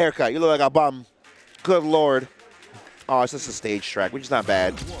 Get a haircut. You look like a bum. Good Lord. Oh, it's just a stage track, which is not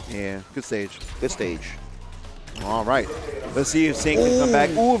bad. Yeah, good stage. Good stage. All right. Let's see if Saint can come back.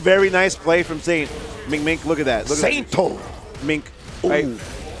 Ooh, very nice play from Saint. Mink, look at that. Look Sainto. At that. Mink. Right.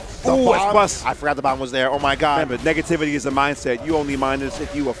 Bus. I forgot the bomb was there. Oh, my God. Remember, negativity is a mindset. You only mind us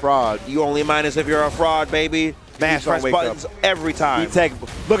if you a fraud. You only mind us if you're a fraud, baby. Man, press buttons every time.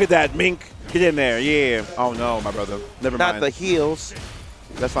 Look at that, Mink. Get in there. Yeah. Oh, no, my brother. Never mind. Not the heels.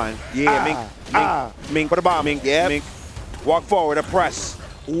 That's fine. Yeah, Mink. Put a bomb. Mink. Yeah. Mink. Walk forward and press.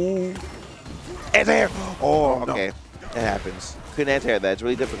 Ooh. Anti-air. Oh, okay. No. It happens. Couldn't anti-air that. It's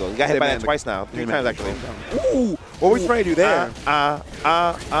really difficult. You got hit by that twice now. 3 times, actually. Ooh. What were you trying to do there?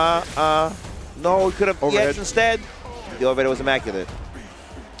 No, he could have Overhead. EX instead. The overhead was immaculate.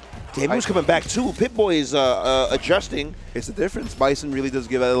 Damn, he was coming back, too. Pip-Boy is adjusting. It's the difference. Bison really does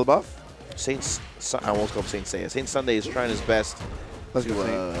give that a little buff. I almost called Saint Seiya. Saint Sunday is trying his best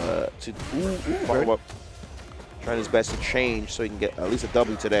trying his best to change so he can get at least a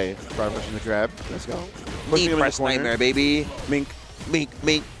W today. Pushing the grab. Let's go. Knee press nightmare, baby. Mink.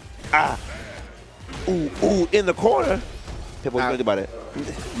 Ooh, in the corner. Pip, what you gonna do about it?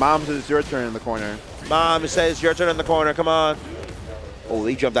 Mom says it's your turn in the corner. Mom, it says your turn in the corner. Come on. Oh,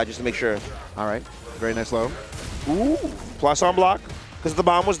 he jumped out just to make sure. All right. Very nice low. Ooh. Plus on block. Because the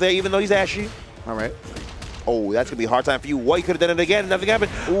bomb was there, even though he's ashy. All right. Oh, that's going to be a hard time for you. What? You could have done it again. Nothing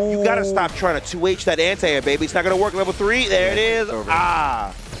happened. Ooh. You got to stop trying to 2H that anti-air, baby. It's not going to work. Level 3. There it is.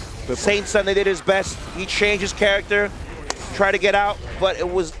 Saint Sunday did his best. He changed his character. Tried to get out, but it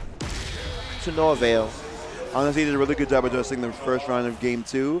was to no avail. Honestly, he did a really good job adjusting the first round of Game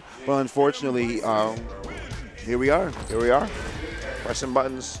 2. But unfortunately, here we are. Pressing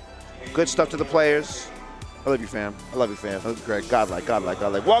buttons. Good stuff to the players. I love you, fam. That was great. Godlike.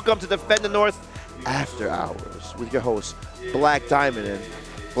 Welcome to Defend the North After Hours with your host, Black Diamond and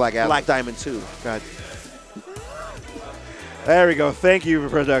Black Diamond 2. God. There we go. Thank you for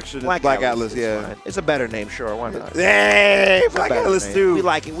production. Black Atlas, yeah. Fine. It's a better name, sure. Why not? Hey, Black Atlas 2. We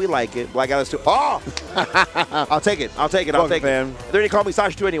like it. Black Atlas 2. Oh! I'll take it. Welcome, fam. They already called me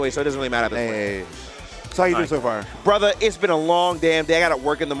Sasha 2 anyway, so it doesn't really matter at this point. Hey. So how you doing so far? Brother, it's been a long damn day. I got to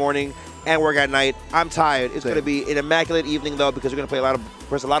work in the morning and work at night. I'm tired. It's going to be an immaculate evening, though, because we're going to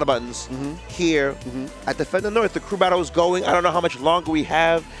press a lot of buttons here at Defend the North. The crew battle is going. I don't know how much longer we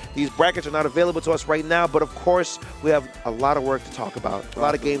have. These brackets are not available to us right now, but of course, we have a lot of work to talk about, a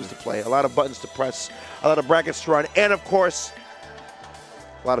lot of games to play, a lot of buttons to press, a lot of brackets to run, and of course,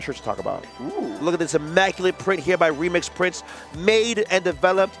 a lot of shirts to talk about. Ooh. Look at this immaculate print here by Remix Prints, made and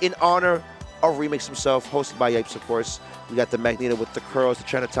developed in honor of Remix himself, hosted by Yipes, of course. We got the Magneto with the curls, the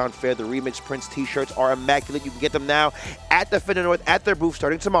Chinatown Fair. The Remix Prince t-shirts are immaculate. You can get them now at Defend the North at their booth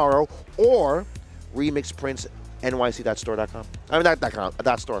starting tomorrow, or remixprintsnyc.store.com. I mean, not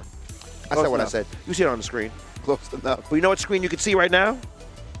 .store. I said what I said. You see it on the screen. Close enough. But you know what screen you can see right now?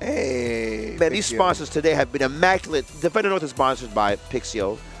 Hey. Man, these sponsors today have been immaculate. Defend the North is sponsored by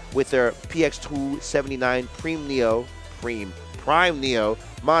Pixio with their PX279 Prime Neo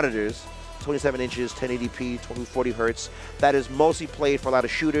monitors. 27 inches, 1080p, 240 hertz. That is mostly played for a lot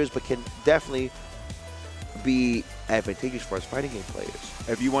of shooters, but can definitely be advantageous for us fighting game players.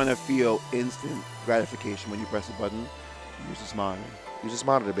 If you want to feel instant gratification when you press a button, use this monitor. Use this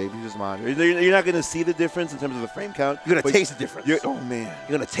monitor, baby. Use this monitor. You're not going to see the difference in terms of the frame count. You're going to taste the difference. Oh man,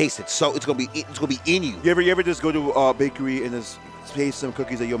 you're going to taste it. So it's going to be in you. You ever just go to a bakery and just taste some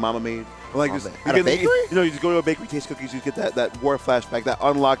cookies that your mama made? Like at a bakery? You know, you just go to a bakery, taste cookies, you get that war flashback, that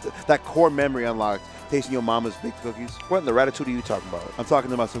unlocked, that core memory unlocked, tasting your mama's baked cookies. What in the Ratatouille are you talking about? I'm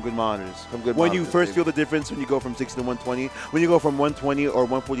talking about some good monitors. When you first feel the difference when you go from 60 to 120, when you go from 120 or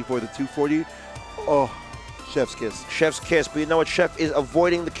 144 to 240, oh, Chef's kiss. Chef's kiss. But you know what Chef is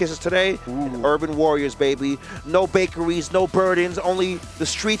avoiding the kisses today? Urban Warriors, baby. No bakeries, no burdens, only the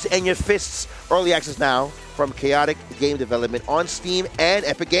streets and your fists. Early access now from Chaotic Game Development on Steam and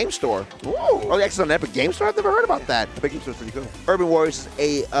Epic Game Store. Ooh. Early access on Epic Game Store? I've never heard about that. Epic Game Store's pretty cool. Urban Warriors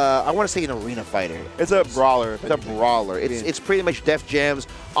is I want to say an arena fighter. It's a brawler. It's a brawler. It's pretty much Def Jam's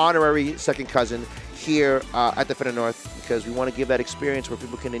honorary second cousin here at the Defender North, because we want to give that experience where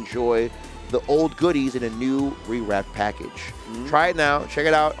people can enjoy the old goodies in a new rewrapped package. Try it now. Check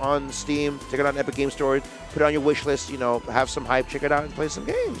it out on Steam. Check it out on Epic Game Store. Put it on your wish list. You know, have some hype. Check it out and play some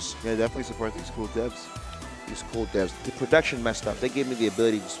games. Yeah, definitely support these cool devs. These cool devs. The production messed up. They gave me the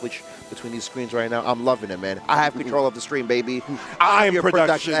ability to switch between these screens right now. I'm loving it, man. I have control of the stream, baby. I am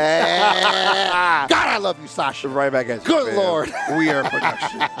production. God, I love you, Sasha. Right back at you. Good man. Lord. We are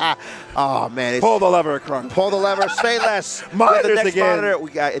production. Oh, man. Pull the lever, Crunk. Pull the lever. Say less. Monitors the next again. Monitor,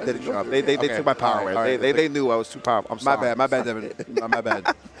 we got it. Did a job. They took my power away. All right. They knew I was too powerful. I'm sorry. My bad, Devin. My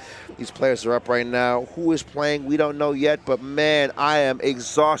bad. These players are up right now. Who is playing? We don't know yet. But, man, I am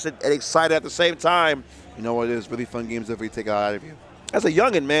exhausted and excited at the same time. You know what it is? Really fun games that we take out of you. As a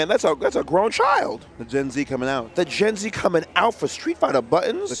youngin', man, that's a grown child. The Gen Z coming out. The Gen Z coming out for Street Fighter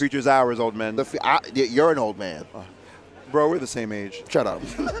buttons. The future's ours, old man. You're an old man. Bro, we're the same age. Shut up.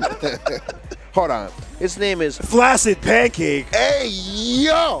 Hold on. His name is Flaccid Pancake. Hey,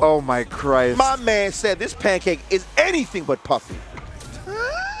 yo. Oh, my Christ. My man said this pancake is anything but puffy.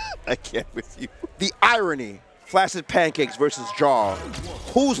 I can't with you. The irony. Flaccid Pancakes versus Jaw.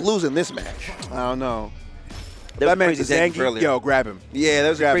 Who's losing this match? I don't know. That man's crazy a Zangy from Zangy. earlier. Yo, grab him. Yeah, that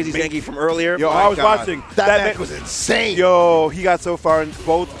was a Grab crazy me. Zangy from earlier. Yo, My I was God. watching. That match was insane. Yo, he got so far in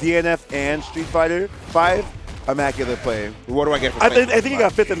both DNF and Street Fighter 5. Immaculate play. What do I get for I think he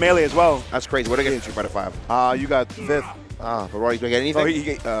got 5th in Melee as well. That's crazy. What do I get for Street Fighter 5? You got 5th. But Roy's going to get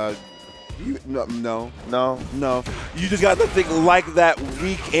anything? Oh, no. No. You just got nothing like that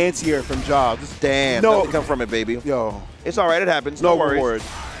weak anti-air from Jaw. Just Damn. No. Nothing come from it, baby. Yo. It's all right. It happens. No worries. reward.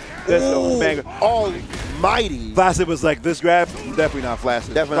 That's no Ooh, banger. almighty. Flaccid was like, this grab, definitely not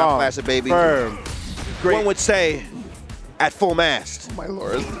Flaccid. Definitely not Flaccid, baby. Firm. Great. One would say at full mast. Oh, my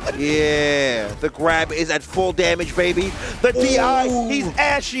Lord. Yeah. The grab is at full damage, baby. The DI, he's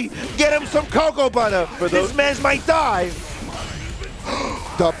ashy. Get him some cocoa butter. This man might die.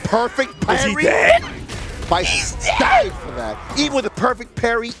 The perfect parry. Is he dead? He's died for that. Even with the perfect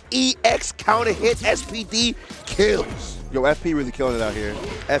parry, EX counter hit, SPD kills. Yo, FP really killing it out here.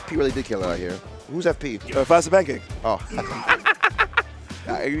 FP really did kill it out here. Who's FP? Flaccid Pancake. Oh.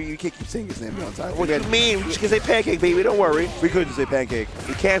 You can't keep saying his name on time. What do you mean? We just can say pancake, baby. Don't worry. We could just say Pancake.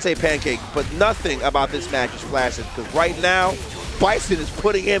 We can say pancake, but nothing about this match is Flaccid, because right now, Bison is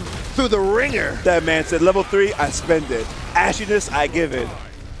putting him through the ringer. That man said, level 3, I spend it. Ashiness, I give it.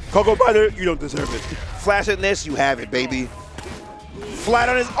 Cocoa butter, you don't deserve it. Flaccidness, you have it, baby. Flat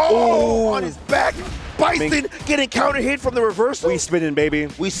on his on his back. Bison getting counter hit from the reversal. We spinning, baby.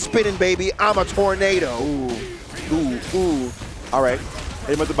 We spinning, baby. I'm a tornado. Ooh. All right.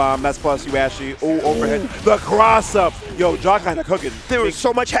 Hit him with the bomb. That's plus you, Ashy. Ooh, overhead. The cross up. Yo, Jaw kind of cooking. There was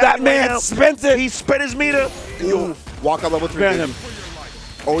so much That happening right man now. spent it. He spent his meter. Yo, Walk out level 3. ban him.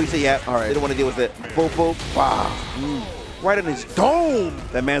 Oh, he said, yeah. All right. Didn't want to deal with it. Boop, boop. Wow. Right in his dome.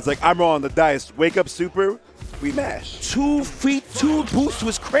 That man's like, I'm rolling the dice. Wake up, super. We mash. 2 feet, 2 boost to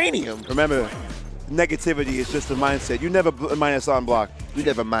his cranium. Remember, negativity is just a mindset. You never minus on block. You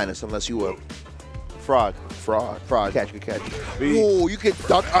never minus unless you were Fraud. Fraud. Catch, good catch. Ooh, you can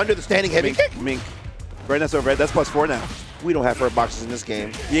duck under the standing heavy kick. Mink. Right, that's over. That's +4 now. We don't have hurt boxes in this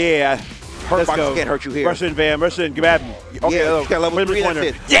game. Yeah. Hurt boxes can't hurt you here. Russian Van. Russian, grab him. Okay, Yeah, you got level 3, that's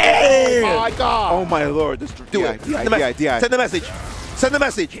it. Yeah! Oh, my God. Oh, my Lord. This Do it. DI. Send the message. Send the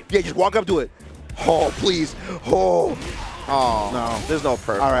message. Yeah, just walk up to it. Oh, please. Oh. No. There's no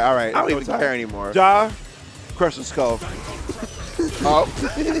perk. All right. I don't even care anymore. Jaw, crush the skull. Oh.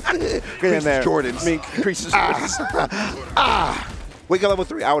 Get in there. Jordans. Mink, creases. Wake up level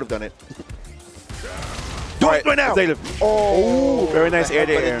 3. I would have done it. Do it right now. Oh, very nice air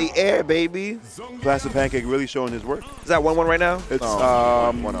to But air. in the air, baby. Flaccid Pancake really showing his work. Is that 1-1 right now? It's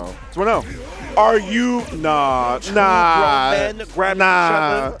 1-0. It's 1-0. Are you nah? Grown men grab each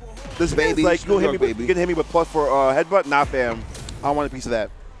other. This Baby, baby, like New you York hit me, baby. you can hit me with +4 headbutt. Nah, fam. I don't want a piece of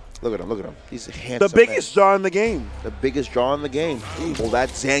that. Look at him. He's a handsome The biggest jaw in the game. man. The biggest draw in the game. Well, that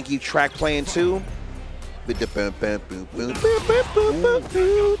Zanky track playing too. Maybe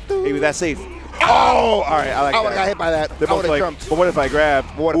that's safe. Oh, all right. I like I would have got that. hit by that. They're I both would have like, jumped. but what if I grab?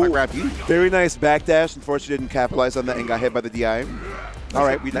 But what if I grab you? Very nice backdash. Unfortunately, didn't capitalize on that and got hit by the DI. All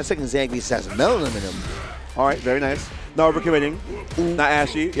right. That second Zanky has melanin in him. All right. Very nice. No overcommitting. Not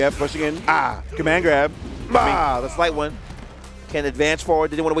ashy. Yeah, pushing in. Command grab. The slight one. Can advance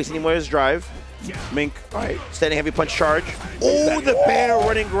forward. Didn't want to waste any more of his drive. Mink. All right. Standing heavy punch charge. Ooh, the bear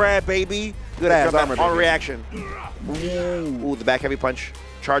running grab, baby. Good Fast armor, on baby. reaction. Ooh, the back heavy punch.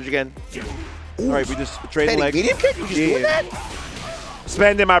 Charge again. All right, we just trading Petty legs. medium kick? You just doing that?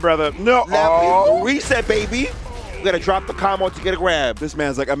 Spend it, my brother. No. Now, reset, baby. We got to drop the combo to get a grab. This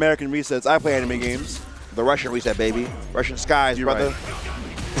man's like American resets. I play anime games. The Russian reset, baby. Russian skies, You're brother. right.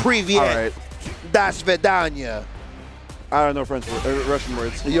 Privyet. All right. Das Vedanya. I don't know Russian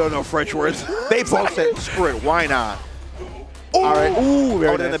words. You don't know French words. They both said, screw it, why not? All right. Ooh,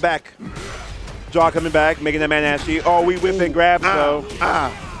 very In nice. the back. Jaw coming back, making that man ashy. Oh, we whip and grab, though.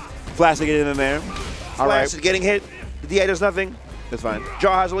 Flaccid getting in there. All right. Flash is getting hit. The DI does nothing. That's fine.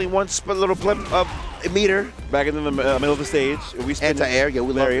 Jaw has only one little flip of a meter. Back in the middle of the stage. We spin Anti-air, yeah,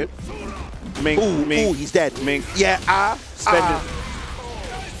 we love lariat. it. Mink, mink. Ooh, he's dead. Mink. Yeah, Spend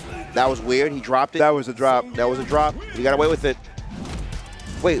it. That was weird. He dropped it. That was a drop. That was a drop. He got away with it.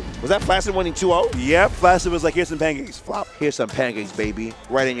 Wait, was that Flaccid winning 2-0? Yep. Flaccid was like, here's some pancakes. Flop. Here's some pancakes, baby.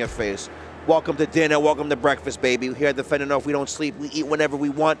 Right in your face. Welcome to dinner. Welcome to breakfast, baby. Here at the Defender North, we don't sleep. We eat whenever we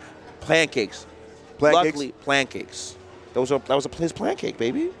want. Pancakes. Pancakes? Luckily, pancakes. That was his pancake,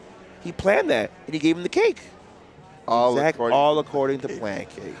 baby. He planned that, and he gave him the cake. All according to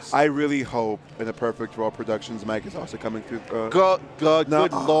pancakes. I really hope in a Perfect Raw Productions mic is also coming through. Good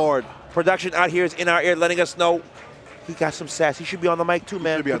Lord. Production out here is in our ear letting us know he got some sass. He should be on the mic too,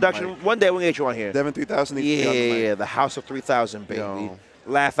 man. should be on the Production, mic. one day we'll get you on here. Devin 3000 needs to be on the mic. Yeah, the House of 3000, baby. Yo.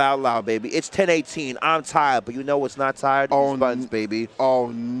 Laugh out loud, baby. It's 10:18. I'm tired, but you know what's not tired? Oh, These buttons, baby.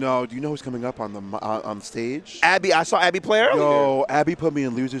 Oh no! Do you know who's coming up on the on stage? Abby, I saw Abby play earlier. Yo, Abby put me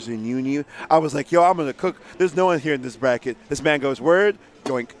in losers in uni. I was like, yo, I'm gonna cook. There's no one here in this bracket. This man goes, word,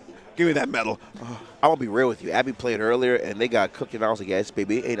 yoink. Give me that medal. I'm gonna be real with you. Abby played earlier, and they got cooked, and I was like, yes,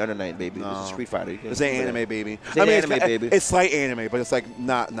 baby, it ain't under 9, baby. This is Street Fighter. This ain't anime, baby. This ain't anime, baby. It's slight anime, but it's like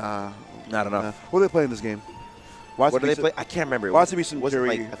not Not enough. What are they playing this game? What do they play? I can't remember. Watch it be some Was it Jury,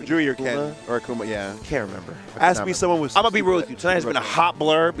 like, I think Jury or Akuma? Ken or Akuma, yeah. Can't remember. Has to be someone with. I'm gonna be real with you. Tonight has been a hot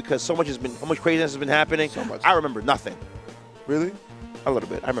blur because so much craziness has been happening. So much. I remember nothing. Really? A little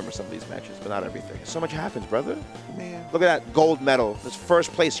bit. I remember some of these matches, but not everything. So much happens, brother. Man. Look at that gold medal. This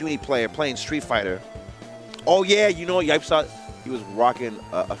first place uni player playing Street Fighter. Oh yeah, you know, Yipes saw he was rocking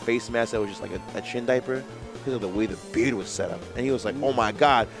a face mask that was just like a chin diaper because of the way the beard was set up, and he was like, "Oh my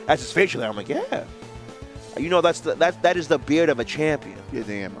God, that's his facial hair." I'm like, "Yeah." You know, that is the beard of a champion. Yeah,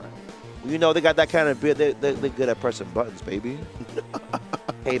 damn right. You know, they got that kind of beard. They're good at pressing buttons, baby.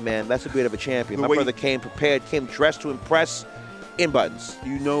 Hey, man, that's the beard of a champion. My brother came prepared, came dressed to impress in buttons.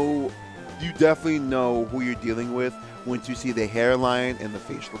 You know, you definitely know who you're dealing with once you see the hairline and the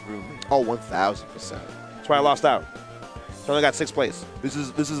facial grooming. Oh, 1,000%. That's why I lost out. So I only got 6th place. This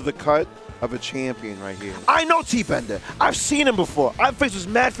is the cut of a champion right here. I know T-Bender. I've seen him before. My face was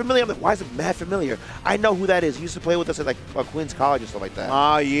mad familiar. I'm like, why is it mad familiar? I know who that is. He used to play with us at like Queens College and stuff like that.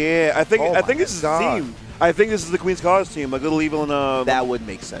 Ah, yeah. I think this is the God. team. I think this is the Queens College team, like Little Evil and That would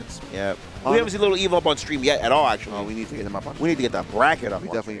make sense. Yeah. We haven't seen Little Evil up on stream yet at all, actually. Oh, we need to get him up on. We need to get that bracket up. We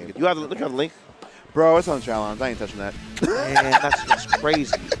on definitely stream. need to get You have the, look at the link. Bro, it's on challenge. I ain't touching that. Man, that's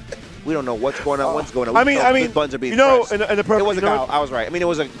crazy. We don't know what's going on. What's going on? I mean, good buttons are being you know, pressed. in the perfect, It was a you know, Kyle. I was right. I mean, it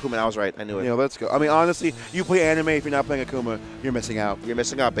was a Kuman. I was right. I knew it. Yeah, let's go. I mean, honestly, you play anime if you're not playing Akuma, you're missing out. You're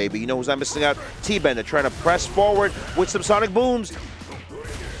missing out, baby. You know who's not missing out? T-Bender trying to press forward with some sonic booms.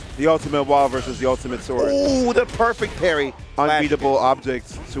 The ultimate wall versus the ultimate sword. Ooh, the perfect parry. Unbeatable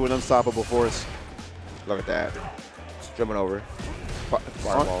object to an unstoppable force. Look at that. Jumping over.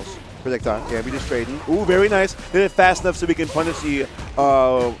 Fireballs. Projectile. Yeah, we just trading. Ooh, very nice. Did it fast enough so we can punish the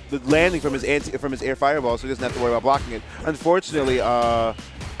landing from his air fireball, so he doesn't have to worry about blocking it. Unfortunately,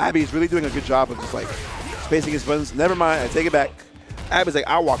 Abby's really doing a good job of just like spacing his buttons. Never mind, I take it back. Abby's like,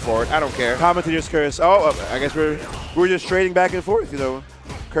 I'll walk forward. I don't care. Commentator's curse. Oh, I guess we're just trading back and forth, you know.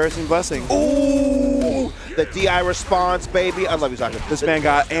 Curse and blessing. Ooh, the DI response, baby. I love you, Sasha. This man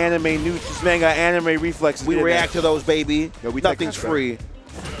got anime newts. This man got anime reflexes. We react to those, baby. Yo, we take Nothing's that, free.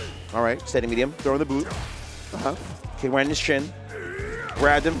 All right. Steady medium. Throwing the boot. Came right in his chin.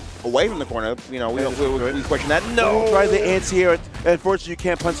 Grabbed him away from the corner. You know, we question that. No. Try the anti-air. Unfortunately, you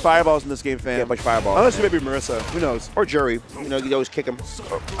can't punch fireballs in this game, fam. Can't punch fireballs. Unless you maybe Marissa. Who knows? Or Jury. You know, you always kick him.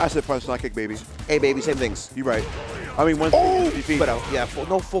 I said punch, not kick, baby. Hey, baby, same things. You're right. I mean, once 50 feet. But yeah,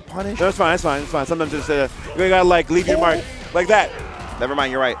 no full punish. No, it's fine. It's fine. It's fine. Sometimes just you gotta like leave your mark like that. Never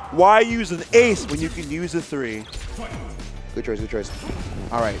mind. You're right. Why use an ace when you can use a 3? Good choice. Good choice.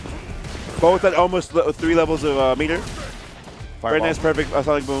 All right. Both at almost 3 levels of meter. Very nice, perfect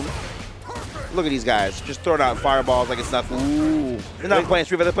sonic boom. Look at these guys. Just throwing out fireballs like it's nothing. Ooh. They're not playing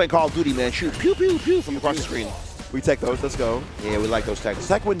Street Fighter. They're playing Call of Duty, man. Shoot. Pew, pew, pew from across the screen. We tech those. Let's go. Yeah, we like those techs. The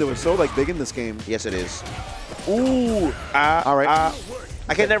tech window is so like big in this game. Yes, it is. Ooh. All right.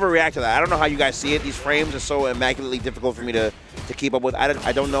 I can never react to that. I don't know how you guys see it. These frames are so immaculately difficult for me to keep up with.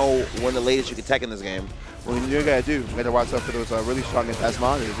 I don't know when the latest you can tech in this game. Well, you gotta do. You gotta watch out for those really strong and fast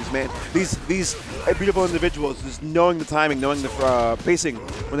monitors. These beautiful individuals, just knowing the timing, knowing the pacing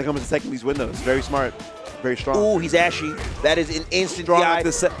when it comes to teching these windows. Very smart, very strong. Ooh, he's ashy. That is an instant Strong DI. like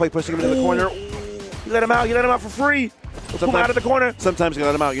the set play, pushing him into the corner. You let him out. You let him out for free. Pull him out of the corner. Sometimes you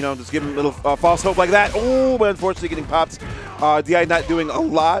let him out, you know, just give him a little false hope like that. Oh, but unfortunately getting popped. DI not doing a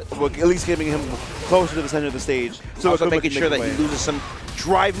lot, but at least giving him closer to the center of the stage. So also making sure that he loses some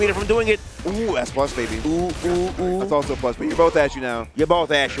drive meter from doing it. Ooh, that's plus, baby. Ooh. That's also plus, but you're both ashy now. You're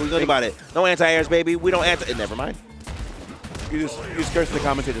both ashy. What do you think about it? No anti-airs, baby. We don't anti. Never mind. You just curse the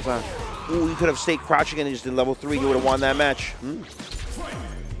commentators, huh? Ooh, you could have stayed crouching and just did level 3. You would have won that match.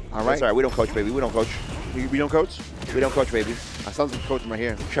 All right. That's all right. We don't coach, baby. We don't coach. We don't coach? We don't coach, baby. I sounds like coaching right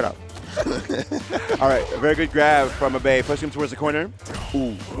here. Shut up. All right, a very good grab from Abe, pushing him towards the corner.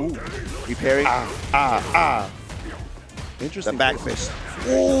 Ooh. He parried. Interesting. The back fist.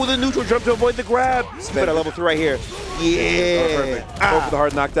 Ooh, the neutral jump to avoid the grab. Spin a level 3 right here. Yeah. Perfect. Go for the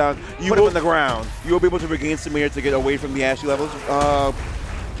hard knockdown. Put him on the ground. You will be able to regain some here to get away from the ashy levels.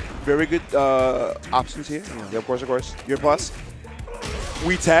 Very good options here. Yeah, of course. Your plus.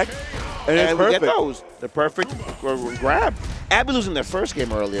 We tech. And it's we perfect. get those. The perfect grab. Abby losing their first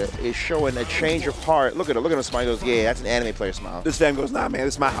game earlier is showing a change of heart. Look at him smile. He goes, yeah, that's an anime player smile. This fam goes, nah, man,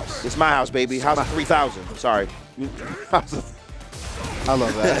 this is my house. It's my house, baby. House of 3,000. Sorry. I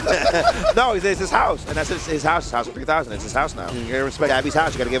love that. No, it's his house. And that's his house. His house of 3,000. It's his house now. You gotta respect Abby's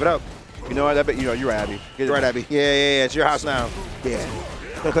house. You gotta give it up. You know what? I bet you're Abby. You're right, Abby. Yeah. It's your house now. Yeah.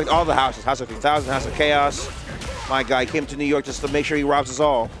 Gonna collect all the houses. House of 3,000, House of Chaos. My guy came to New York just to make sure he robs us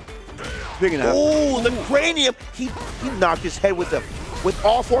all. Speaking of, ooh, the cranium! He knocked his head with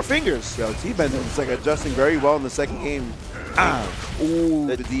all 4 fingers. Yo, T-Bender is like adjusting very well in the second game. Ooh,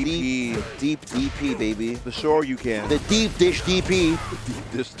 the DP. Deep DP, baby. The sure you can. The deep dish DP.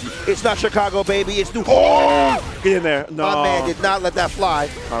 Deep dish DP. It's not Chicago, baby. It's New. Oh! Get in there. No. My man did not let that fly.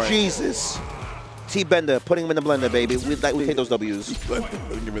 All right. Jesus. T-Bender, putting him in the blender, baby. We take those W's. Putting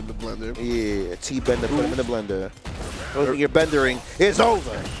him in the blender. Yeah, T-Bender, put him in the blender. When you're bendering, it's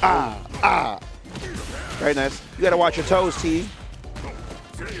over. Very nice. You gotta watch your toes, T.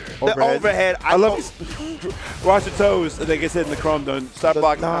 Overhead. The overhead. I love watch your toes and then get hit in the chrome done. Stop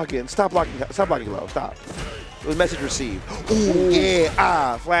blocking. Noggin. Stop blocking low. Stop. It was message received. Ooh,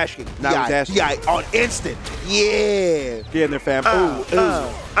 yeah. Flash kick. Now yeah, on instant. Yeah. Get in there, fam.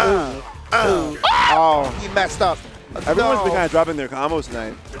 Oh, he messed up. Everyone's been kind of dropping their combos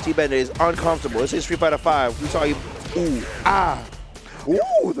tonight. T-Bender is uncomfortable. This is Street Fighter 5. We saw you. Ooh,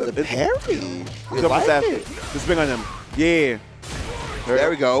 the parry. Like it. Just bring on him. Yeah. There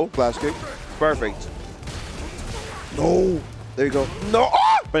we go. Flash kick. Perfect. No. There you go. No.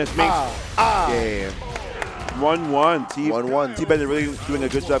 Oh! But it's me. Yeah. 1-1. 1-1. T-Bender really doing a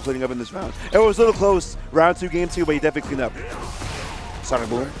good job cleaning up in this round. It was a little close. Round 2, game 2, but he definitely cleaned up. Sonic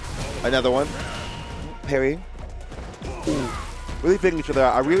Boom. Another one. Parry. Really fitting each other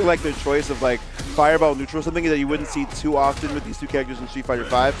out. I really like their choice of like Fireball neutral, something that you wouldn't see too often with these two characters in Street Fighter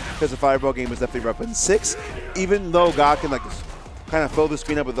 5, because the Fireball game was definitely rough. In 6, even though God can like kind of fill the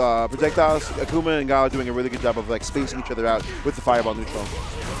screen up with projectiles, Akuma and Gao are doing a really good job of like spacing each other out with the Fireball neutral.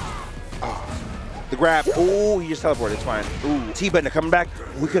 The grab. Ooh, he just teleported. It's fine. Ooh, T-Bender coming back.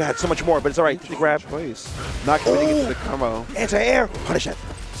 We could have had so much more, but it's all right. The grab. Choice. Not committing into the combo. Anti-air. Punish it.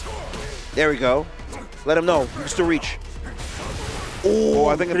 There we go. Let him know. You can still reach. Ooh,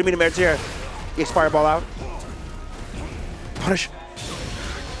 I think I'm going to meet him there. He Fireball out. Punish.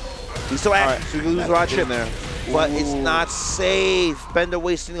 He's still active, so we can lose a lot of shit there. But it's not safe. Bender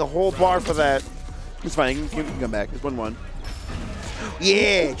wasting the whole bar for that. It's fine. He can come back. It's 1-1.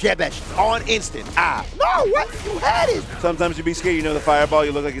 Yeah, jab action on instant. No, what? You had it. Sometimes you be scared. You know the Fireball.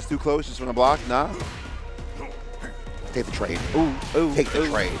 You look like it's too close. Just want to block. Nah. Take the trade. Ooh. Take the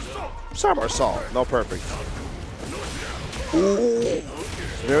trade. Summer assault. No perfect. Ooh.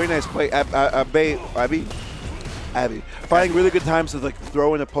 Very nice play. Abby. Finding really good times to like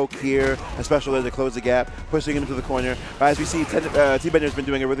throw in a poke here, especially to close the gap, pushing him to the corner. But as we see, T-Bender's been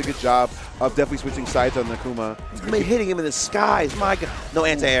doing a really good job of definitely switching sides on Akuma. I mean, hitting him in the skies. My God. No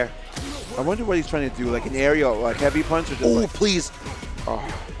anti-air. I wonder what he's trying to do, like an aerial, like heavy punch or just Ooh, like, please. Oh.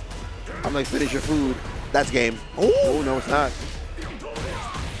 I'm like, finish your food. That's game. Oh, no, it's not.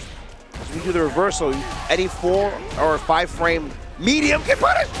 So we do the reversal. Any 4 or 5 frame medium can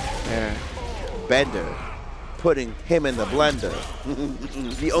punish. Yeah. bender, putting him in the blender.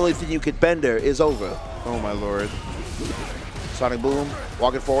 The only thing you could bender is over. Oh, my Lord. Sonic boom,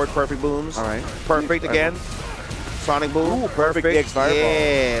 walking forward, perfect booms. All right. Perfect again. Sonic boom, Ooh, perfect DX fireball.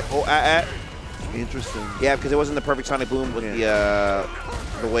 Yeah. Oh, Interesting. yeah, because it wasn't the perfect Sonic boom with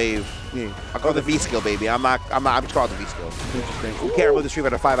the wave. Yeah. I call it the V skill, baby. I'm just calling it the V skill. Interesting. You can't remove the Street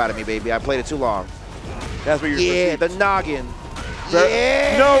Fighter 5 out of me, baby. I played it too long. That's what you're. Yeah, the noggin.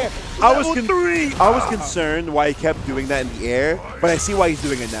 Yeah. No, I was Level I was concerned why he kept doing that in the air, but I see why he's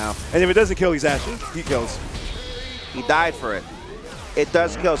doing it now. And if it doesn't kill, he's actually he kills. He died for it. It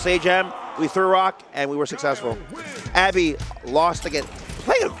does kill. Sage M, we threw rock, and we were successful. Abby lost again.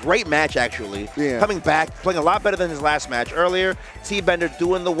 Playing a great match, actually. Yeah. Coming back, playing a lot better than his last match. Earlier, T-Bender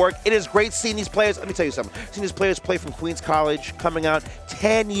doing the work. It is great seeing these players. Let me tell you something. Seeing these players play from Queens College, coming out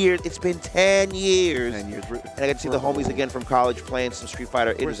 10 years. It's been 10 years. 10 years. And I get to see the homies again from college playing some Street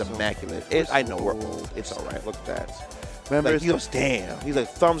Fighter. It is immaculate. I know. It's all right. Look at that. Remember, Like, he goes, damn. He's like,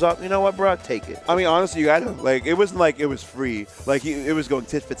 thumbs up. You know what, bro? Take it. I mean, honestly, you gotta like. It wasn't like it was free. Like it was going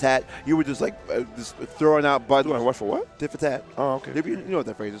tit for tat. You were just like just throwing out buttons. What for what? Tit for tat. Oh, okay. You know what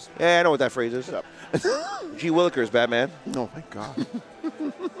that phrase is? Yeah, I know what that phrase is. G. Willikers, Batman. Oh my God.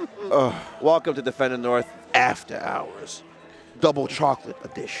 Welcome to Defender North After Hours. Double chocolate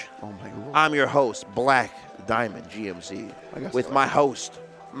edition. Oh my Lord. I'm your host, Black Diamond GMZ, with my host,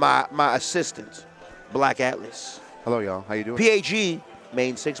 my assistant, Black Atlas. Hello, y'all. How you doing? PAG,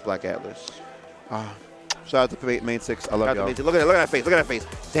 Main 6 Black Atlas. Shout out to Main 6. I love y'all. Look at that face. Look at that face.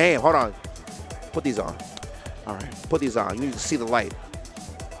 Damn, hold on. Put these on. All right. Put these on. You need to see the light.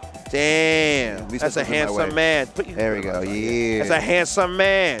 Damn. least That's a it's in my handsome way. man. There we go. Yeah. That's a handsome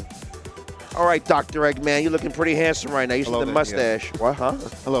man. All right, Dr. Eggman, you're looking pretty handsome right now. You see Hello the there, mustache. What, huh?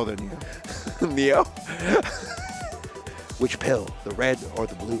 Hello there, Neo. Neo? Which pill, the red or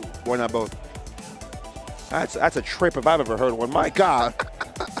the blue? Why not both? That's a trip if I've ever heard one. My God.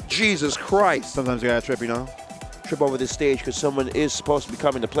 Jesus Christ. Sometimes you gotta trip, you know? Trip over this stage because someone is supposed to be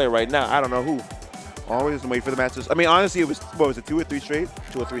coming to play right now. I don't know who. Always wait for the matches. I mean, honestly, it was, what was it, 2 or 3 straight?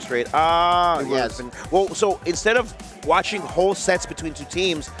 2 or 3 straight. Ah, It yes. was. Well, so instead of watching whole sets between 2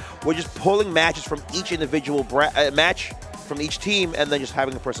 teams, we're just pulling matches from each individual match from each team and then just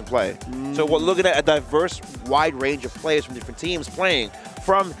having a person play. So we're looking at a diverse, wide range of players from different teams playing.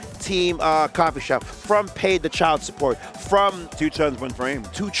 From Team Coffee Shop, from Paid the Child Support, from 2 Chuns, 1 frame.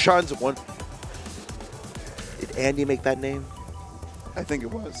 2 Chuns, 1. Did Andy make that name? I think it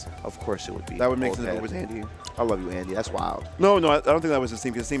was. Of course it would be. That would make Old sense if head. it was Andy. I love you, Andy. That's wild. No, I don't think that was his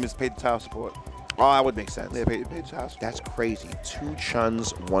team because his team is Paid Child Support. Oh, that would make sense. Yeah, paid Child Support. That's crazy. 2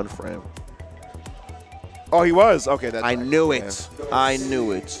 Chuns, 1 frame. Oh, he was? Okay. That's I right. knew Yeah. it. I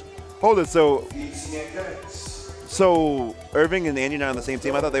knew it. Hold it. So Irving and Andy are not on the same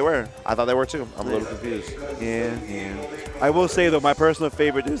team? I thought they were. I thought they were too. I'm a little confused. Yeah. I will say, though, my personal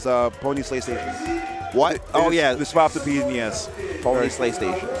favorite is Pony Slay Station. What? Oh, yeah. The swap the P's and the S. Pony Slay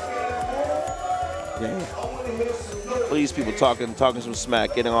Station. Yeah. Look at these people talking some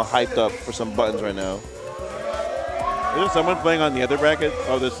smack, getting all hyped up for some buttons right now. Is there someone playing on the other bracket?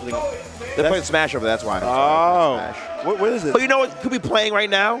 Oh, this thing. They're playing Smash over there, that's why. Oh. Smash. What is it? But you know what could be playing right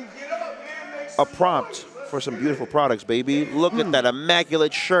now? A prompt for some beautiful products, baby. Look at that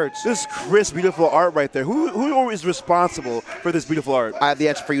immaculate shirt. This crisp, beautiful art right there. Who is responsible for this beautiful art? I have the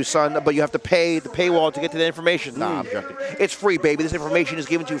answer for you, son, but you have to pay the paywall to get to the information. Nah, I'm joking. It's free, baby. This information is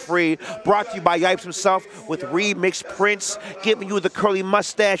given to you free. Brought to you by Yipes himself with remixed prints, giving you the curly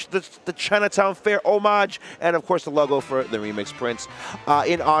mustache, the Chinatown Fair homage, and, of course, the logo for the remixed prints.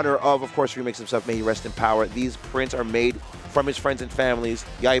 In honor of course, Remix himself. May he rest in power. These prints are made from his friends and families.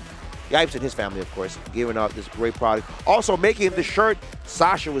 Yipes and his family, of course, giving out this great product. Also making the shirt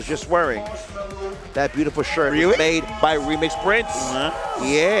Sasha was just wearing. That beautiful shirt was made by Remix Prints.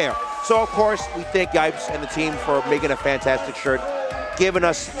 Yeah. So, of course, we thank Yipes and the team for making a fantastic shirt, giving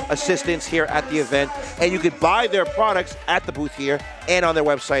us assistance here at the event. And you can buy their products at the booth here and on their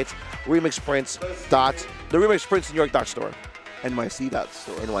websites, the Remix Prints New York store.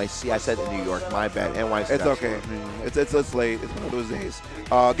 NYC.store. NYC. I said in New York. My bad. NYC. It's okay. It's late. It's one of those days.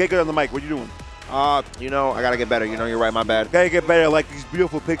 Get good on the mic. What you doing? You know, I gotta get better. You know, you're right. My bad. Gotta get better. Like these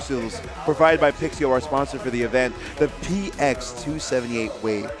beautiful pixels provided by Pixio, our sponsor for the event. The PX278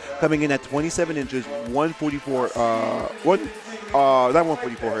 Wave coming in at 27 inches, 144. Not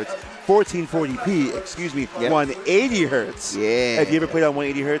 144 hertz. 1440p, excuse me, 180 hertz. Yeah. Have you ever played on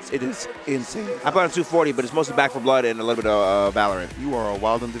 180 hertz? It is insane. I played on 240, but it's mostly Back 4 Blood and a little bit of Valorant. You are a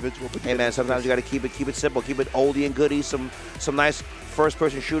wild individual. But Hey man, sometimes you gotta keep it simple, keep it oldie and goodie, some nice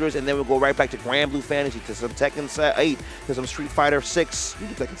first-person shooters, and then we'll go right back to Grand Blue Fantasy, to some Tekken 8, to some Street Fighter 6. You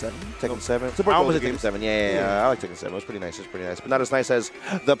can Tekken 7. Tekken 7? Support I both almost the Tekken games. 7. Yeah, I like Tekken 7. It was pretty nice. But not as nice as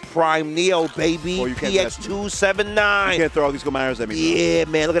the Prime Neo, baby. Oh, you can't PX279. You can't throw all these commanders at me. Yeah,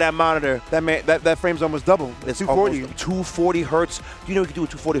 man, look at that monitor. That man, that frame's almost double. It's 240. almost 240 hertz. You know what you can do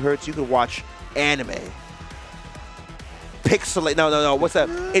with 240 hertz? You can watch anime. Pixelate, no, what's that?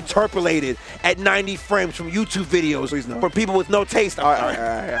 Interpolated at 90 frames from YouTube videos for people with no taste. All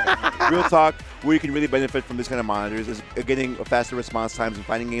right. Real talk, where you can really benefit from this kind of monitors is getting faster response times in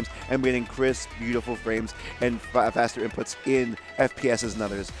fighting games and getting crisp, beautiful frames and faster inputs in FPSs and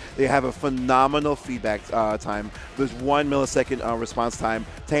others. They have a phenomenal feedback time. There's 1 millisecond response time,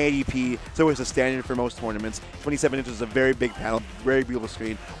 1080p, so it's a standard for most tournaments. 27 inches is a very big panel, very beautiful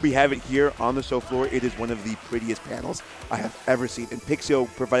screen. We have it here on the show floor. It is one of the prettiest panels I have ever seen, and Pixio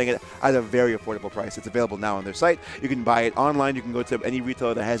providing it at a very affordable price. It's available now on their site. You can buy it online. You can go to any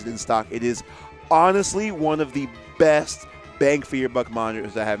retailer that has it in stock. It is honestly one of the best bang for your buck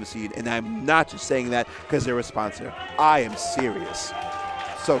monitors I haven't seen, and I'm not just saying that because they're a sponsor. I am serious.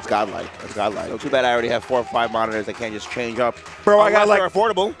 So it's godlike. It's godlike. So too bad I already have 4 or 5 monitors that can't just change up. Bro, I got like they're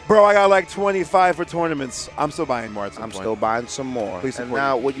affordable. Bro, I got like 25 for tournaments. I'm still buying more. I'm still buying some more. Please and support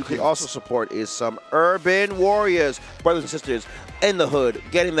now me. what you can also support is some Urban Warriors, brothers and sisters in the hood,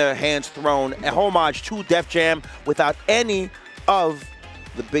 getting their hands thrown, a homage to Def Jam without any of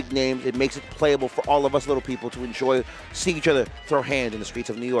the big names. It makes it playable for all of us little people to enjoy, see each other throw hands in the streets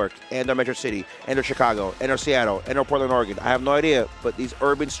of New York and our Metro City and our Chicago and our Seattle and our Portland, Oregon. I have no idea, but these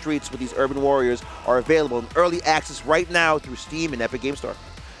urban streets with these urban warriors are available in early access right now through Steam and Epic Game Store.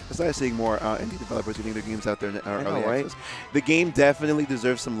 I started seeing more indie developers getting their games out there in early right? access. The game definitely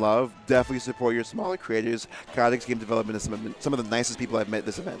deserves some love. Definitely support your smaller creators. Chaotix Game Development is some of the nicest people I've met at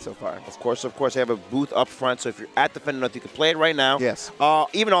this event so far. Of course, they have a booth up front, so if you're at Defender North, you can play it right now. Yes.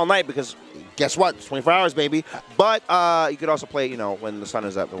 Even all night, because guess what? It's 24 hours, baby. But you could also play, when the sun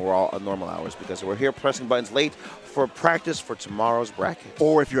is up and we're all on normal hours, because we're here pressing buttons late for practice for tomorrow's bracket.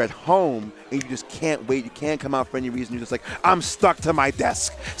 Or if you're at home and you just can't wait, you can't come out for any reason, you're just like, I'm stuck to my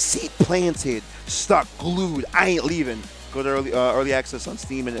desk. Seat planted, stuck, glued, I ain't leaving. Go to early access on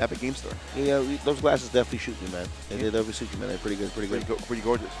Steam and Epic Game Store. Yeah, those glasses definitely shoot you, man. They definitely suit you, man. They're pretty good, Pretty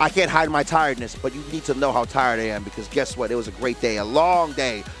gorgeous. I can't hide my tiredness, but you need to know how tired I am, because guess what? It was a great day, a long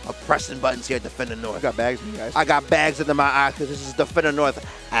day of pressing buttons here at Defender North. You got bags for you guys. I got bags under my eyes because this is Defender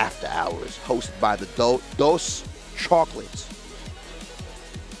North After Hours, hosted by the Dos Chocolates.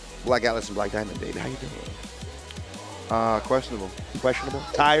 Black Atlas and Black Diamond, baby. How you doing? Questionable. Questionable?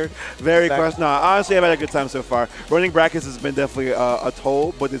 Tired? Very questionable. No, honestly, I've had a good time so far. Running brackets has been definitely a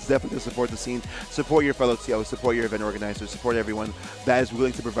toll, but it's definitely to support the scene, support your fellow TOs, support your event organizers, support everyone that is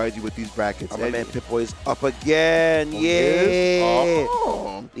willing to provide you with these brackets. My man Pip-Boy's up again. Yeah.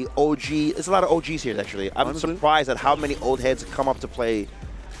 Oh. The OG. There's a lot of OGs here, actually. I'm Honestly? surprised at how many old heads come up to play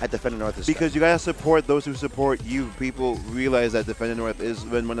at Defender North this Because you gotta support those who support you. People realize that Defender North has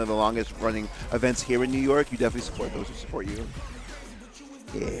been one of the longest running events here in New York. You definitely support those who support you.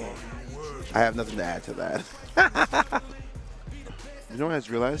 Yeah. I have nothing to add to that. You know what I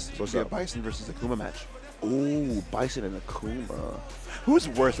just realized? What's We have up? Bison versus Akuma match. Ooh, Bison and Akuma. Who's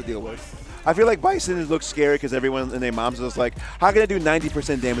worse to deal with? I feel like Bison looks scary because everyone and their moms is like, how can I do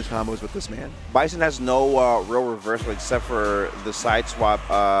 90% damage combos with this man? Bison has no real reversal except for the side swap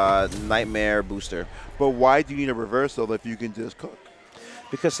Nightmare booster. But why do you need a reversal if you can just cook?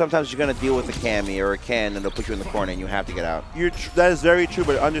 Because sometimes you're going to deal with a Cammy or a Ken and they'll put you in the corner and you have to get out. That is very true,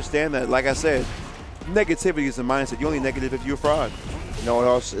 but understand that, like I said, negativity is a mindset. You're only negative if you're a fraud. You know what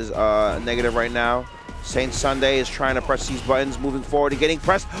else is negative right now? Saint Sunday is trying to press these buttons, moving forward and getting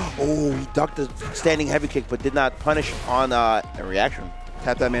pressed. Oh, he ducked a standing heavy kick, but did not punish on a reaction.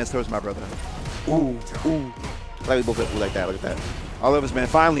 Tap that man's toes, my brother. Ooh. Glad we both went like that. Look at that. I love this man.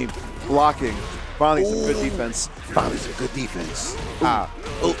 Finally, blocking. Finally, some good defense. Finally, some good defense.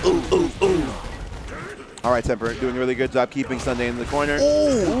 Ooh. All right, Temper, doing a really good job keeping Sunday in the corner.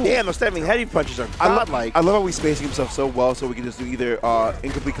 Ooh. Damn, those standing heavy punches are godlike. I love how he's spacing himself so well, so we can just do either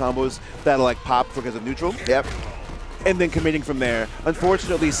incomplete combos that'll like pop because of neutral. Yep. And then committing from there.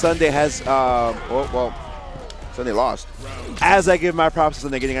 Unfortunately, Sunday has, Sunday lost. as I give my props to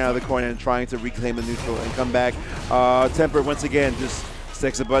Sunday getting out of the corner and trying to reclaim the neutral and come back, Temper once again just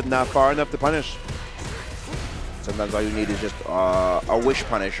sticks a button not far enough to punish. Sometimes all you need is just a wish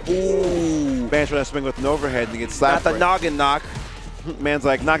punish. Ooh. Man trying to swing with an overhead and get slapped. Not the noggin knock. Man's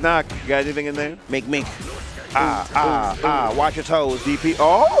like, knock, knock. You got anything in there? Mink. Watch your toes. DP.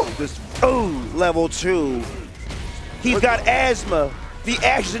 Oh! Just, Level 2. He's got asthma. The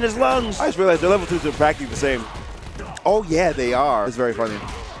ashes in his lungs. I just realized their level 2s are practically the same. Oh, yeah, they are. It's very funny.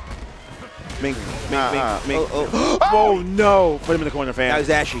 Mink, Uh-huh. mink. Oh, Oh, no. Put him in the corner, fam. Now he's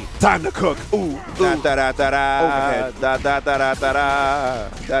ashy. Time to cook. Ooh. Da da da da da Overhead. da da da da da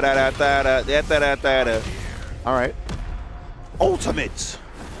da da da da da da da da. All right. Ultimate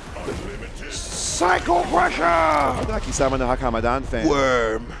Psycho Crusher. Adaki-sama no Hakamadan, fam.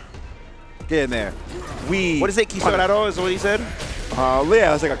 Worm. Get in there. What is it? Kisararo is what he said? Yeah,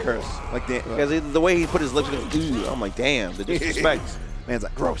 that's like a curse. Like Because the way he put his lips, he goes, ooh, I'm like, damn, the disrespect. man's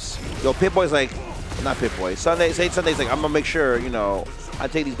like, gross. Yo, Pit-Boy's like, not Pit-Boy. Sunday's like, I'm going to make sure, you know, I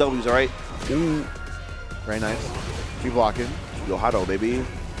take these W's, all right? Ooh. Very nice. Be blocking. Yo, Hado, baby.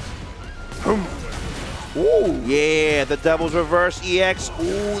 Ooh, yeah, the Devil's Reverse EX.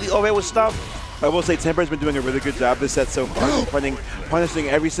 Ooh, the overhead was stuff. I will say Temper's been doing a really good job this set so far, punishing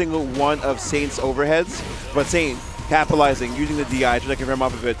every single one of Saint's overheads, but Saint capitalizing, using the DI to confirm him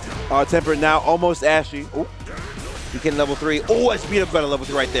off of it. Temper now almost ashy. Ooh. You can level 3. Oh, I speed up better level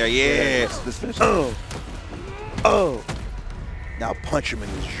 3 right there. Yeah. This finish. Oh. Now punch him in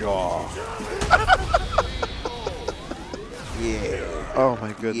his jaw. Yeah. Oh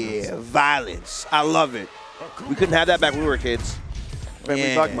my goodness. Yeah. Violence. I love it. We couldn't have that back when we were kids. What are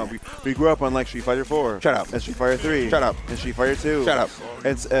you talking about? We grew up on like Street Fighter 4. Shut up. And Street Fighter 3. Shut up. And Street Fighter 2. Shut up.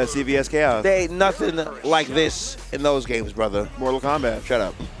 And CVS Chaos. There ain't nothing like this in those games, brother. Mortal Kombat. Shut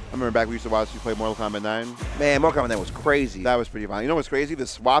up. I remember back we used to watch you play Mortal Kombat 9. Man, Mortal Kombat 9 was crazy. That was pretty fun. You know what's crazy? The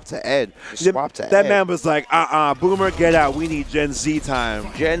swap to Ed. That man was like, Boomer, get out. We need Gen Z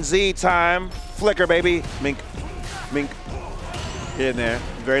time. Gen Z time. Flicker, baby. Mink. Get in there.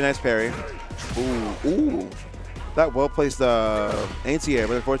 Very nice parry. Ooh. That well-placed anti-air,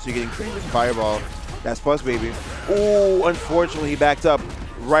 but unfortunately getting trained with Fireball. That's plus, baby. Ooh, unfortunately he backed up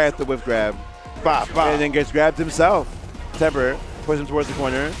right at the whiff grab. Bah. And then gets grabbed himself. Temper pushes him towards the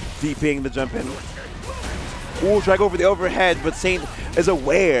corner, DPing the jump in. Ooh, try to go over the overhead, but Saint is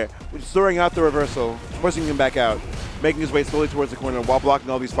aware, throwing out the reversal, pushing him back out, making his way slowly towards the corner while blocking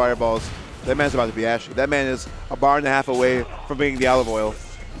all these fireballs. That man's about to be ashy. That man is a bar and a half away from being the olive oil.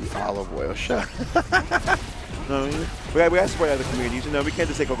 The olive oil shot. No, we gotta support other communities. You know, we can't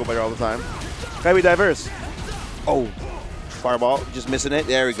just say Cocoa Butter all the time. Gotta be diverse. Oh, fireball, just missing it.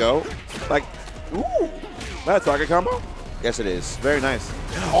 There we go. Like, ooh, that's a target combo. Yes, it is. Very nice.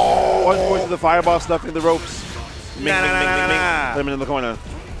 Oh, unfortunately, the fireball stuffing the ropes. Ming. Put him in the corner.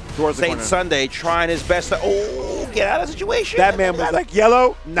 Towards the Saint corner. Sunday trying his best to, get out of the situation. That man was like,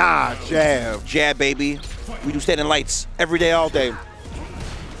 yellow? Nah, jab. Jab, baby. We do standing lights every day, all day.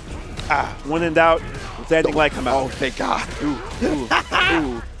 When in doubt, standing light come out. Oh, thank God.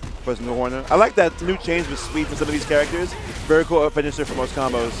 Ooh. Push in the corner. I like that new change with sweep for some of these characters. Very cool finisher for most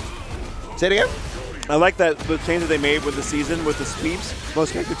combos. Say it again. I like that the change that they made with the season with the sweeps.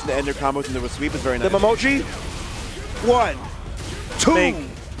 Most characters tend to end their combos into a sweep. Is very nice. The Momochi. 1, 2, Mink.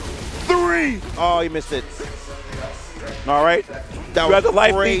 3. Oh, you missed it. All right. That You have the was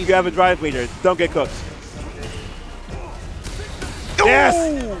life crazy. lead, you have a drive meter. Don't get cooked. Yes!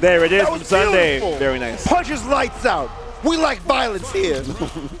 There it is That from was Sunday. beautiful. Very nice. Punches lights out. We like violence here.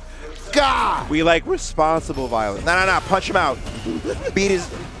 God. We like responsible violence. Nah. Punch him out. Beat his.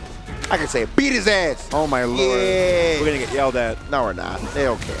 I can say it. Beat his ass. Oh my lord. Yeah. We're gonna get yelled at. No, we're not. They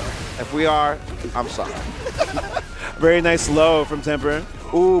don't care. If we are, I'm sorry. Very nice low from Temper.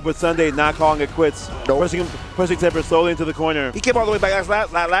 Ooh, but Sunday not calling it quits. Nope. Pushing Temper slowly into the corner. He came all the way back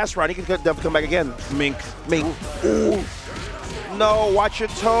last round. He can definitely come back again. Mink. Ooh. No, watch your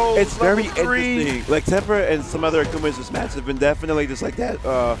toes. It's very Level 3. interesting. Like Temper and some other Akumas this match have been definitely just like that,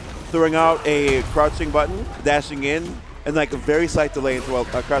 throwing out a crouching button, dashing in, and like a very slight delay into a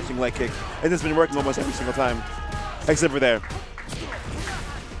crouching leg kick. And it's been working almost every single time, except for there.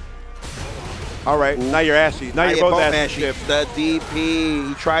 All right, now you're ashy. Now you're both ashy. The DP,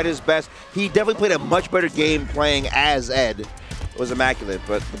 he tried his best. He definitely played a much better game playing as Ed. It was immaculate,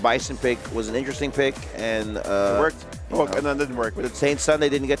 but the Bison pick was an interesting pick, and It worked. Oh, and that didn't work. But Saint Sunday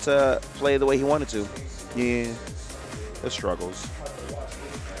didn't get to play the way he wanted to. Yeah. The struggles.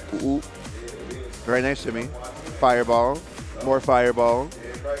 Ooh. Very nice to me. Fireball. More fireball.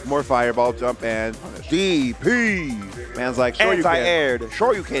 More fireball. Jump and punish. DP. Man's like, sure you can. Anti-aired.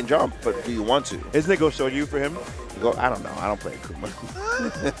 Sure you can jump, but do you want to? Isn't it go show you for him? I don't know. I don't play Akuma.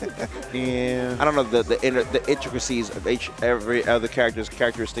 Yeah. I don't know the intricacies of every other character's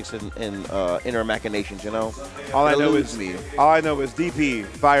characteristics and inner machinations. You know. All I know eludes is DP,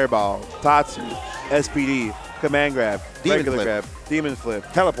 Fireball, Tatsu, SPD, Command Grab, Demon Regular Flip. Grab, Demon Flip,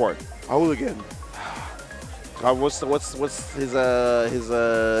 Teleport. Hooligan. What's his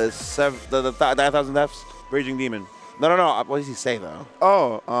 9,000 deaths? Raging Demon. No. What does he say though?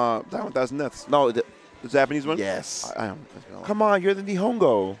 Oh, that 1,000 deaths. No, The Japanese one? Yes. I am. Come on, you're the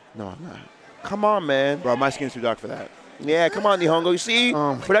Nihongo. No, I'm not. Come on, man. Bro, my skin's too dark for that. Yeah, come on, Nihongo. You see?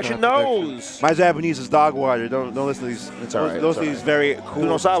 Protect your nose. My Japanese is dog water. Don't listen to these. It's all right. Those are these very cool, Tú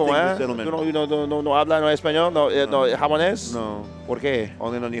no sabes, distinguished ¿eh? gentlemen. Tú no habla no español? No japonés? No. ¿Por qué?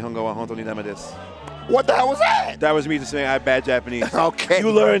 Only no Nihongo wa hontou ni dama desu. What the hell was that? That was me just saying I have bad Japanese. Okay.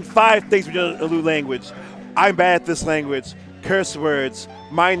 You learn 5 things with your new language. I'm bad at this language. Curse words.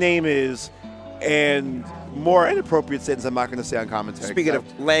 My name is, and more inappropriate sentence I'm not going to say on commentary. Speaking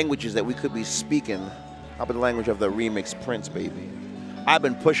of languages that we could be speaking, how about the language of the remix Prince, baby? I've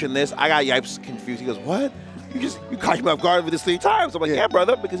been pushing this. I got Yipes confused. He goes, what? You caught me off guard with this 3 times. I'm like, yeah,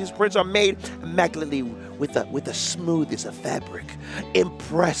 brother, because these prints are made immaculately with the smoothest of fabric,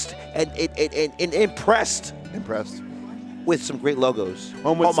 impressed and impressed with some great logos.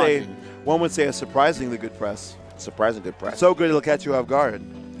 One would say a surprisingly good press. Surprising good press. So good it'll catch you off guard.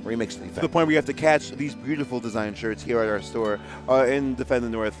 Remix To the point where you have to catch these beautiful design shirts here at our store in Defend the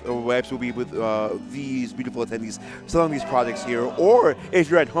North. Wipes will be with these beautiful attendees selling these products here. Or if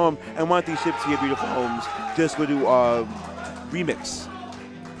you're at home and want these shipped to your beautiful homes, just go to Remix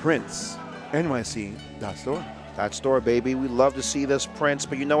Prince NYC.store. That store, baby. We love to see this prints,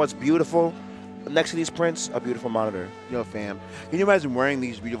 but you know what's beautiful? Next to these prints, a beautiful monitor. Yo, fam. Can you imagine wearing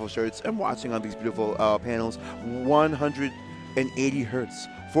these beautiful shirts and watching on these beautiful panels? 180 hertz.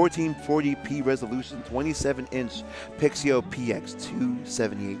 1440p resolution, 27-inch Pixio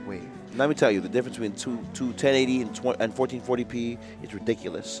PX278 wave. Let me tell you, the difference between 1080 and 1440p is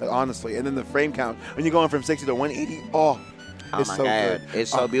ridiculous. Honestly, and then the frame count, when you're going from 60 to 180, it's my so God. good.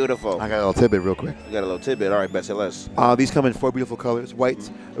 It's so beautiful. I got a little tidbit real quick. You got a little tidbit. All right, best say less. These come in 4 beautiful colors. White,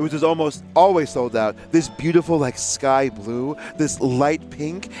 which is almost always sold out. This beautiful like sky blue, this light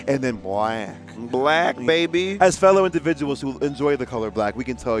pink, and then black. Black, baby. As fellow individuals who enjoy the color black, we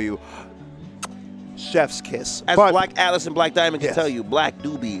can tell you, chef's kiss. As But Black Alice and Black Diamond can Yes. tell you, black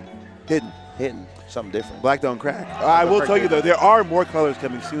do be hidden. something different. Black don't crack. I will tell you though, there are more colors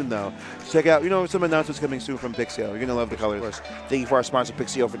coming soon though. Check out, some announcements coming soon from Pixio. You're gonna love the colors. Thank you for our sponsor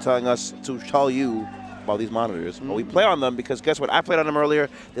Pixio for telling us to tell you about these monitors. Well, we play on them because guess what? I played on them earlier.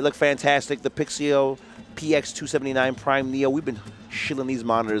 They look fantastic. The Pixio PX279 Prime Neo. We've been shilling these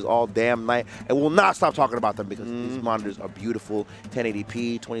monitors all damn night, and we'll not stop talking about them because these monitors are beautiful.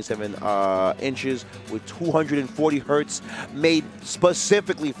 1080p, 27 inches with 240 hertz, made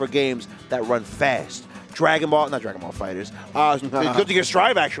specifically for games that run fast. Not Dragon Ball Fighters. It's good to get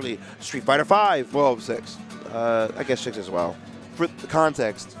Strive actually. Street Fighter 5. Well, 6. I guess 6 as well. For the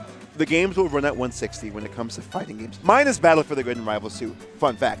context, the games will run at 160 when it comes to fighting games. Minus Battle for the Good and Rival 2.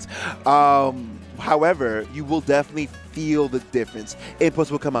 Fun fact. However, you will definitely feel the difference. Inputs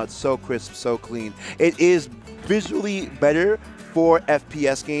will come out so crisp, so clean. It is visually better for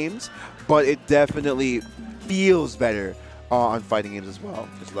FPS games, but it definitely feels better on fighting games as well.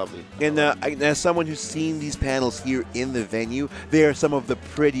 It's lovely. And as someone who's seen these panels here in the venue, they are some of the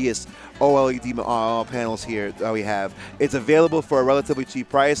prettiest OLED panels here that we have. It's available for a relatively cheap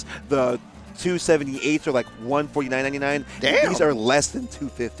price. The 278s are like $149.99. Damn. These are less than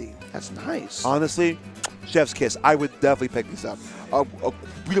 $250. That's nice. Honestly, chef's kiss. I would definitely pick these up. A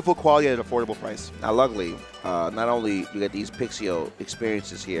beautiful quality at an affordable price. Now, luckily, not only you get these Pixio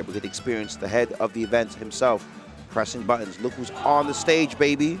experiences here, but you get to experience the head of the event himself pressing buttons. Look who's on the stage,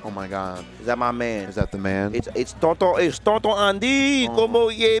 baby. Oh my God. Is that my man? Is that the man? It's Tonton Andy. Comment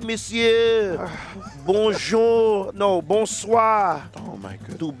est, monsieur? Bonjour. No, bonsoir. Oh my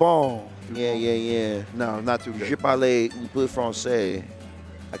goodness. Tout bon. Yeah. No, not too Je good. parle un peu français.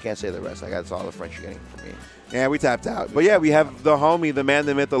 I can't say the rest. That's all the French you're getting from me. Yeah, we tapped out. But yeah, we have the homie, the man,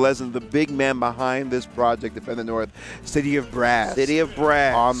 the myth, the legend, the big man behind this project, Defend the North, City of Brass. City of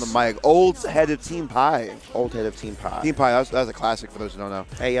Brass. On the mic. Old head of Team Pie. Old head of Team Pie. Team Pie, that was a classic for those who don't know.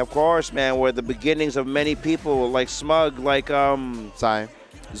 Hey, of course, man. We're the beginnings of many people, like Smug, like Sai.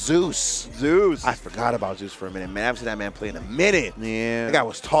 Zeus. I forgot about Zeus for a minute, man. I haven't seen that man play in a minute. Yeah. That guy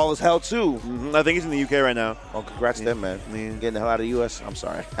was tall as hell, too. I think he's in the UK right now. Oh, congrats to them, man. Yeah. Getting the hell out of the U.S. I'm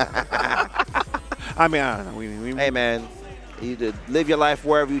sorry. I mean, I don't know. Hey, man. You to live your life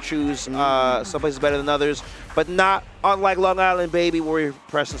wherever you choose. Some places better than others, but not unlike Long Island, baby, where we're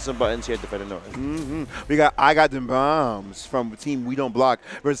pressing some buttons here at Defend the North. I got them bombs from Team We Don't Block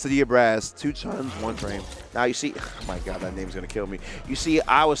versus City of Brass. 2 chuns, 1 frame. Now, you see, oh my God, that name's going to kill me. You see,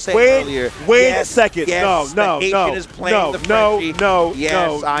 I was saying earlier. Wait a second. Yes, No. the Haitian is playing the Frenchie.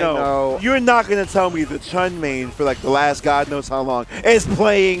 Yes, I know. You're not going to tell me the Chun main for like the last God knows how long is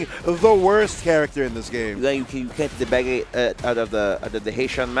playing the worst character in this game. Then you can't take the baguette out of the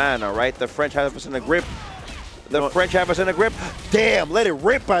Haitian man, all right? The French have us in a grip. The French have us in a grip. Damn, let it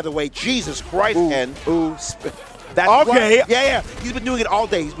rip, by the way. Jesus Christ, Ken. That's okay. What, yeah. He's been doing it all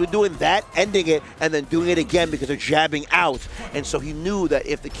day. He's been doing that, ending it, and then doing it again because they're jabbing out. And so he knew that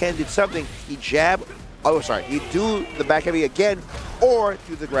if the Ken did something, he'd jab. Oh, sorry. He'd do the back heavy again or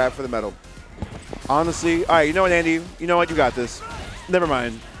do the grab for the metal. Honestly, all right, you know what, Andy? You know what? You got this. Never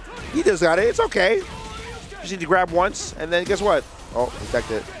mind. He just got it. It's okay. Just need to grab once, and then guess what? Oh,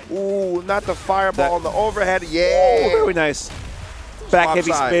 protect it. Ooh, not the fireball on the overhead. Yeah. Ooh, very nice. Back Swap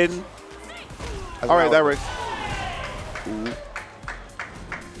heavy sides. spin. All right, that works. Ooh.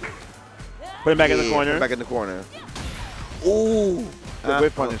 Put him back in the corner. Put him back in the corner. Ooh. Good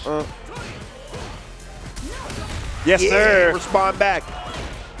whip punish. Yes, Yeah, sir. respond back.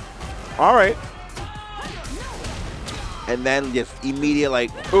 All right. And then just immediate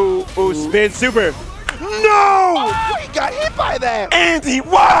like, Ooh, spin super. No! oh, he got hit by that. Andy,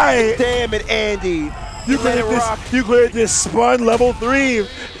 why? Damn it, Andy. You could have just spun level 3.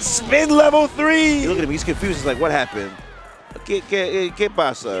 Spin level 3. You look at him, he's confused. He's like, what happened? ¿Qué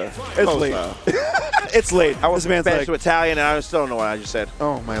pasa? It's late. It's late. I was This man's Spanish to like, Italian, and I still don't know what I just said.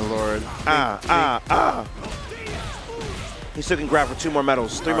 oh my lord. He still can grab for 2 more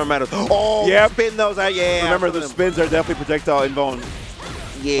medals, 3 more medals. Oh, Yep. spin those out, yeah. Remember, the spins are definitely projectile invuln.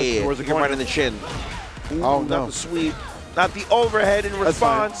 Yeah, Towards the come right corner. in the chin. Ooh, Oh, not no. the sweep, not the overhead in That's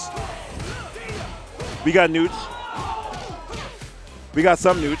fine. response. We got newts. We got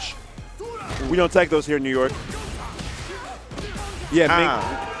some newts. We don't take those here in New York.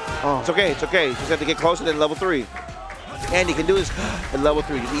 Yeah, It's okay, it's okay. Just have to get closer than level 3. Andy can do this at level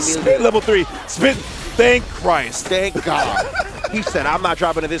 3. Just immediately. spin level 3. Spin. Thank Christ. Thank God. He said, I'm not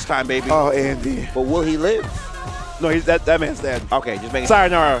dropping it this time, baby. Oh, Andy. But will he live? No, that man's dead. Okay, just make it.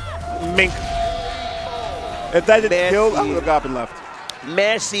 Sayonara. Mink. If that didn't Messi. kill, I would have got up and left.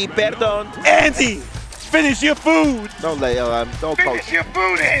 Merci, perdon. Andy, finish your food. Don't coach. Finish your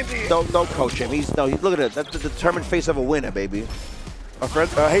food, Andy. Don't coach him. He's look at it. That's the determined face of a winner, baby. A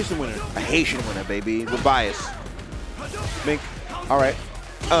Haitian winner. A Haitian winner, baby, with bias. Mink. All right.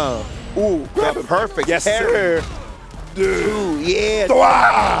 Ooh, the perfect. Yes, parry. sir. Ooh, yeah.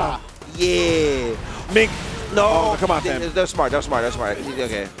 Wow. Yeah. Mink. No, Oh, come on, fam. They're smart.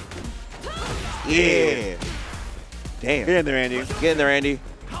 Okay. Yeah. Damn. Get in there, Andy. Get in there, Andy.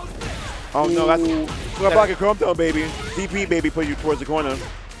 Oh, no, that's Ooh. block a chrome down, baby. DP, baby, put you towards the corner.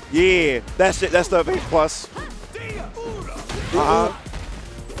 Yeah, that's it. That's the H plus.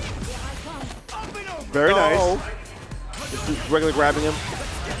 Very nice. Just regular grabbing him.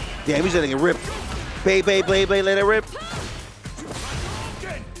 Damn, he's letting it rip. Blade, let it rip.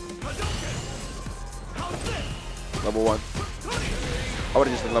 Level 1. I would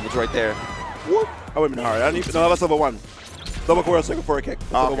have just done level 2 right there. Whoop. I would have been hard. I don't even, no, that's level 1. Double quarter circle for a kick.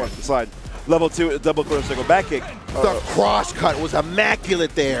 That's level 1. Slide. Level 2, double quarter circle back kick. The cross cut was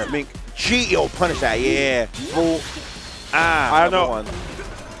immaculate there. Mink. Yo, punish that. Yeah. Fool. I don't know. One.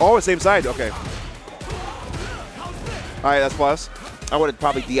 Oh, same side. Okay. All right, that's plus. I would have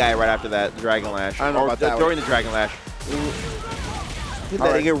probably DI right after that Dragon Lash. I don't know about that during the Dragon Lash. He's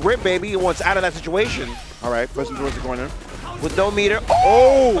letting it rip, baby. He wants out of that situation. All right, push him towards the corner. With no meter.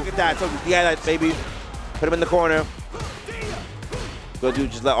 Oh! Look at that. So DI that, baby. Put him in the corner. Go do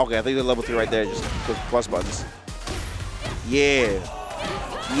just okay, I think they're level 3 right there. Just those plus buttons. Yeah.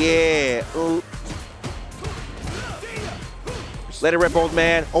 Yeah. Ooh. Just let it rip, old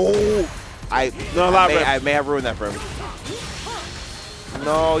man. Oh! I may have ruined that for him.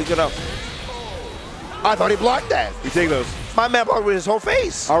 No, he's gonna. I thought he blocked that. You take those. My man blocked with his whole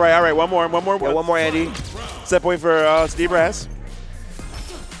face. All right. One more. Yeah, one more, Andy. Set point for Steve Brass.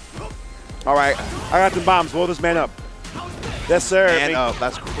 All right, I got the bombs. Blow this man up. Yes, sir. Man up.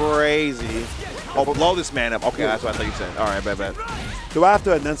 That's crazy. Oh, blow this man up. Okay, that's what I thought you said. All right, bad. Do I have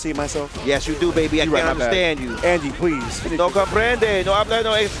to enunciate myself? Yes, you do, baby. I You're can't right, my understand you. Andy, please. No comprende. No habla.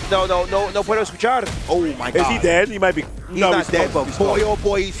 No puedo escuchar. Oh my God. Is he dead? He might be. He's not dead, but boy, oh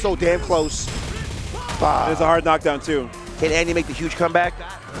boy, he's so damn close. It's a hard knockdown too. Can Andy make the huge comeback?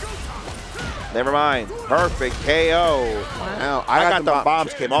 Never mind. Perfect KO. Wow. I got the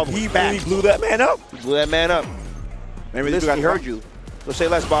bombs came all the way He back. really blew that man up. He blew that man up. Maybe Listen, he heard you. So say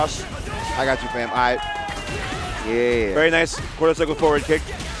less, boss. I got you, fam. All right. Yeah. Very nice. Quarter circle forward kick.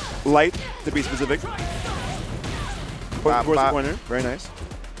 Light, to be specific. Towards the corner. Very nice.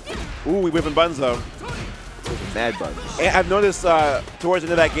 Ooh, we whipping buttons though. Mad buttons. And I've noticed towards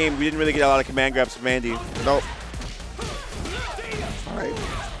the end of that game, we didn't really get a lot of command grabs from Andy. Nope. All right.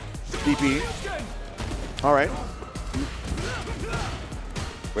 DP. All right.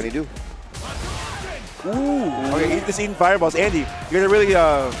 What do you do? Ooh. Okay, just eating fireballs. Andy, you're gonna really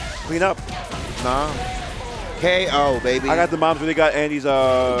clean up. Nah. KO, baby. I got the moms really got Andy's.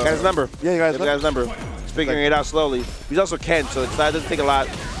 Got his number. Yeah, you got his number. He's figuring it out slowly. He's also Ken, so it doesn't take a lot.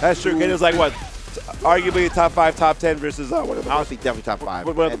 That's true. Ken is like what? Arguably top 5, top 10 versus what are the Honestly, definitely top 5.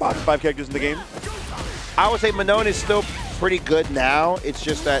 One of the bottom 5 characters in the game. I would say Manon is still pretty good now. It's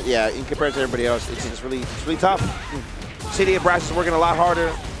just that, yeah, in comparison to everybody else, it's really tough. City of Brass is working a lot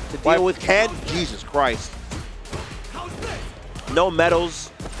harder to deal with Ken. Jesus Christ. No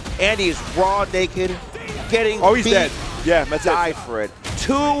medals. Andy is raw, naked, getting Oh, he's beat. dead. Yeah, that's Die it. for it.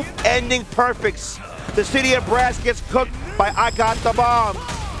 2 ending perfects. The City of Brass gets cooked by I Got the Bomb.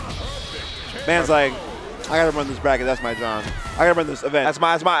 Man's like, I gotta run this bracket. That's my John. I gotta run this event.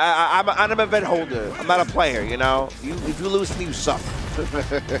 I'm an event holder. I'm not a player, you know? If you lose to me, you suck. Look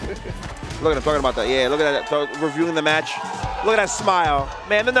at him talking about that. Yeah, look at that. Reviewing the match. Look at that smile.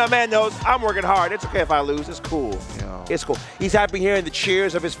 Man, the man knows I'm working hard. It's okay if I lose. It's cool. Yeah. It's cool. He's happy hearing the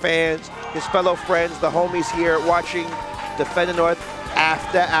cheers of his fans, his fellow friends, the homies here watching Defend the North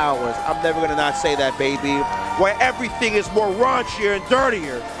after hours. I'm never going to not say that, baby. Where everything is more raunchier and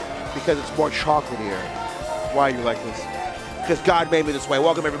dirtier because it's more chocolatier. Why are you like this? Because God made me this way.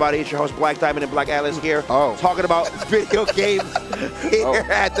 Welcome, everybody. It's your host, Black Diamond and Black Atlas here. Oh. Talking about video games here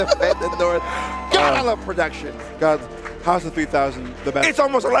at Defend the North. God, I love production. God, House of 3000, the best. It's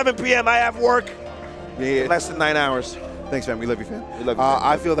almost 11 p.m. I have work. Yeah. Less than 9 hours. Thanks, man. We love you, fam. We love you, fam.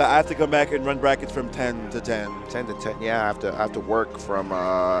 I feel that I have to come back and run brackets from 10 to 10. 10 to 10. Yeah, I have to work from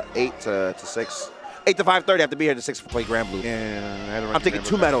 8 to 6. 8 to 5:30. I have to be here to 6 to play Grand Blue. Yeah, I had to run I'm taking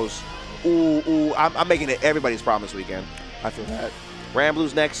 2 medals. Ooh, I'm making it everybody's problem this weekend. I feel that. Grand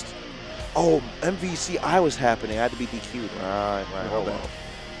Blue's next. Oh, MVCI was happening. I had to be DQ'd. Right. Hold on.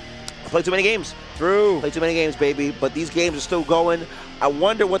 I played too many games. True. Played too many games, baby. But these games are still going. I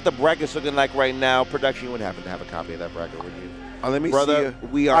wonder what the bracket's looking like right now. Production, you wouldn't happen to have a copy of that bracket, would you? Let me Brother, see.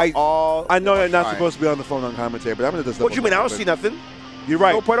 we are all... I know you're not All right. supposed to be on the phone on commentary, but I'm going to just... What you mean? I don't see nothing. You're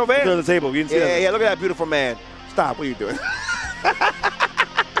right. No point over Look here. at the table. You didn't see Yeah, that. yeah, look at that beautiful man. Stop. What are you doing?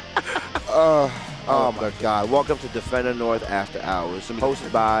 Oh, my God. Welcome to Defender North After Hours.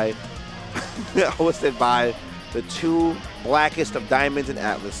 Hosted by the 2 blackest of diamonds and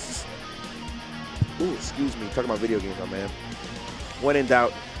atlases. Ooh, excuse me. Talking about video games, my man. When in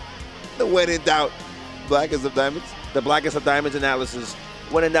doubt. When in doubt. Blackest of diamonds. The blackest of diamonds and atlases.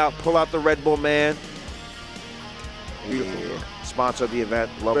 When in doubt, pull out the Red Bull, man. Beautiful. Yeah. Sponsor of the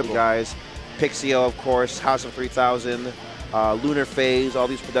event. Lovely guys. Pixio, of course. House of 3000. Lunar Phase. All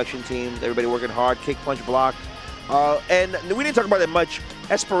these production teams. Everybody working hard. Kick, punch, block. And we didn't talk about that much.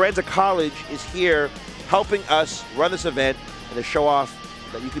 Esperanza College is here helping us run this event and to show off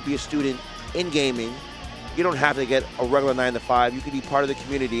that you could be a student in gaming. You don't have to get a regular 9 to 5. You can be part of the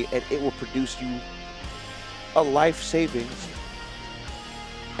community, and it will produce you a life savings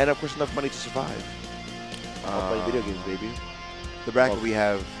and, of course, enough money to survive. Playing video games, baby. The bracket we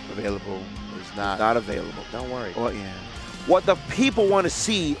have available is Not available. Don't worry. Well, yeah. What the people want to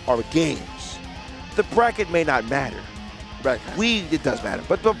see are games. The bracket may not matter. It does matter.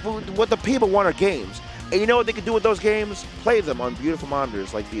 But what the people want are games. And you know what they can do with those games? Play them on beautiful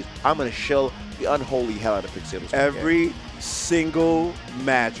monitors like these. I'm going to shill the unholy hell out of Pixie. Every single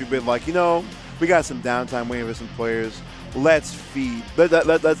match, we've been like, you know, we got some downtime waiting for some players. Let's feed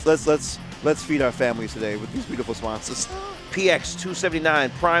our families today with these beautiful sponsors.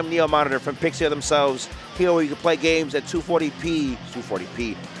 PX279 Prime Neo monitor from Pixie themselves. Here where you can play games at 240p.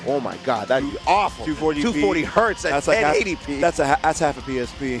 240p. Oh my God, that'd be awful. 240p. 240 hertz at 1080p. That's half a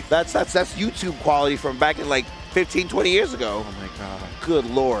PSP. That's YouTube quality from back in like 15, 20 years ago. Oh my God. Good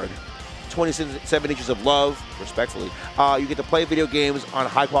Lord. 27 inches of love, respectfully. You get to play video games on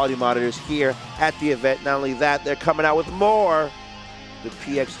high-quality monitors here at the event. Not only that, they're coming out with more. The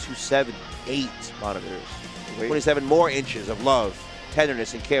PX278 monitors. 27 more inches of love,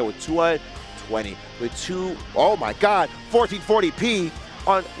 tenderness, and care with 220. Oh my God, 1440p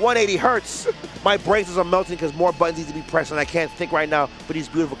on 180 hertz. My brains are melting because more buttons need to be pressed, and I can't think right now, but these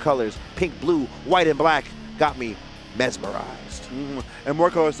beautiful colors, pink, blue, white, and black, got me mesmerized. And more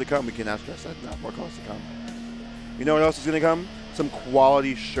colors to come. We cannot stress that enough. More colors to come. You know what else is going to come? Some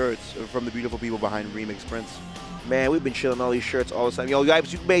quality shirts from the beautiful people behind Remix Prints. Man, we've been chilling all these shirts all the time. Yo,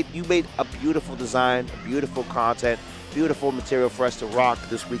 guys, you made a beautiful design, beautiful content, beautiful material for us to rock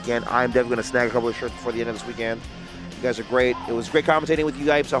this weekend. I'm definitely going to snag a couple of shirts before the end of this weekend. You guys are great. It was great commentating with you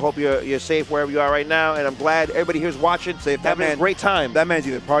guys. I hope you're safe wherever you are right now, and I'm glad everybody here's watching. Having a great time. That man's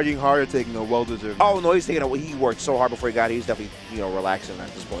either partying hard or taking a well-deserved. Oh no, he worked so hard before he got here. He's definitely relaxing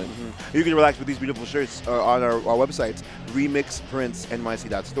at this point. You can relax with these beautiful shirts on our websites,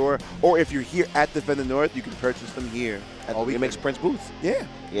 remixprintsnyc.store, or if you're here at Defend the North, you can purchase them here At the Remix Prints booth. Yeah.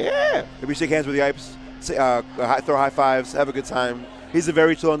 Yeah. Maybe shake hands with the Ipes. throw high fives, have a good time. He's a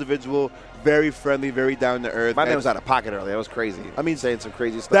very chill individual, very friendly, very down to earth. My man was out of pocket earlier. That was crazy. I mean, saying some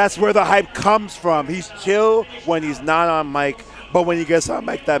crazy stuff. That's where the hype comes from. He's chill when he's not on mic, but when he gets on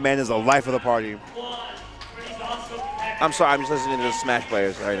mic, that man is the life of the party. I'm sorry, I'm just listening to the Smash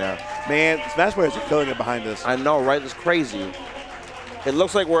players right now. Man, Smash players are killing it behind us. I know, right? It's crazy. It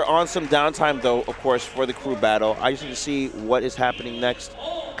looks like we're on some downtime, though, of course, for the crew battle. I just need to see what is happening next.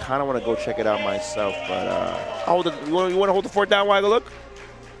 Kind of want to go check it out myself, but you want to hold the fort down while I go look?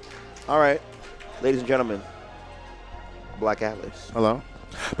 All right. Ladies and gentlemen, Black Atlas. Hello.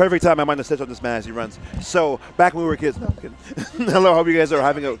 Perfect time. I'm on the stitch on this man as he runs. So, back when we were kids. No, I'm kidding. Hello. Hope you guys are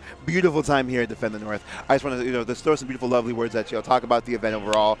having a beautiful time here at Defend the North. I just want to, just throw some beautiful, lovely words at you. Talk about the event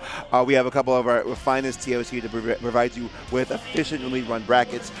overall. We have a couple of our finest TOs here to provide you with efficiently run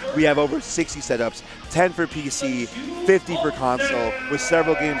brackets. We have over 60 setups, 10 for PC, 50 for console, with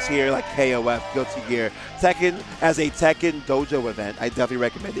several games here like KOF, Guilty Gear, Tekken. As a Tekken Dojo event, I definitely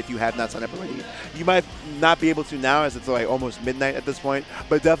recommend if you have not signed up already. You might not be able to now, as it's like almost midnight at this point.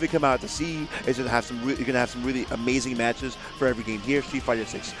 But definitely come out to see. You're gonna have some really amazing matches for every game here. Street Fighter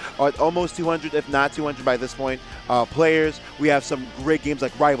 6 at almost 200, if not 200 by this point. Players. We have some great games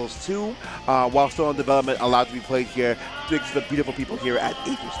like Rivals 2, while still in development, allowed to be played here. Thanks to the beautiful people here at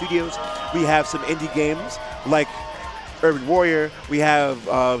A3 Studios. We have some indie games like Urban Warrior. We have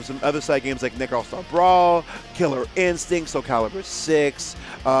some other side games like Nick All-Star Brawl, Killer Instinct, Soul Calibur 6.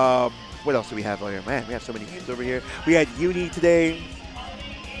 What else do we have over here? Man, we have so many games over here. We had Uni today.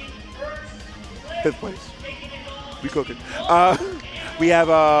 5th place. We cooking. We have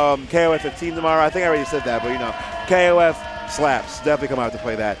KOF 15 tomorrow. I think I already said that, but KOF slaps. Definitely come out to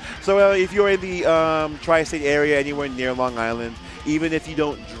play that. So if you're in the tri-state area, anywhere near Long Island, even if you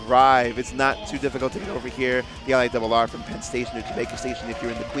don't drive, it's not too difficult to get over here. The LIRR from Penn Station or Jamaica Station if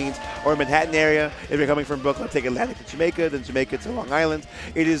you're in the Queens or Manhattan area. If you're coming from Brooklyn, take Atlantic to Jamaica, then Jamaica to Long Island.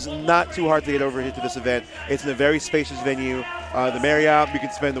 It is not too hard to get over here to this event. It's in a very spacious venue. The Marriott, you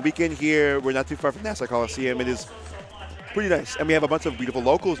can spend the weekend here. We're not too far from Nassau Coliseum. It is pretty nice. And we have a bunch of beautiful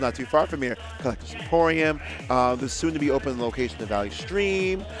locals not too far from here. Collector's Emporium. There's soon to be open location of Valley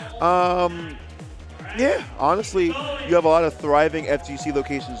Stream. Yeah, honestly, you have a lot of thriving FGC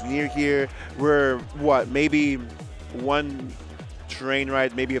locations near here. We're, maybe one train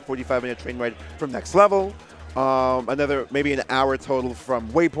ride, maybe a 45-minute train ride from Next Level. Another, maybe an hour total from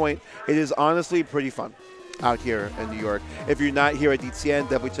Waypoint. It is honestly pretty fun out here in New York. If you're not here at DTN,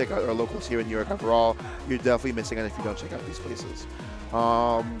 definitely check out our locals here in New York overall. You're definitely missing out if you don't check out these places.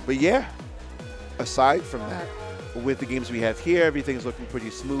 But yeah, aside from that, with the games we have here, everything's looking pretty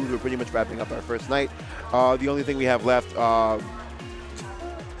smooth. We're pretty much wrapping up our first night. The only thing we have left,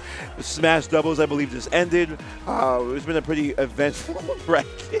 Smash Doubles, I believe, just ended. It's been a pretty eventful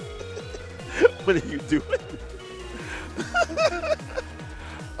bracket. What are you doing?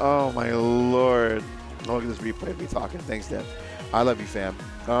 Oh, my Lord. Oh, look at this replay of me talking. Thanks, Dev. I love you, fam.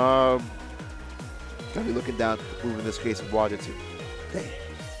 Gotta be looking down, moving this case of water too. Dang.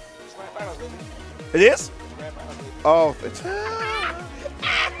 It is? Oh, it's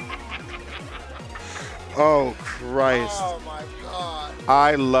oh Christ! Oh my God!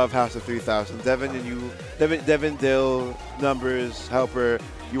 I love House of 3000. Devin and you, Devin, Dill, Numbers, Helper,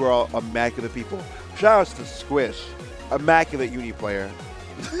 you are all immaculate people. Shout outs to Squish, immaculate Uni player.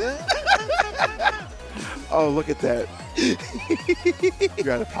 Oh, look at that!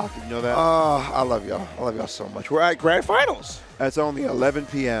 You're out of pocket. You know that? I love y'all. I love y'all so much. We're at Grand Finals. It's only 11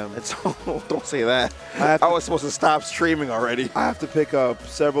 p.m. Don't say that. I was supposed to stop streaming already. I have to pick up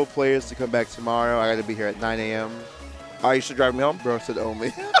several players to come back tomorrow. I got to be here at 9 a.m. Oh, you should drive me home? Bro said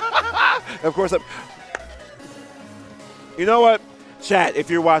only. Of course, you know what? Chat, if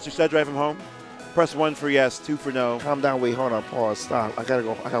you're watching, should I drive him home? Press 1 for yes, 2 for no. Calm down, wait, hold on, pause, stop. I gotta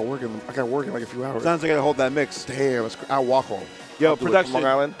go. I got work in like a few hours. Sounds like I gotta hold that mix. Damn, I'll walk home. Yo, production. Long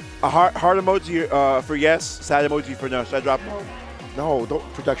Island. A heart emoji for yes, sad emoji for no. Should I drop him home? No, don't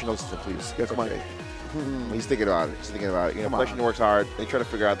production notice, please. Yes, come on. He's thinking about it. Production works hard. They try to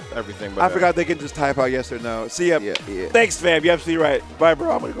figure out everything. But I forgot they can just type out yes or no. See ya. Yeah. Thanks, fam. You're absolutely right. Bye,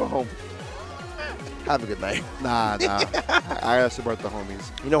 bro. I'm gonna go home. Have a good night. Nah. I gotta support the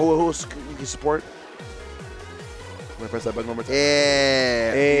homies. You know who you can support? I'm gonna press that button one more time.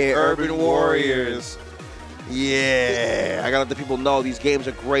 Yeah. Hey, Urban Warriors. Yeah. I gotta let the people know these games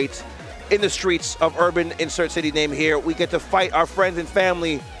are great. In the streets of Urban, insert city name here, we get to fight our friends and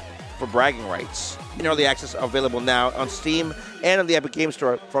family for bragging rights. In early access available now on Steam and on the Epic Game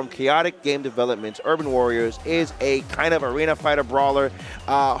Store from Chaotic Game Developments. Urban Warriors is a kind of arena fighter brawler,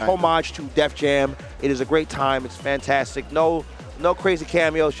 homage to Def Jam. It is a great time. It's fantastic. No No crazy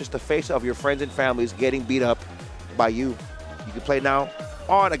cameos, just the face of your friends and families getting beat up by you. You can play now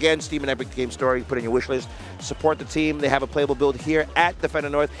on, again, Steam and Epic Game Store. You put in your wish list. Support the team. They have a playable build here at Defender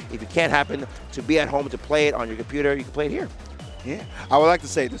North. If you can't happen to be at home to play it on your computer, you can play it here. Yeah. I would like to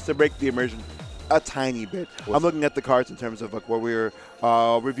say, just to break the immersion a tiny bit, I'm looking at the cards in terms of like what we're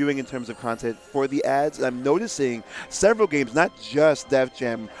reviewing in terms of content for the ads. And I'm noticing several games, not just Def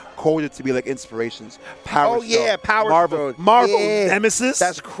Jam, quoted to be like inspirations. Power Stone, Power Stone. Marvel Yeah. Nemesis.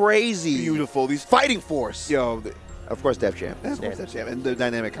 That's crazy. Beautiful. These Fighting Force. Yo, Of course, Def Jam. of course, Def Jam and the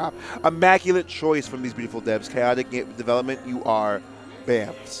Dynamic Cop. Immaculate choice from these beautiful devs. Chaotic development. You are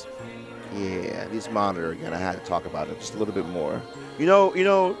BAMs. Yeah, these monitor again. I had to talk about it just a little bit more. You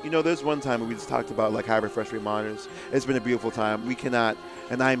know, there's one time we just talked about like high refresh rate monitors. It's been a beautiful time. We cannot,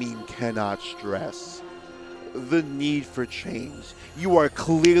 and I mean cannot stress the need for change. You are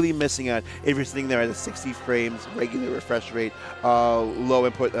clearly missing out if you're sitting there at a 60 frames, regular refresh rate, low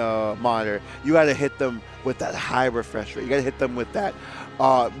input monitor. You got to hit them with that high refresh rate. You got to hit them with that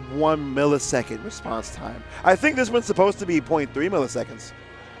 1 millisecond response time. I think this one's supposed to be 0.3 milliseconds.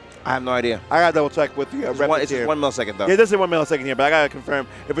 I have no idea. I got to double check with the It's reference just here. 1 millisecond, though. Yeah, it does say 1 millisecond here, but I got to confirm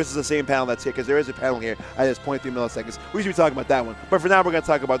if this is the same panel that's here, because there is a panel here at just 0.3 milliseconds. We should be talking about that one. But for now, we're going to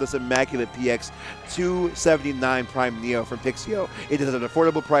talk about this immaculate PX 279 Prime Neo from Pixio. It is at an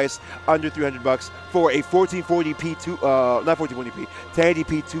affordable price, under $300 for a 1440p, not 1440p, 1080p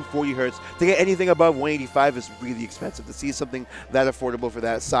 240 hertz. To get anything above 185 is really expensive. To see something that affordable for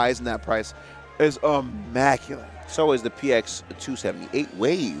that size and that price is immaculate. So is the PX 278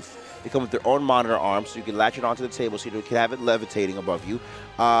 Wave. They come with their own monitor arm, so you can latch it onto the table so you can have it levitating above you.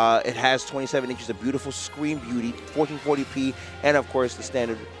 It has 27 inches of beautiful screen beauty, 1440p, and of course the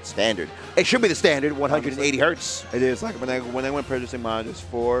standard. It should be the standard 180 hertz. It is. Like when I went purchasing monitors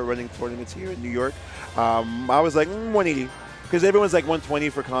for running tournaments here in New York, I was like 180. Because everyone's like 120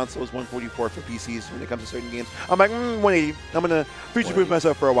 for consoles, 144 for PCs when it comes to certain games. I'm like 180. I'm going to future-proof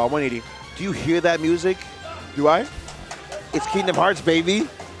myself for a while, 180. Do you hear that music? Do I? It's Kingdom Hearts, baby.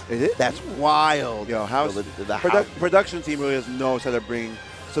 Is it? That's wild. Yo, how's the production team really knows how to bring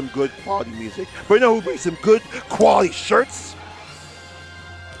some good quality music. But you know who brings some good quality shirts?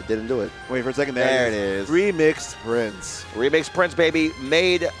 It didn't do it. Wait for a second. There it is. Remix Prince. Remix Prince, baby.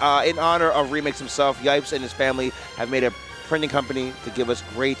 Made in honor of Remix himself. Yipes and his family have made a printing company to give us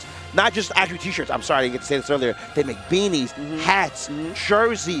great, not just actual t-shirts. I'm sorry, I didn't get to say this earlier. They make beanies, hats,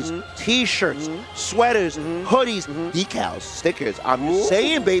 jerseys, t-shirts, sweaters, hoodies, decals, stickers. I'm just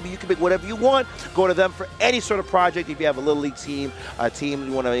saying, baby, you can make whatever you want. Go to them for any sort of project. If you have a little league team, a team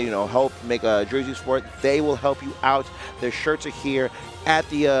you want to, help make jerseys for it, they will help you out. Their shirts are here at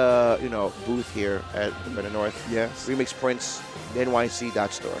the, booth here at the North. Yes. Remix Prince,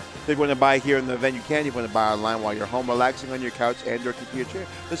 NYC.store. If you want to buy here in the event, you can. If you want to buy online while you're home, relaxing on your couch and your computer chair,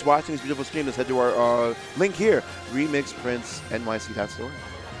 just watching this beautiful stream, just head to our link here, Remix Prince, NYC.store.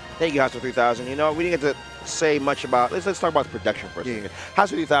 Thank you, House of 3000. We didn't get to say much about. Let's talk about the production for a second.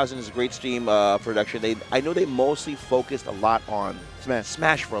 House of 3000 is a great stream production. I know they mostly focused a lot on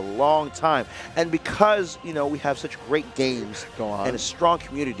Smash for a long time, and because we have such great games and a strong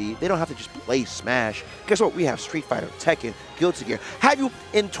community, they don't have to just play Smash. Guess what? We have Street Fighter, Tekken, Guilty Gear. Have you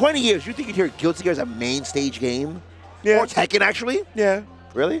in 20 years? You think you'd hear Guilty Gear as a main stage game? Yeah. Or Tekken actually? Yeah.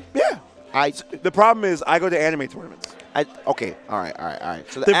 Really? Yeah. The problem is I go to anime tournaments. Okay, all right.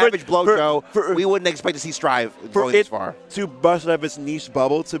 So the average blow Joe, we wouldn't expect to see Strive going this far. To bust out of its niche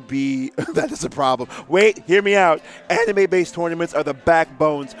bubble to be, that is a problem. Wait, hear me out. Anime-based tournaments are the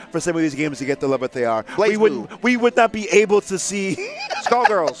backbones for some of these games to get the love that they are. We would not be able to see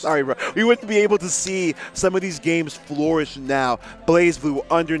Skullgirls. Sorry, bro. We wouldn't be able to see some of these games flourish now. Blaze Blue,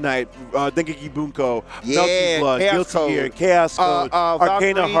 Under Night, Dengeki Bunko, Melting Blood, Chaos Guilty Gear, Code. Chaos Code,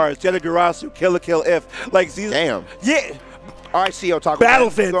 Arcana Hearts, Yetagarasu, Kill la Kill If. Like these. Damn. Yeah. All right, CEO, talk Battle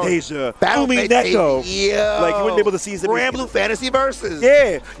about Fantasia, Battle Umi Fantasia. Neko. Yeah. Like, you wouldn't be able to see some Grand Blue Fantasy Versus.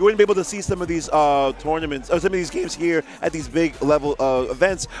 Yeah. You wouldn't be able to see some of these tournaments, or some of these games here at these big level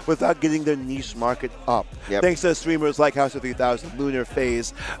events without getting their niche market up. Yep. Thanks to streamers like House of 3000, Lunar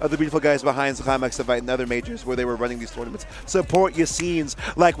Phase, the beautiful guys behind the Climax Event and other majors where they were running these tournaments. Support your scenes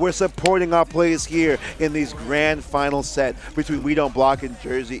like we're supporting our players here in these grand final set between We Don't Block and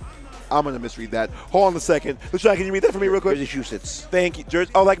Jersey. I'm going to misread that. Hold on a second. Lucian, can you read that for me real quick? Massachusetts. Thank you. Jersey.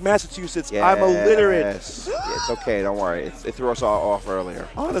 Oh, like Massachusetts. Yes. I'm illiterate. Yeah, it's okay. Don't worry. It threw us all off earlier.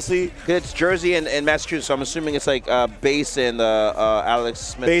 Honestly. It's Jersey and Massachusetts, so I'm assuming it's like Base and Alex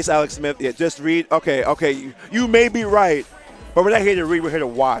Smith. Base, Alex Smith. Yeah, just read. Okay. You may be right, but we're not here to read. We're here to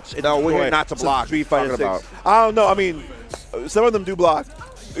watch. No, we're here not to block. Street Fighter 6. I don't know. I mean, some of them do block.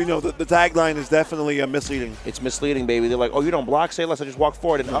 you know, the tagline is definitely misleading. It's misleading, baby. They're like, oh, you don't block? Say less. I just walk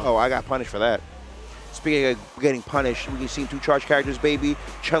forward. And uh-oh, I got punished for that. Speaking of getting punished, we've seen 2 charge characters, baby.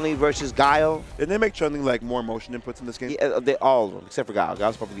 Chun-Li versus Guile. Didn't they make Chun-Li like more motion inputs in this game? Yeah, all of them, except for Guile.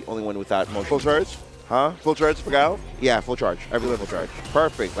 Guile's probably the only one without motion. Full charge? Huh? Full charge for Guile? Yeah, full charge. Every full charge.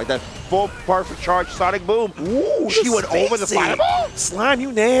 Perfect. Like that full perfect charge Sonic Boom. Ooh, she went over the fireball? Slime,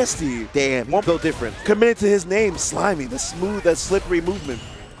 you nasty. Damn, he's built different. Committed to his name, Slimy. The smooth, that slippery movement.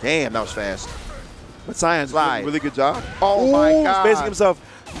 Damn, that was fast. But Cyan's doing a really good job. Oh my God. Spacing himself.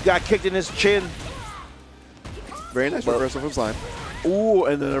 He got kicked in his chin. Very nice reversal from Slime. Ooh,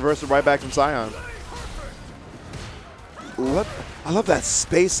 and then a reversal right back from Cyan. Ooh, I love that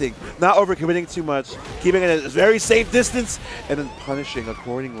spacing. Not overcommitting too much. Keeping it at a very safe distance and then punishing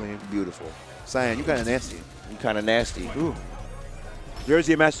accordingly. Beautiful. Cyan, you kind of nasty. You kind of nasty. Ooh.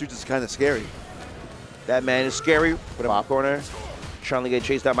 Jersey and Massachusetts is kind of scary. That man is scary. Put him in the corner. Chun-Li get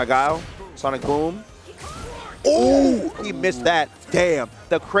chased out by Guile. Sonic Boom. Ooh! He missed that. Damn.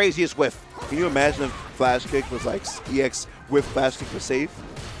 The craziest whiff. Can you imagine if Flash Kick was like EX with Flash Kick was safe?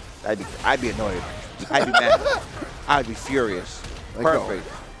 I'd be annoyed. I'd be mad. I'd be furious. Perfect.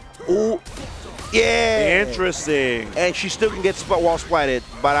 Ooh. Yeah. Interesting. And she still can get wall splatted.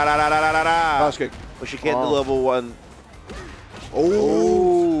 Ba-da-da-da-da-da-da. Flash Kick. But she can't do level 1.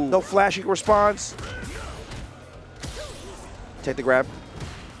 Oh. No flashing response. Take the grab.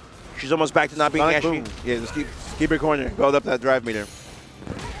 She's almost back to not being ashy. Boom. Yeah, just keep her corner. Build up that drive meter.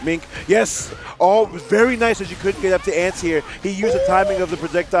 Mink, yes. Oh, very nice as you couldn't get up to Ants here. He used the timing of the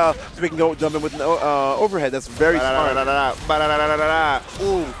projectile so we can go jump in with an overhead. That's very smart.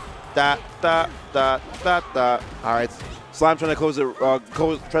 Ooh. Da, da, da, da, da. All right. Slime trying to close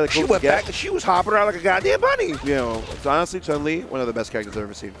the She went back and she was hopping around like a goddamn bunny. You know, honestly, Chun-Li, one of the best characters I've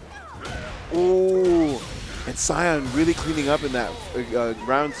ever seen. Ooh. And Cyan really cleaning up in that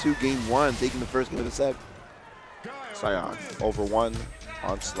round 2, game 1, taking the first game of the set. Cyan over 1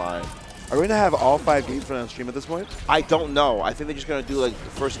 on Slime. Are we going to have all 5 games run on stream at this point? I don't know. I think they're just going to do like the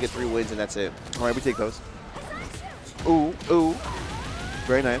first to get 3 wins and that's it. All right, we take those. Ooh, ooh.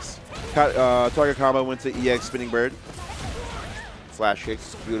 Very nice. Target combo went to EX Spinning Bird. Flash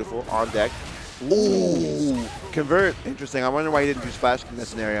kicks, beautiful, on deck. Ooh. Convert, interesting. I wonder why he didn't do splash in that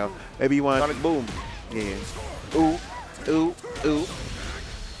scenario. Maybe you want Sonic Boom. Yeah. Ooh, ooh, ooh.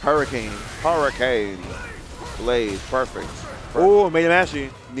 Hurricane. Hurricane. Blaze, perfect. Ooh, made him ashy.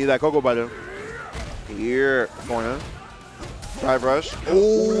 Need that cocoa butter. Here. Corner. Drive rush.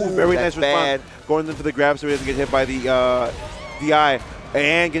 Ooh, very nice response. Going into the grab so he doesn't get hit by the DI.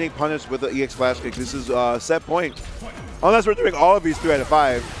 And getting punished with the EX flash kick. This is set point. Unless we're doing all of these 3 out of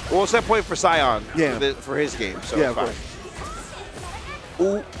 5. Well, set point for Cyan. Yeah. For his game. So yeah, fine.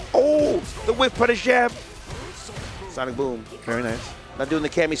 Ooh, oh, the whip punish jab. Sonic Boom. Very nice. Not doing the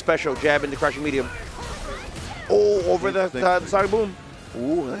Cammy special, jab into crushing medium. Oh, over the Sonic Boom.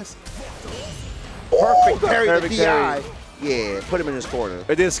 Ooh, nice. Perfect parry, the perfect DI. parry. Yeah, put him in his corner.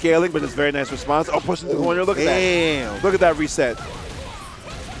 It is scaling, but it's a very nice response. Oh, pushing the corner. Look at Damn. that. Look at that reset.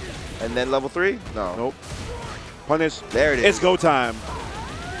 And then level 3? No. Nope. Punish. There it is. It's go time.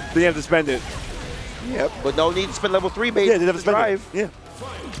 Then you have to spend it. Yep. But no need to spend level 3, baby. Yeah, they have to spend drive. it. Yeah.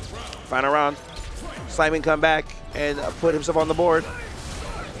 Final round. Simon come back and put himself on the board.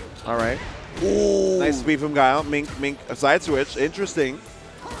 All right. Ooh. Nice speed from Guile. Mink, a side switch. Interesting.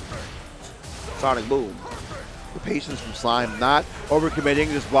 Sonic Boom. The patience from Slime. Not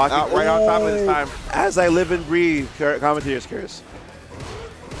overcommitting, just blocking. Right on top of this time. As I live and breathe, commentator's curse.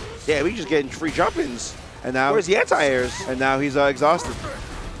 Yeah, we just getting free jump-ins. And now, where's the anti-airs? And now he's exhausted.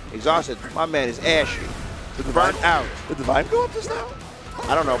 Exhausted. My man is ashy. Did the burnt out. Did the vibe go up just now?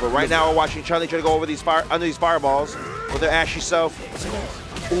 I don't know, but right now we're watching Chun-Li try to go over these under these fireballs with their ashy self.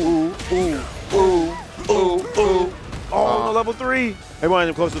 Ooh, ooh, ooh, ooh, ooh. Oh, no, level 3. They wanted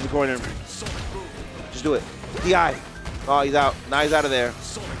him close to the corner. Just do it. DI. Oh, he's out. Now he's out of there.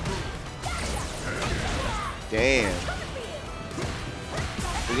 Damn.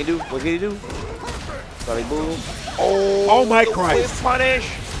 What can he do? What can he do? Sonic Boom. Oh my Christ. Punish.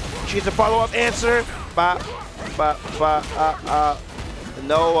 She gets a follow-up answer.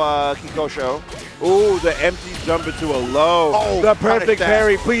 No Kikosho. Ooh, the empty jump into a low. Oh, the perfect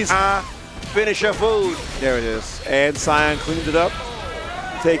parry, please. Finish your food. There it is. And Cyan cleans it up,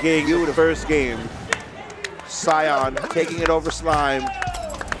 taking the first game. Cyan taking it over Slime.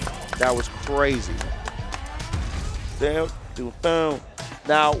 That was crazy.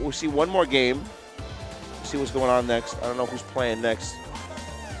 Now we'll see one more game. See what's going on next. I don't know who's playing next.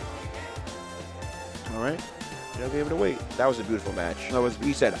 All right. You'll be able to wait. That was a beautiful match.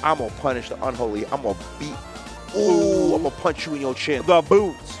 He said, I'm going to punish the unholy. I'm going to beat Ooh, I'm gonna punch you in your chin. The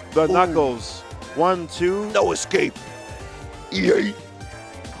boots, the knuckles. 1, 2. No escape. Yay.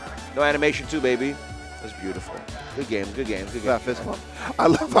 No animation too, baby. That's beautiful. Good game, good game, good game. That fist bump. I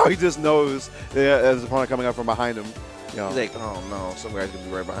love how he just knows as his opponent coming up from behind him. You know, He's like, oh no, some guy's gonna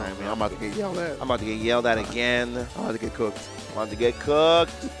be right behind me. I'm about to get yelled at. I'm about to get yelled at again. I'm about to get cooked. I'm about to get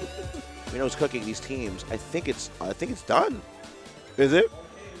cooked. You know who's cooking these teams? I think it's done. Is it?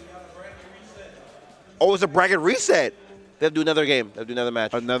 Oh, it's a bracket reset. They'll do another game. They'll do another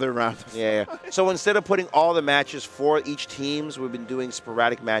match. Another round. Yeah. So instead of putting all the matches for each teams, we've been doing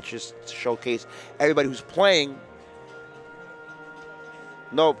sporadic matches to showcase everybody who's playing.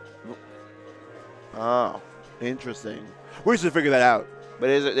 Nope. Oh. Interesting. We should figure that out. But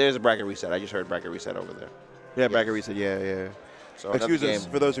there's a bracket reset. I just heard bracket reset over there. Yeah, bracket reset. Yeah. So Excuse us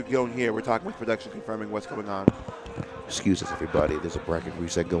game. for those who don't hear. We're talking with production, confirming what's going on. Excuse us, everybody. There's a bracket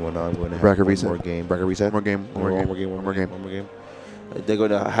reset going on. We're going to have Bracket one reset. more game. Bracket reset? One more game. One more game. They're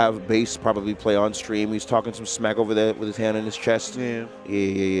going to have Base probably play on stream. He's talking some smack over there with his hand in his chest. Yeah.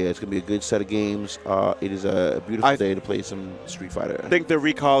 Yeah. It's going to be a good set of games. It is a beautiful day to play some Street Fighter. I think they're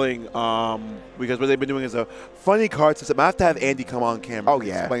recalling because what they've been doing is a funny card system. I have to have Andy come on camera. Oh,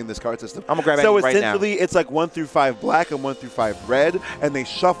 yeah. Explain this card system. I'm going to grab So Andy right now. essentially, it's like 1 through 5 black and 1 through 5 red, and they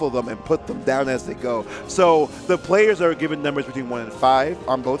shuffle them and put them down as they go. So the players are given numbers between 1 and 5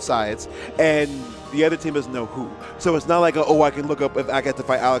 on both sides, and the other team doesn't know who. So it's not like, I can look up if I get to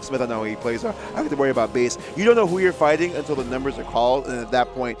fight Alex Smith, I know who he plays, or I have to worry about Base. You don't know who you're fighting until the numbers are called, and at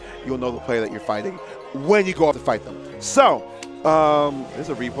that point, you'll know the player that you're fighting when you go off to fight them. So, there's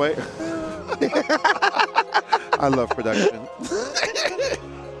a replay. I love production.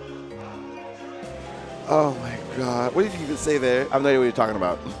 Oh my God. What did you even say there? I have no idea what you're talking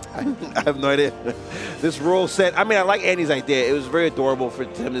about. I have no idea. This rule set, I mean, I like Andy's idea. It was very adorable for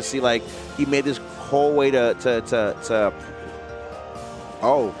him to see, like, he made this whole way to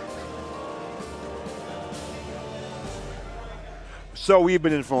oh. So we've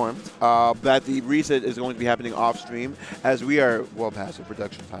been informed that the reset is going to be happening off stream as we are well past the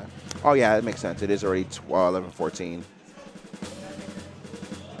production time. Oh, yeah, that makes sense. It is already 11:14.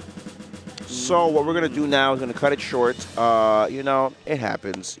 So what we're going to do now is going to cut it short. It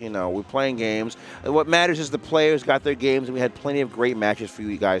happens. We're playing games. And what matters is the players got their games, and we had plenty of great matches for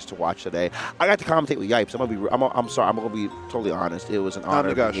you guys to watch today. I got to commentate with Yipes. I'm sorry. I'm going to be totally honest. It was an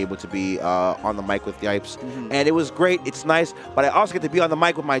honor being able to be on the mic with Yipes. And it was great. It's nice. But I also get to be on the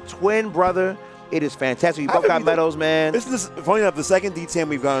mic with my twin brother. It is fantastic. We both got medals, man. This is funny enough. The second DTN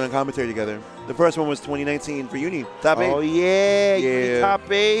we've gone on commentary together. The first one was 2019 for Uni. Top 8. Oh, yeah.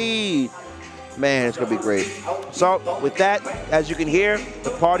 Top 8. Man, it's going to be great. So, with that, as you can hear,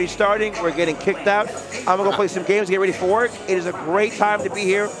 the party's starting. We're getting kicked out. I'm going to go play some games, get ready for work. It is a great time to be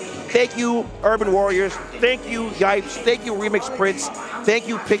here. Thank you, Urban Warriors. Thank you, Yipes. Thank you, Remix Prince. Thank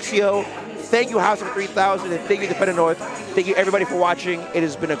you, Pixio. Thank you, House of 3000. And thank you, Defender North. Thank you, everybody, for watching. It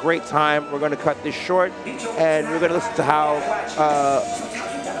has been a great time. We're going to cut this short, and we're going to listen to how...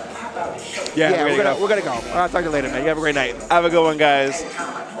 we're going to go. I'll talk to you later, man. You have a great night. Have a good one, guys.